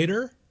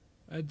donator,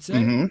 I'd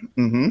say.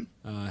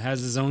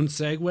 Has his own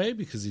segue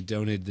because he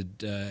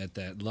donated at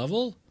that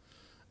level.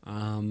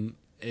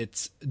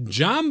 It's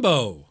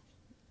Jumbo.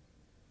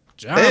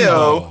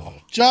 Heyo.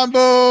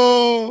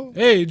 Jumbo.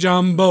 Hey,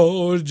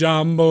 Jumbo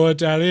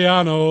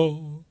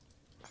Italiano.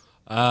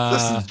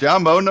 This is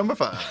Jumbo number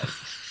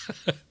 5.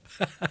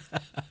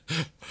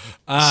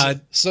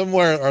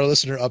 Somewhere our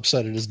listener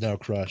upset it is now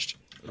crushed.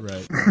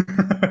 Right.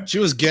 She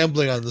was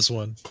gambling on this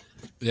one.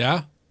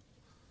 Yeah.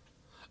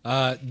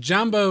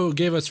 Jumbo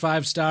gave us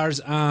 5 stars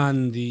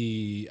on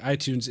the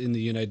iTunes in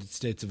the United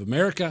States of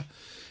America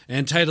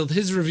and titled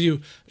his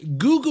review,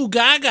 Goo Goo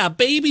Gaga,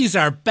 Babies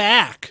Are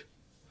Back.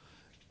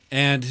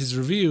 And his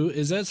review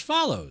is as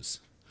follows.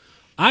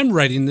 I'm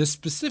writing this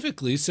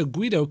specifically so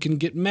Guido can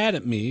get mad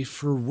at me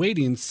for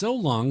waiting so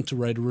long to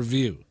write a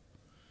review.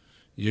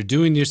 You're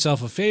doing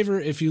yourself a favor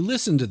if you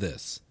listen to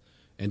this.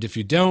 And if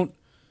you don't,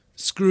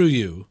 screw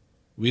you.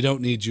 We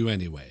don't need you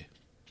anyway.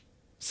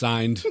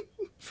 Signed,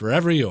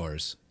 forever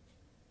yours,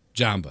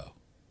 Jumbo.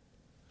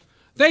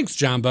 Thanks,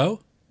 Jumbo.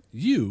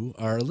 You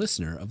are a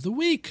listener of the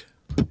week.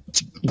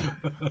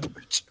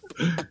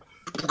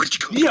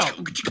 Yo,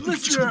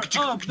 listener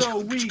of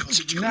the week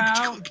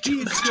now.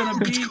 He's gonna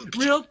be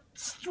real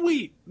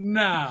sweet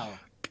now.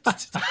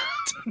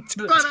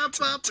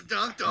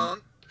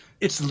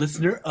 It's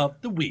listener of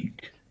the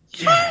week.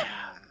 Yeah.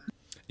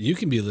 You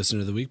can be a listener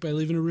of the week by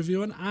leaving a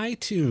review on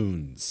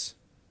iTunes.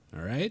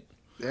 All right?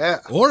 Yeah.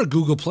 Or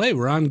Google Play.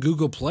 We're on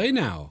Google Play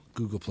now.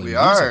 Google Play We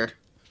Music. are.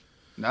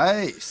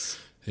 Nice.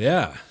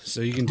 Yeah.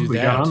 So you can do We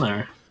that. got on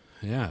there.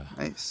 Yeah.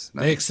 Nice.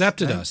 They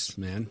accepted us,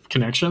 man.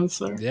 Connections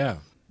there? Yeah.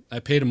 I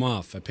paid them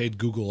off. I paid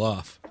Google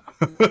off.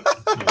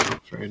 Yeah,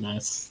 very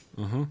nice.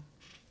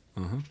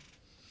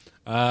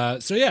 So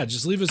yeah,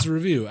 just leave us a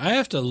review. I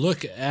have to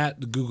look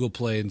at Google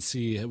Play and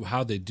see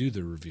how they do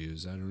the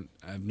reviews.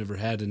 I've never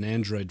had an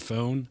Android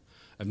phone.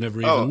 I've never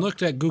even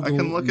looked at Google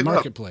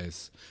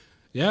Marketplace.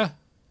 Yeah.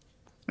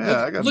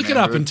 Yeah, I got look an it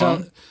up Android and tell.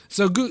 phone.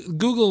 So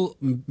Google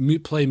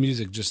Play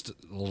Music just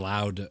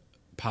allowed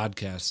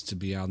podcasts to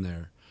be on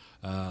there,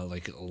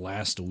 like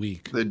last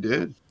week. They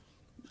did.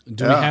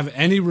 Do we have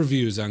any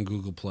reviews on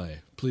Google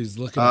Play? Please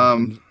look it up.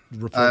 And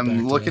report back I'm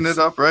to looking us.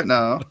 it up right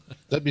now.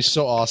 That'd be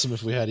so awesome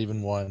if we had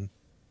even one.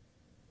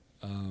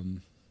 I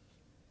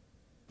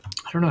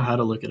don't know how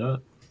to look it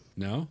up.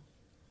 No?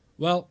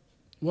 Well,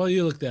 while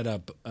you look that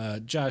up,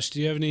 Josh,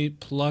 do you have any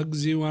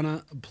plugs you want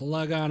to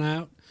plug on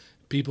out?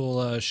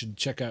 People should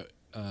check out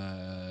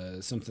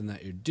something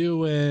that you're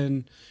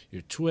doing,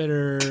 your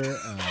Twitter.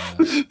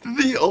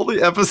 The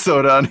only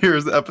episode on here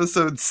is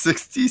episode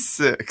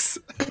 66.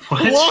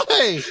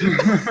 Why?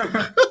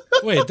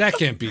 Wait, that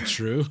can't be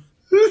true.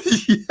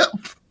 Yep.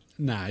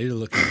 Nah, you're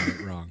looking at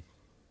it wrong.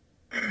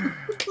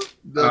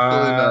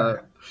 Definitely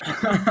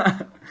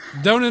not.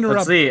 Don't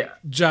interrupt Let's see.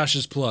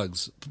 Josh's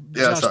plugs.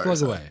 Yeah, Josh,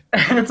 plug away.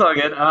 It's all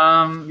good.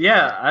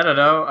 Yeah, I don't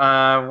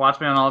know. Watch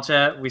me on All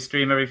Chat. We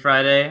stream every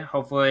Friday.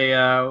 Hopefully,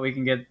 we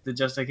can get the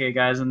Just Okay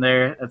guys in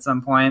there at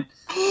some point.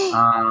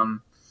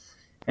 And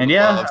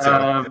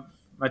yeah,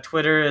 my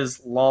Twitter is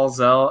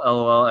lolzell,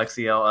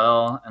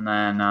 LOLXELL, and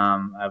then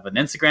I have an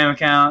Instagram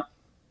account.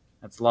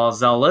 That's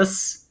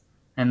lolzellus,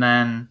 and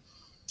then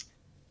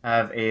I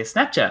have a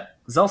Snapchat,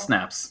 Zell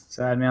Snaps.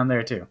 So add me on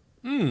there too.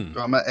 I'm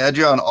gonna add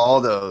you on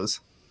all those.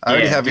 I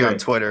already have you on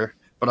Twitter,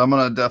 but I'm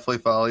gonna definitely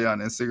follow you on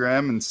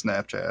Instagram and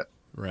Snapchat.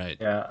 Right.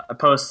 Yeah, I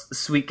post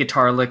sweet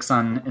guitar licks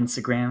on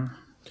Instagram.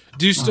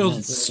 Do you still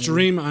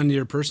stream on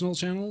your personal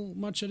channel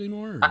much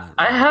anymore?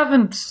 I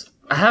haven't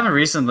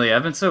recently.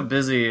 I've been so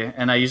busy,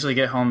 and I usually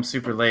get home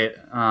super late.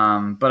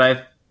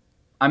 But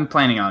I'm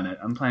planning on it.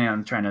 I'm planning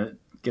on trying to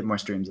get more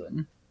streams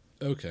in.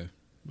 Okay.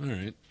 All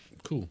right.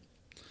 Cool.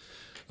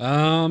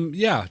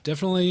 Yeah,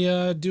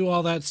 definitely do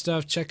all that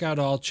stuff. Check out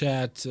All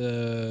Chat.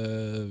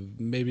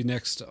 Maybe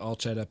next All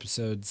Chat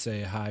episode,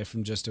 say hi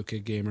from Just Okay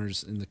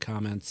Gamers in the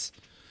comments.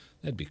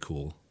 That'd be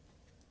cool.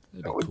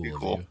 That would be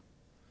cool. Of you.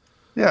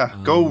 Yeah,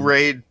 go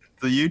raid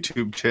the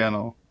YouTube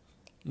channel.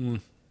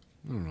 I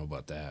don't know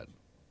about that.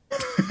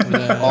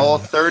 All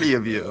 30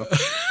 of you.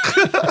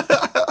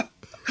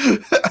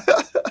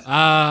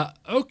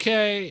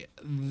 Okay,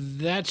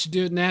 that should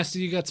do it.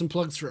 Nasty, you got some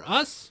plugs for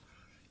us?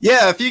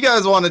 Yeah, if you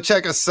guys want to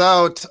check us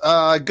out,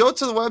 go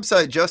to the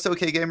website,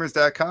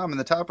 justokgamers.com. In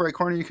the top right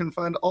corner, you can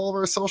find all of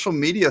our social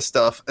media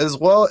stuff, as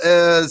well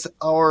as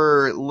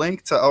our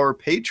link to our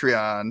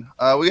Patreon.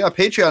 We got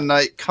Patreon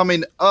night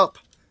coming up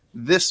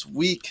this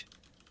week,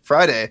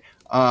 Friday.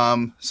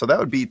 So that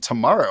would be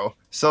tomorrow.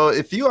 So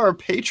if you are a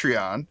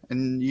Patreon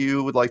and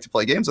you would like to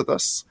play games with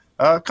us,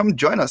 come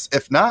join us.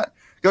 If not,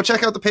 go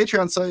check out the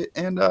Patreon site.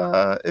 And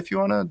if you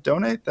want to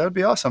donate, that would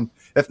be awesome.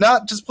 If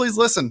not, just please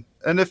listen.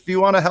 And if you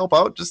want to help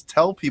out, just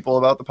tell people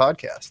about the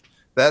podcast.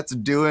 That's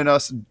doing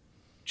us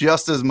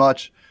just as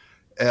much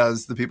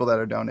as the people that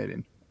are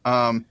donating.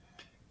 Other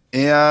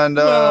than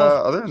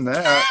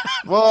that,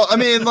 well, I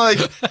mean, like,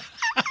 it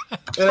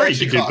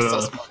actually costs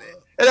us money.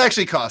 It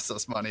actually costs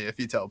us money if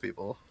you tell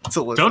people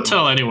to listen. Don't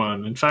tell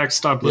anyone. In fact,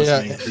 stop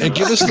listening. Yeah, and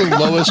give us the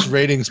lowest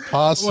ratings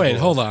possible. Wait,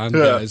 hold on,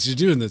 guys. You're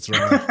doing this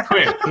wrong.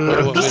 Wait,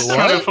 just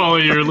try to follow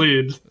your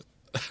lead.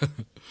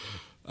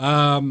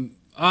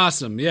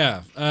 Awesome,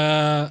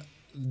 yeah.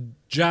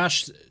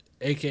 Josh,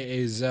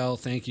 a.k.a. Zell,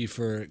 thank you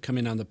for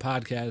coming on the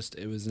podcast.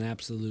 It was an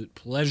absolute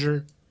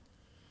pleasure.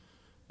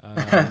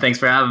 Thanks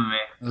for having me.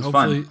 It was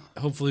fun.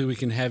 Hopefully we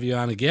can have you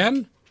on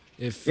again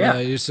if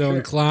you're so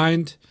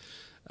inclined.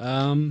 Play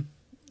some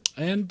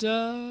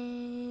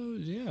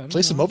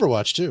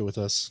Overwatch too with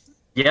us.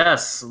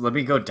 Yes, let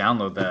me go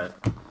download that.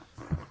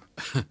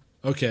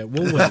 Okay,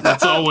 we'll wait.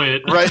 Let's all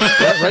wait. Right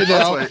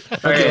now.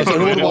 Okay, so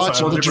everyone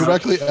watch we'll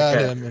directly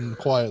at him and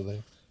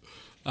quietly.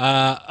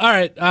 All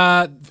right.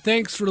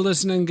 Thanks for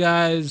listening,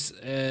 guys.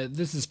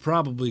 This is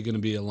probably going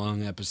to be a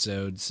long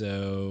episode,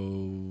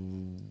 so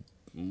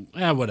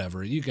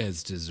whatever. You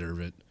guys deserve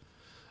it.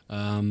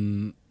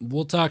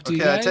 We'll talk to you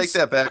guys. Okay, I take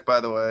that back, by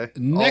the way.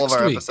 Next all of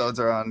our week. episodes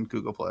are on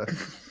Google Play.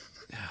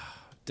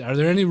 Are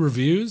there any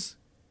reviews?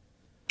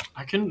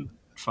 I can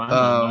find them.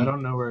 I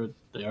don't know where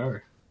they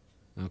are.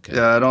 Okay.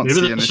 Yeah, I don't Maybe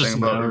see anything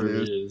about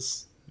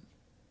reviews.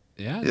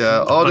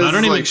 Yeah. All But it I is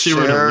don't is even like see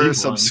where to leave share, one.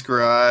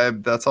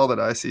 subscribe. That's all that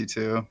I see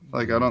too.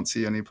 Like I don't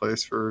see any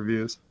place for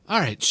reviews. All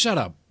right, shut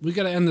up. We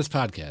got to end this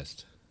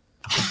podcast.